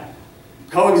that.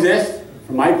 Coexist,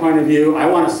 from my point of view. I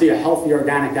want to see a healthy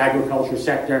organic agriculture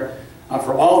sector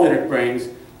for all that it brings,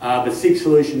 but seek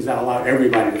solutions that allow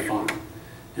everybody to farm.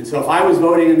 And so if I was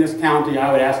voting in this county,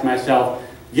 I would ask myself,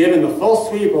 given the full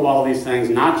sweep of all these things,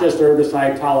 not just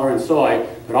herbicide-tolerant soy,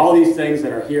 but all these things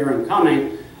that are here and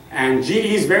coming, and GE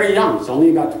is very young, it's only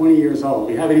about 20 years old.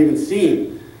 We haven't even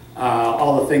seen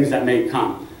all the things that may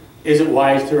come. Is it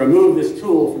wise to remove this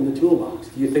tool from the toolbox?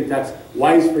 Do you think that's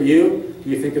wise for you? Do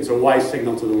you think it's a wise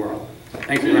signal to the world?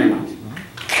 Thank you very much.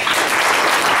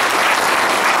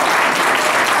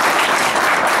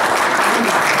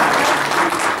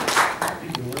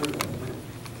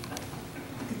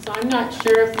 So I'm not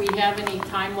sure if we have any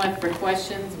time left for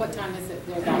questions. What time is it?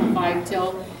 They're about 5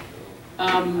 till.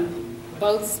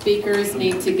 Both speakers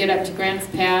need to get up to Grants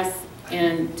Pass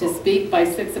and to speak by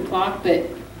 6 o'clock, but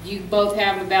you both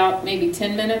have about maybe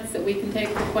 10 minutes that we can take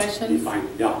for questions? Fine,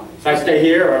 yeah. So I stay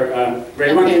here, or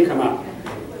Ray, why don't you come up?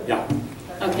 Yeah.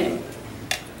 Okay.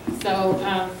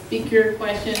 So speak your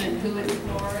question and who it's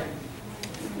for.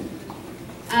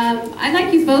 I'd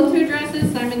like you both to address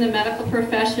this. I'm in the medical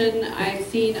profession. I've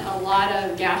seen a lot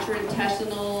of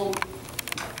gastrointestinal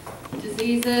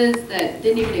diseases that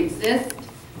didn't even exist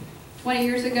 20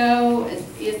 years ago.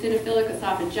 Eosinophilic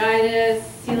esophagitis,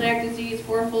 celiac disease,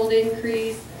 fourfold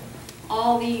increase,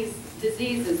 all these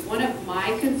diseases. One of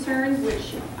my concerns,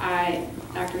 which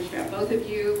Dr. Strapp, both of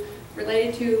you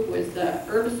related to, was the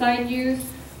herbicide use,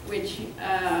 which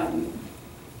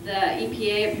the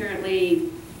EPA apparently,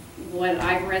 what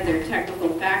I've read their technical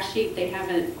fact sheet, they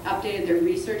haven't updated their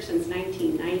research since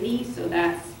 1990, so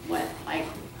that's what, like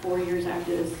 4 years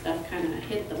after this stuff kind of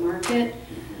hit the market.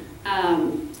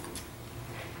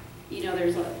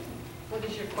 There's a... What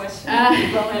is your question?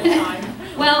 We don't have time.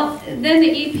 Well, then the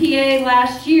EPA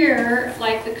last year,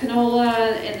 like the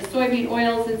canola and the soybean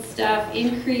oils and stuff,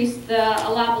 increased the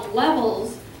allowable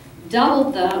levels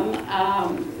doubled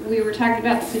them. We were talking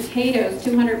about the potatoes,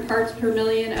 200 parts per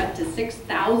million up to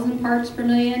 6,000 parts per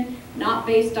million, not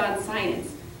based on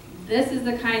science. This is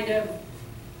the kind of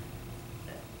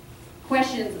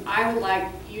questions I would like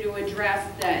you to address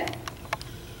that,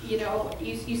 you know,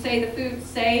 you say the food's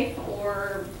safe,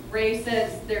 or Ray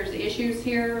says there's issues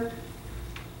here.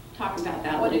 Talk about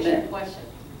that a little bit. What is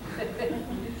your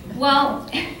question? Well,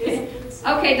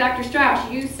 okay, Dr.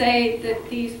 Strauss, you say that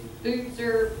these foods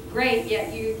are great,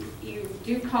 yet you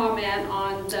do comment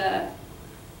on the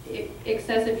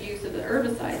excessive use of the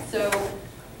herbicides. So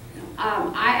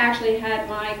I actually had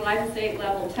my glyphosate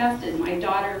level tested. My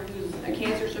daughter, who's a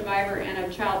cancer survivor and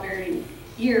of childbearing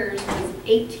years, was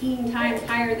 18 times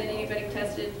higher than anybody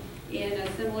tested in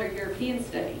a similar European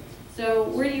study. So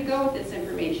where do you go with this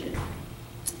information?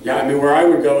 Yeah, I mean, where I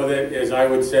would go with it is I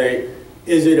would say,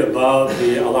 is it above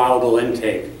the allowable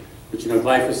intake? Which, you know,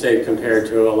 glyphosate compared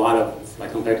to a lot of,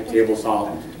 like compared to table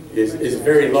salt, is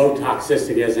very low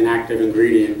toxicity as an active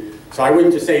ingredient. So I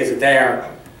wouldn't just say, is it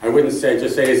there? I wouldn't say,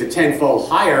 just say, is it tenfold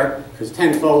higher? Because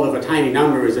tenfold of a tiny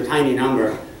number is a tiny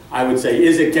number. I would say,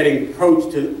 is it getting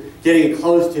close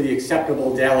to the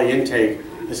acceptable daily intake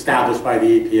established by the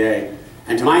EPA?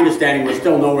 And to my understanding, we're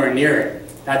still nowhere near it.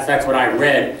 That's what I've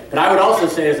read. But I would also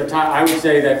say, I would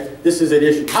say that this is an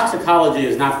issue. Toxicology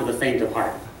is not for the faint of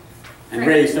heart. And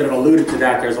Ray sort of alluded to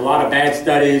that. There's a lot of bad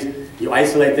studies. You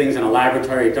isolate things in a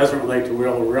laboratory. It doesn't relate to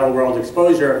real world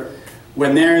exposure.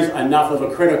 When there's enough of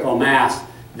a critical mass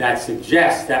that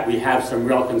suggests that we have some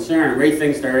real concern, Ray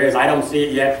thinks there is. I don't see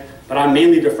it yet, but I'm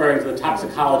mainly deferring to the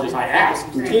toxicologists I ask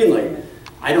routinely.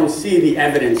 I don't see the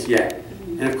evidence yet.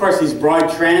 And of course, these broad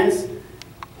trends,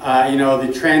 you know,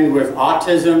 the trend with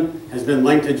autism has been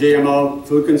linked to GMO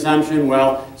food consumption.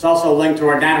 Well, it's also linked to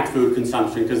organic food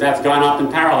consumption because that's gone up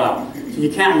in parallel. So you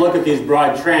can't look at these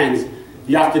broad trends.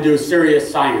 You have to do serious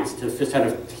science to sort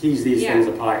of tease these things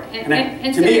apart.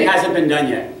 And to me, it hasn't been done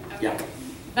yet. Okay. Yeah.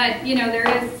 But, you know, there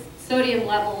is sodium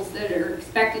levels that are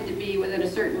expected to be within a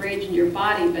certain range in your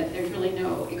body, but there's really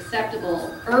no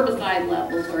acceptable herbicide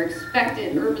levels or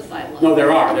expected herbicide levels. No,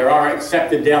 there are. There are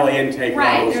accepted daily intake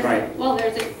levels, right? Well,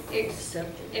 there's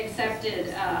accepted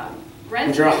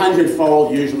which are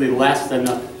 100-fold usually less than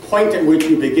the point at which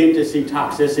you begin to see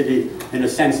toxicity in a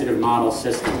sensitive model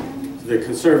system. So the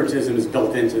conservatism is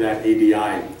built into that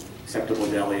ADI, acceptable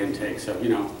daily intake. So, you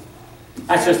know,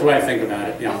 that's just the way I think about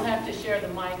it. Yeah. You'll have to share the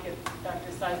mic if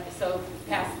Dr. Seisky, so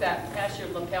pass your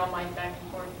lapel mic back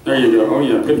and forth. There you go. Oh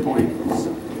yeah, good point.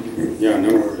 Yeah,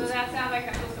 no worries. So that sounds like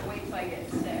I'm supposed to wait till I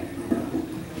get sick.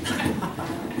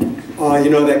 You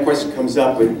know, that question comes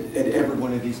up at every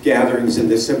one of these gatherings, and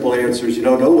the simple answer is, you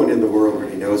know, no one in the world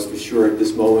really knows for sure at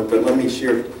this moment, but let me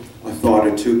share a thought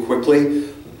or two quickly.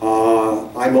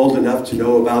 I'm old enough to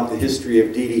know about the history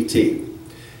of DDT.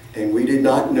 And we did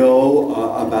not know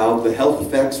about the health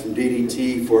effects from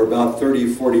DDT for about 30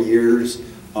 or 40 years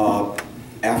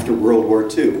after World War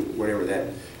II, whatever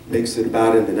that makes it,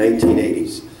 about in the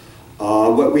 1980s.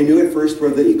 What we knew at first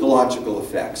were the ecological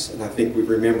effects, and I think we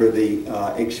remember the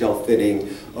eggshell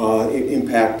fitting,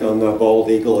 impact on the bald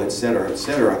eagle, et cetera, et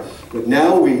cetera. But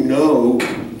now we know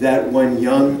that when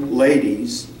young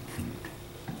ladies,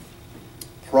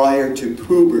 prior to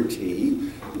puberty,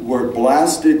 were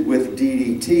blasted with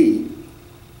DDT,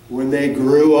 when they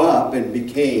grew up and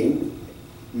became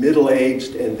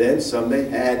middle-aged and then some, they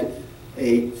had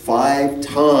a 5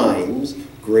 times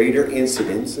greater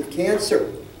incidence of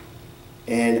cancer.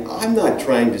 And I'm not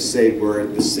trying to say we're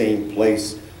at the same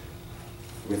place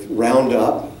with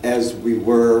Roundup as we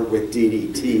were with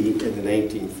DDT in the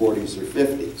 1940s or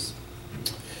 50s.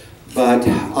 But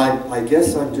I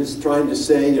guess I'm just trying to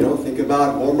say, you know, think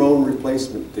about hormone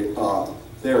replacement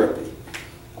therapy.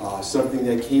 Something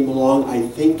that came along, I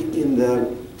think, in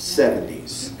the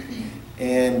 70s.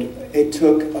 And it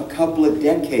took a couple of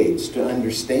decades to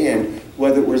understand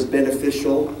whether it was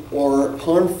beneficial or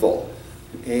harmful,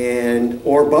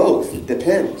 or both, it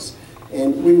depends.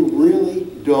 And we really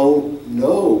don't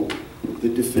know the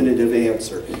definitive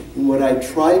answer. And what I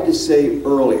tried to say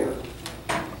earlier,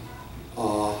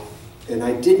 and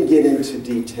I didn't get into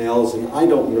details, and I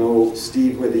don't know,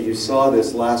 Steve, whether you saw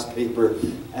this last paper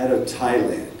out of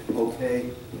Thailand, okay?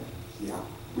 Yeah,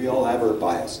 we all have our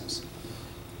biases.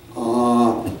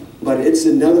 But it's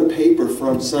another paper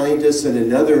from scientists in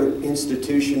another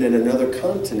institution in another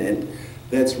continent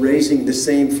that's raising the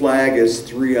same flag as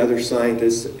 3 other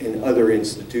scientists in other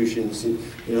institutions. You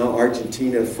know,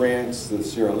 Argentina, France, the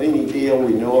Cerolini deal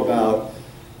we know about,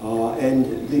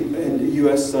 and the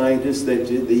U.S. scientists that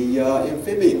did the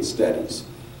amphibian studies.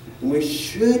 And we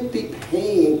should be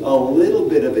paying a little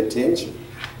bit of attention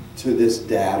to this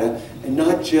data and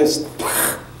not just,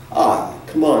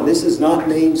 come on, this is not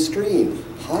mainstream.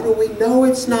 How do we know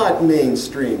it's not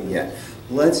mainstream yet?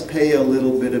 Let's pay a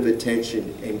little bit of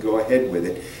attention and go ahead with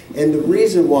it. And the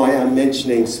reason why I'm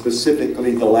mentioning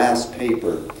specifically the last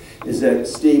paper is that,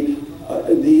 Steve,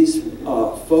 these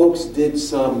folks did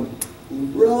some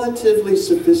relatively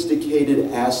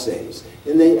sophisticated assays,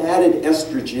 and they added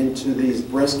estrogen to these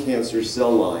breast cancer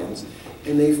cell lines,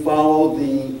 and they followed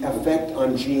the effect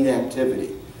on gene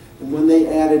activity. And when they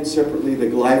added separately the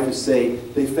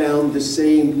glyphosate, they found the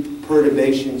same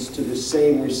perturbations to the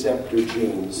same receptor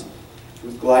genes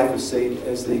with glyphosate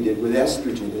as they did with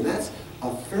estrogen. And that's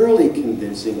a fairly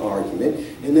convincing argument.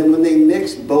 And then when they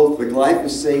mixed both the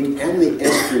glyphosate and the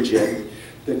estrogen,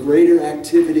 the greater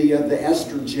activity of the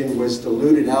estrogen was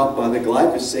diluted out by the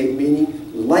glyphosate,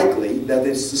 meaning likely that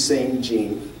it's the same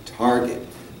gene target.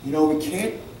 You know, we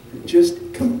can't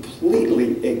just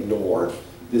completely ignore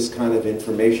this kind of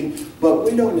information, but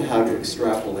we don't know how to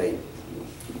extrapolate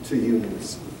to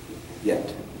humans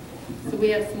yet. So we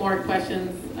have some more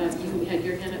questions. You had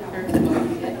your hand up first.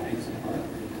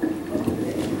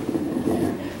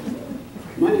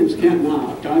 My name is Kent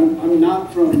Knock. I'm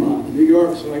not from New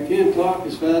York, so I can't talk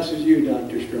as fast as you,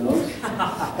 Dr. Strauss.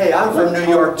 Hey, I'm from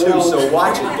New York too, so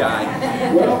watch it,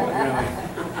 guy. Well,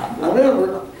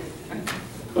 whatever.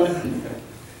 But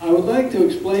I would like to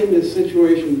explain this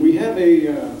situation. We have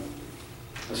a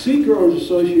seed growers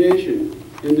association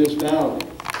in this valley,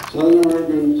 Southern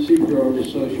Oregon Seed Growers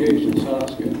Association,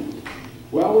 SOSCA.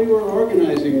 While we were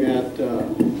organizing that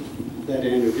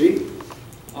entity,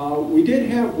 we did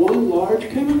have one large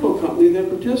chemical company that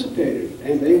participated,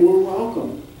 and they were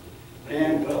welcome.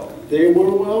 And they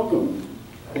were welcome.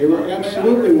 They were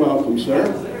absolutely welcome,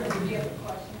 sir.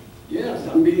 Yes,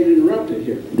 I'm being interrupted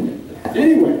here.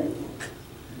 Anyway,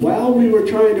 while we were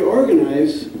trying to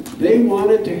organize, they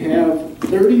wanted to have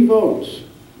 30 votes,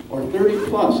 or 30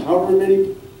 plus, however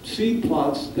many seed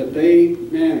plots that they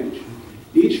manage.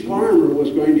 Each farmer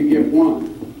was going to get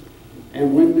one.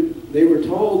 And when they were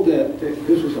told that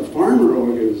this was a farmer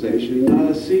organization,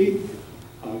 not a seed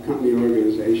company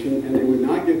organization, and they would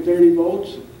not get 30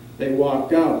 votes, they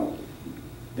walked out.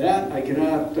 That I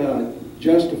cannot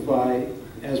justify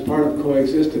as part of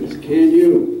coexistence. Can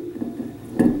you?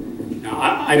 Now,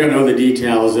 I don't know the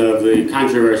details of the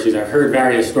controversies. I've heard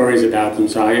various stories about them,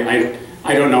 so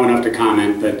I don't know enough to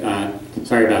comment, but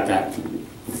sorry about that.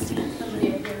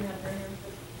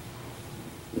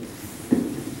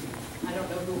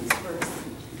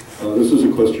 This is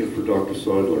a question for Dr.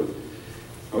 Seidler.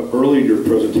 Early in your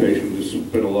presentation, there's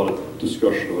been a lot of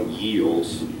discussion on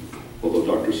yields, although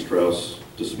Dr. Strauss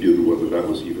disputed whether that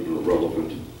was even a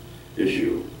relevant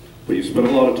issue. But you spent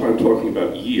a lot of time talking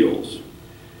about yields.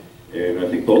 And I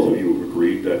think both of you have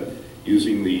agreed that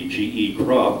using the GE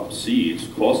crop seeds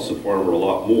costs a farmer a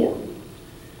lot more.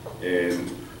 And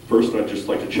first, I'd just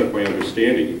like to check my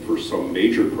understanding. For some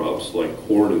major crops like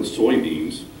corn and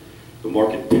soybeans, the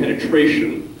market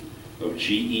penetration of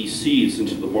GE seeds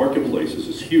into the marketplaces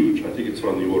is huge. I think it's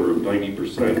on the order of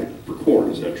 90% for corn.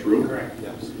 Is that true? Correct,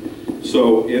 yes.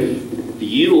 So if the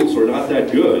yields are not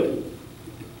that good,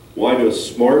 why do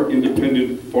smart,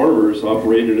 independent farmers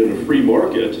operated in a free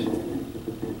market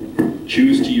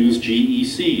choose to use GE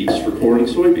seeds for corn and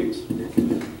soybeans?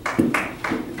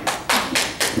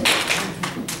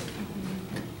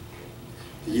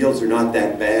 The yields are not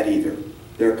that bad either.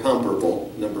 They're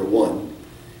comparable, number one.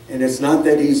 And it's not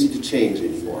that easy to change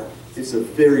anymore. It's a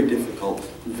very difficult,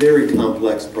 very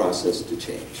complex process to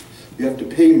change. You have to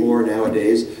pay more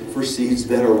nowadays for seeds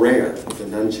that are rare, the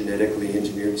non-genetically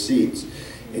engineered seeds.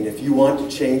 And if you want to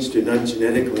change to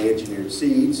non-genetically engineered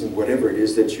seeds and whatever it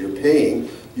is that you're paying,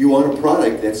 you want a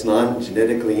product that's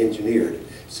non-genetically engineered.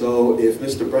 So if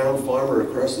Mr. Brown farmer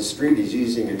across the street is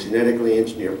using a genetically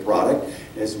engineered product,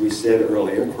 as we said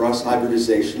earlier,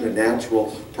 cross-hybridization, a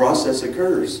natural process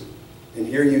occurs. And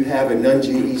here you have a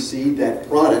non-GE seed, that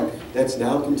product that's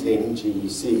now containing GE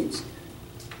seeds.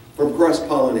 From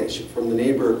cross-pollination, from the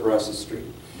neighbor across the street.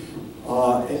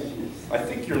 I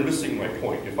think you're missing my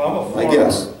point. If I'm a farmer, I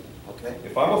guess. Okay.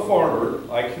 If I'm a farmer,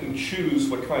 I can choose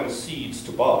what kind of seeds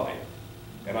to buy.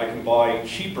 And I can buy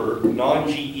cheaper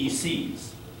non-GE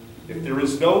seeds. If there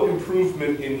is no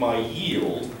improvement in my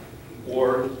yield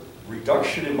or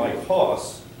reduction in my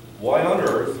costs, why on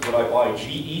earth would I buy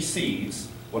GE seeds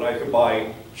when I could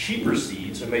buy cheaper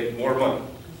seeds and make more money?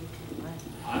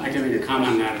 I can make a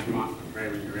comment on that if you want. Right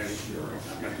when you're ready.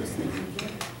 I've got this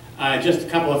thing. Just a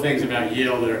couple of things about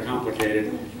yield that are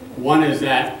complicated. One is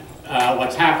that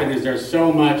what's happened is there's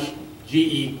so much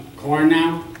GE corn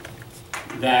now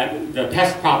that the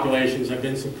pest populations have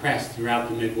been suppressed throughout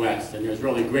the Midwest, and there's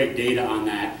really great data on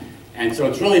that. And so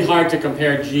it's really hard to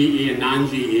compare GE and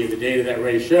non-GE, the data that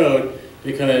Ray showed,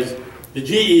 because the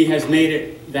GE has made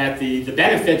it that the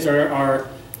benefits are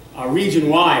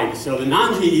region-wide. So the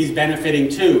non-GE is benefiting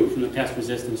too from the pest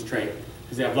resistance trait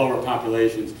because they have lower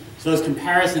populations. So those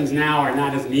comparisons now are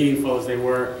not as meaningful as they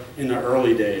were in the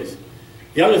early days.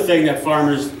 The other thing that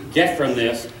farmers get from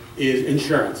this is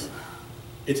insurance.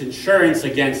 It's insurance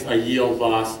against a yield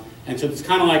loss. And so it's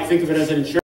kind of like, think of it as an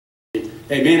insurance.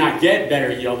 They may not get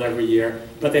better yield every year,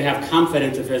 but they have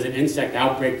confidence if there's an insect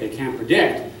outbreak they can't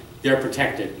predict, they're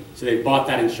protected. So they bought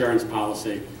that insurance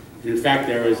policy. And in fact,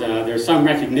 there's some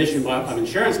recognition of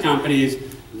insurance companies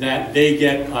that they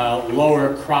get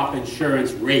lower crop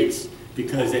insurance rates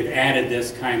because they've added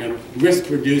this kind of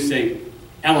risk-reducing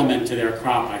element to their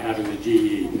crop by having the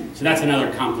GE. So that's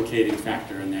another complicating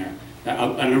factor in there.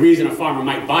 And the reason a farmer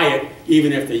might buy it,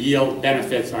 even if the yield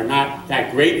benefits are not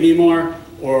that great anymore,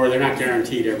 or they're not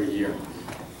guaranteed every year.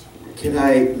 Can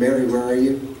I, Mary, where are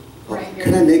you? Right here.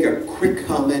 Can I make a quick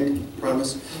comment,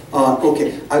 promise?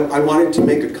 Okay, I wanted to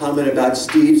make a comment about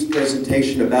Steve's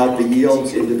presentation about the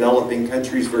yields in developing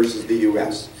countries versus the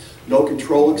US. No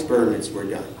control experiments were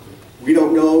done. We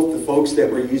don't know if the folks that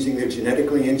were using the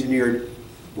genetically engineered,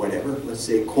 whatever, let's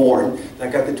say corn,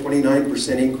 that got the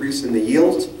 29% increase in the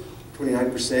yields,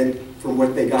 29% from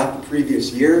what they got the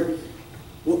previous year.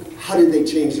 Well, how did they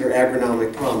change their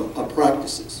agronomic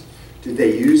practices? Did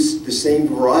they use the same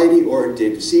variety, or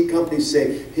did seed companies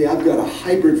say, hey, I've got a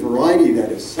hybrid variety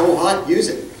that is so hot, use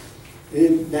it?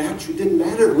 It didn't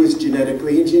matter if it was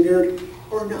genetically engineered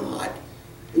or not.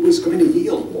 It was going to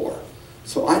yield more.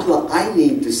 So I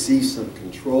need to see some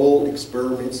control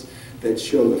experiments that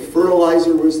show the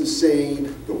fertilizer was the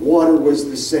same, the water was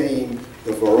the same,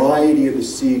 the variety of the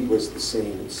seed was the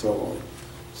same, and so on.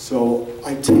 So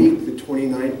I take the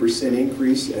 29%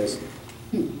 increase as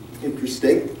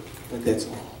interesting, but that's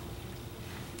all.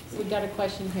 We got a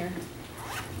question here.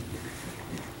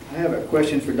 I have a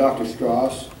question for Dr.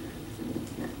 Strauss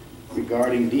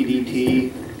regarding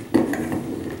DDT.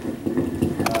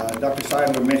 Dr.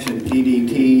 Seidler mentioned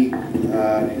DDT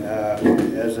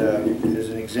as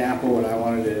an example, and I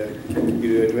wanted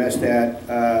you to address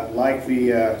that. Like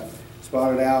the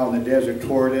spotted owl and the desert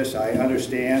tortoise, I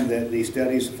understand that the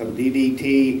studies from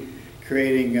DDT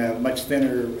creating much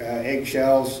thinner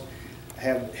eggshells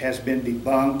has been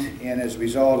debunked, and as a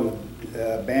result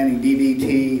of banning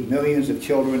DDT, millions of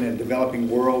children in developing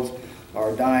worlds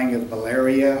are dying of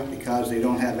malaria because they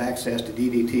don't have access to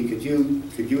DDT. Could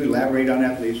you elaborate on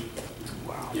that, please?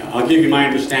 Wow. Yeah, I'll give you my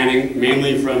understanding,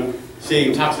 mainly from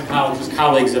seeing toxicologist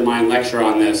colleagues of mine lecture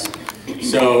on this.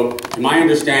 So, in my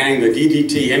understanding, the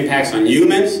DDT impacts on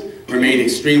humans remain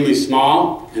extremely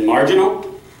small and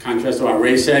marginal, contrast to what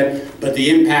Ray said, but the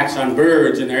impacts on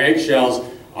birds and their eggshells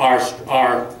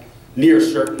are near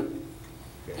certain.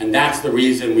 And that's the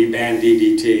reason we ban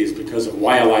DDTs, because of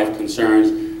wildlife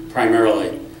concerns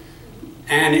primarily.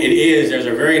 And there's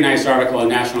a very nice article in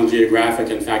National Geographic,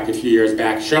 in fact, a few years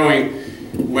back, showing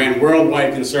when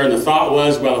worldwide concern, the thought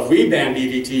was, well, if we ban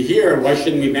DDT here, why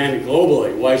shouldn't we ban it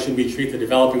globally? Why should we treat the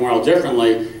developing world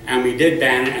differently? And we did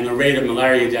ban it, and the rate of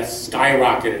malaria deaths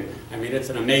skyrocketed. I mean, it's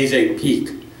an amazing peak.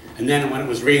 And then when it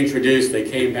was reintroduced, they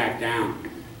came back down.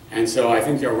 And so I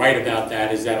think you're right about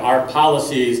that, is that our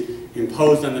policies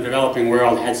imposed on the developing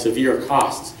world had severe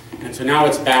costs. And so now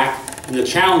it's back. And the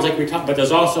challenge, like we talked, but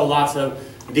there's also lots of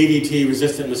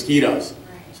DDT-resistant mosquitoes.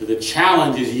 So the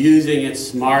challenge is using it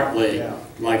smartly,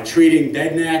 like treating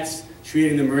bed nets,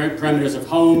 treating the perimeters of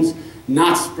homes,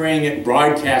 not spraying it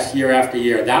broadcast year after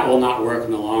year. That will not work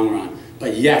in the long run.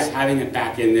 But yes, having it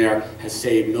back in there has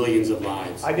saved millions of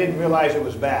lives. I didn't realize it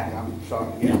was back. I'm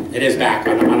sorry. Yeah, it is back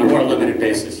on a more limited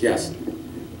basis, yes.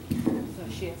 So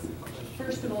she has.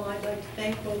 First of all, I'd like to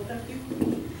thank both of you.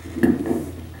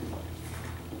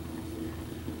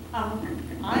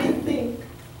 I think,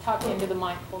 Talk into the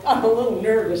mic. I'm a little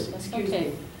nervous, excuse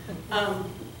Okay. me.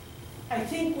 I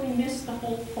think we missed the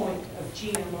whole point of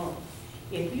GMO.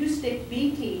 If you stick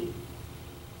BT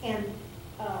and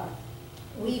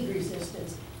weed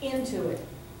resistance into it,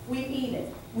 we eat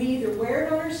it. We either wear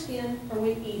it on our skin or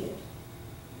we eat it.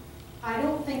 I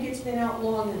don't think it's been out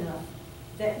long enough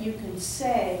that you can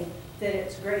say that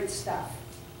it's great stuff.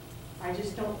 I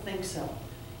just don't think so.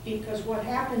 Because what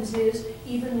happens is,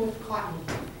 even with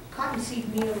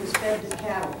cottonseed meal is fed to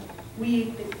cattle. We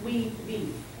eat the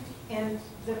beef. And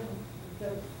the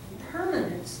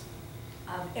permanence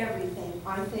of everything,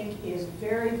 I think, is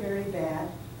very, very bad.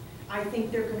 I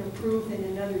think they're going to prove in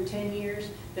another 10 years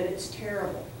that it's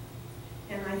terrible.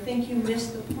 And I think you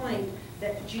missed the point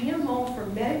that GMO for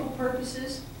medical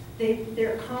purposes,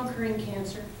 they're conquering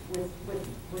cancer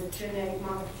with genetic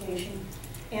modification.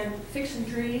 And fixing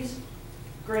trees,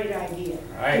 great idea.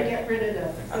 Right. To get rid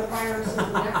of the viruses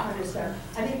and that kind of stuff.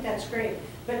 I think that's great.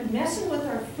 But messing with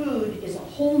our food is a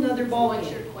whole nother ballgame.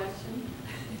 What's your question?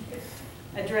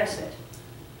 Address it.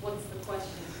 What's the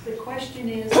question? The question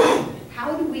is,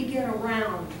 how do we get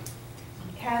around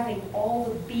having all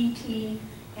the BT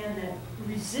and the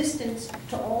resistance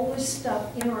to all this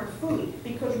stuff in our food?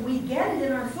 Because we get it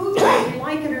in our food, whether we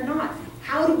like it or not.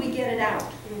 How do we get it out?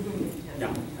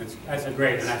 Yeah, that's a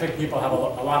great, and I think people have a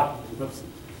lot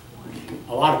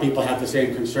of people have the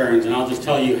same concerns, and I'll just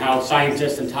tell you how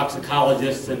scientists and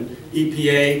toxicologists and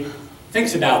EPA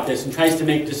thinks about this and tries to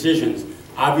make decisions.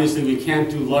 Obviously, we can't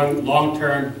do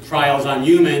long-term trials on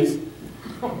humans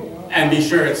and be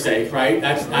sure it's safe, right?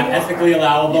 That's not ethically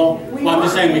allowable. Well, I'm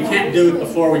just saying we can't do it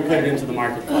before we put it into the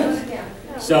marketplace.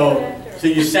 So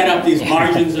you set up these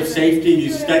margins of safety,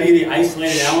 you study the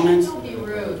isolated elements. Don't be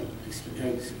rude.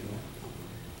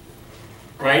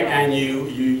 Right, and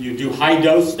you do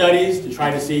high-dose studies to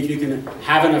try to see if you can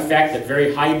have an effect at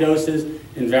very high doses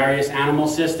in various animal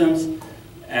systems.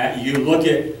 You look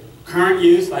at current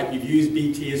use, like we've used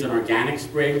BT as an organic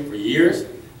spray for years,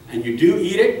 and you do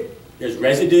eat it. There's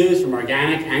residues from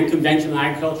organic and conventional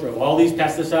agriculture of all these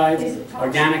pesticides,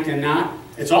 organic and not.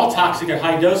 It's all toxic at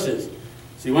high doses.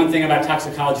 See, one thing about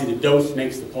toxicology, the dose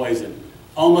makes the poison.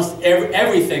 Almost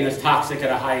everything is toxic at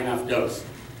a high enough dose.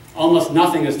 Almost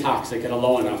nothing is toxic at a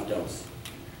low enough dose.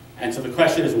 And so the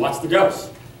question is, what's the dose?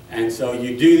 And so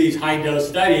you do these high dose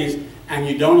studies and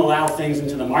you don't allow things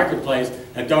into the marketplace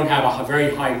that don't have a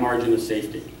very high margin of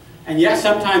safety. And yes,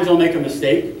 sometimes they'll make a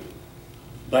mistake,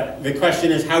 but the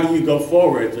question is, how do you go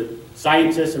forward? The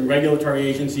scientists and regulatory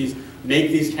agencies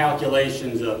make these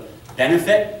calculations of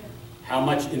benefit, how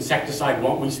much insecticide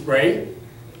won't we spray,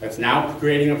 that's now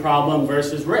creating a problem,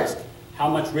 versus risk. How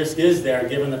much risk is there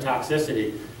given the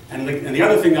toxicity? And the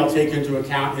other thing they'll take into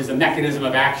account is the mechanism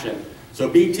of action. So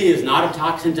BT is not a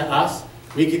toxin to us.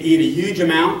 We could eat a huge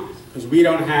amount because we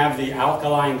don't have the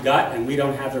alkaline gut and we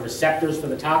don't have the receptors for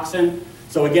the toxin.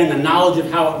 So again, the knowledge of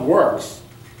how it works,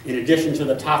 in addition to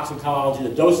the toxicology,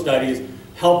 the dose studies,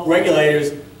 help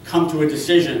regulators come to a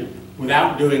decision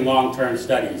without doing long-term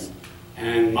studies.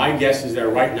 And my guess is they're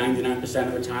right 99%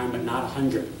 of the time, but not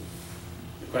 100.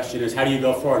 The question is, how do you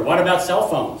go forward? What about cell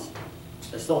phones?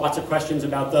 There's still lots of questions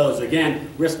about those. Again,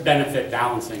 risk-benefit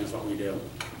balancing is what we do.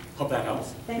 Hope that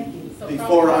helps. Thank you.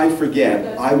 Before I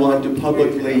forget, I want to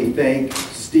publicly thank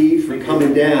Steve for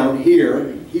coming down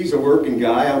here. He's a working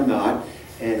guy, I'm not.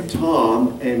 And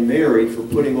Tom and Mary for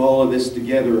putting all of this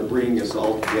together and bringing us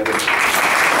all together.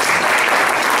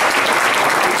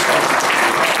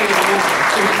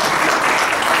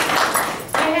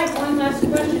 I have one last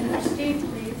question for Steve,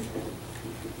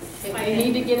 please. I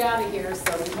need to get out of here,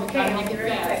 so we'll Okay, make it very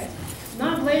fast. quick.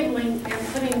 Not labeling and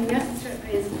putting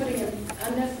putting an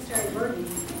unnecessary burden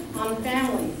on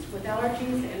families with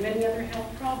allergies and many other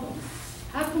health problems.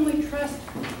 How can we trust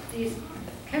these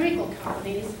chemical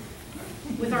companies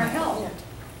with our health?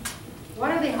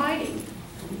 What are they hiding?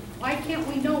 Why can't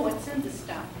we know what's in this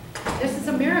stuff? This is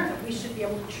America. We should be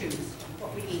able to choose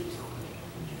what we eat.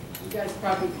 You guys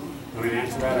probably Want me to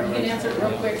answer that? you can answer it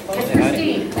real quick. Yes,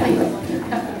 Christine,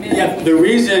 please. Yeah, the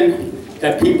reason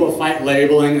that people fight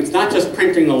labeling, it's not just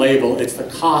printing the label, it's the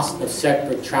cost of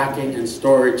separate tracking and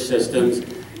storage systems.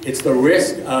 It's the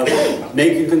risk of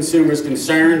making consumers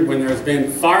concerned when there's been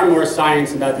far more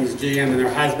science about these GM than there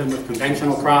has been with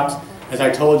conventional crops. As I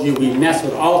told you, we mess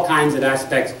with all kinds of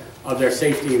aspects of their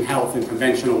safety and health in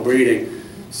conventional breeding.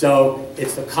 So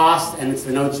it's the cost and it's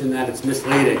the notion that it's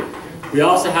misleading. We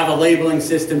also have a labeling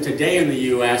system today in the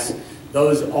US.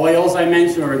 Those oils I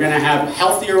mentioned are going to have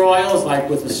healthier oils, like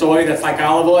with the soy that's like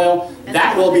olive oil.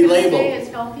 That will be labeled. Is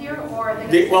healthier, or are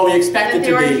they Well, we expect it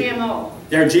to be. They are GMO.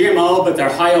 They're GMO, but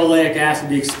they're high oleic acid.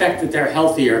 We expect that they're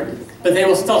healthier. But they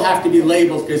will still have to be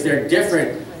labeled because they're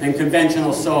different than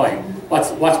conventional soy.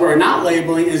 What we're not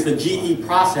labeling is the GE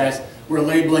process. We're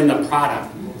labeling the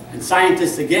product. And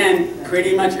scientists, again,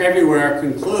 pretty much everywhere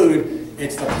conclude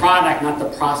it's the product, not the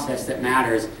process that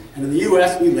matters. And in the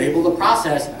US, we label the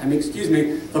process,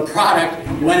 the product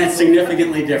when it's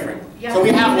significantly different. Yeah, So we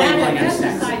have labeling in a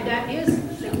sense. pesticide that is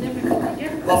significantly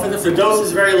different. Well, if the dose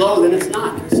is very low, then it's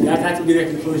not. So that would be their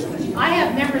conclusion. I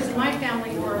have members of my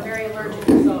family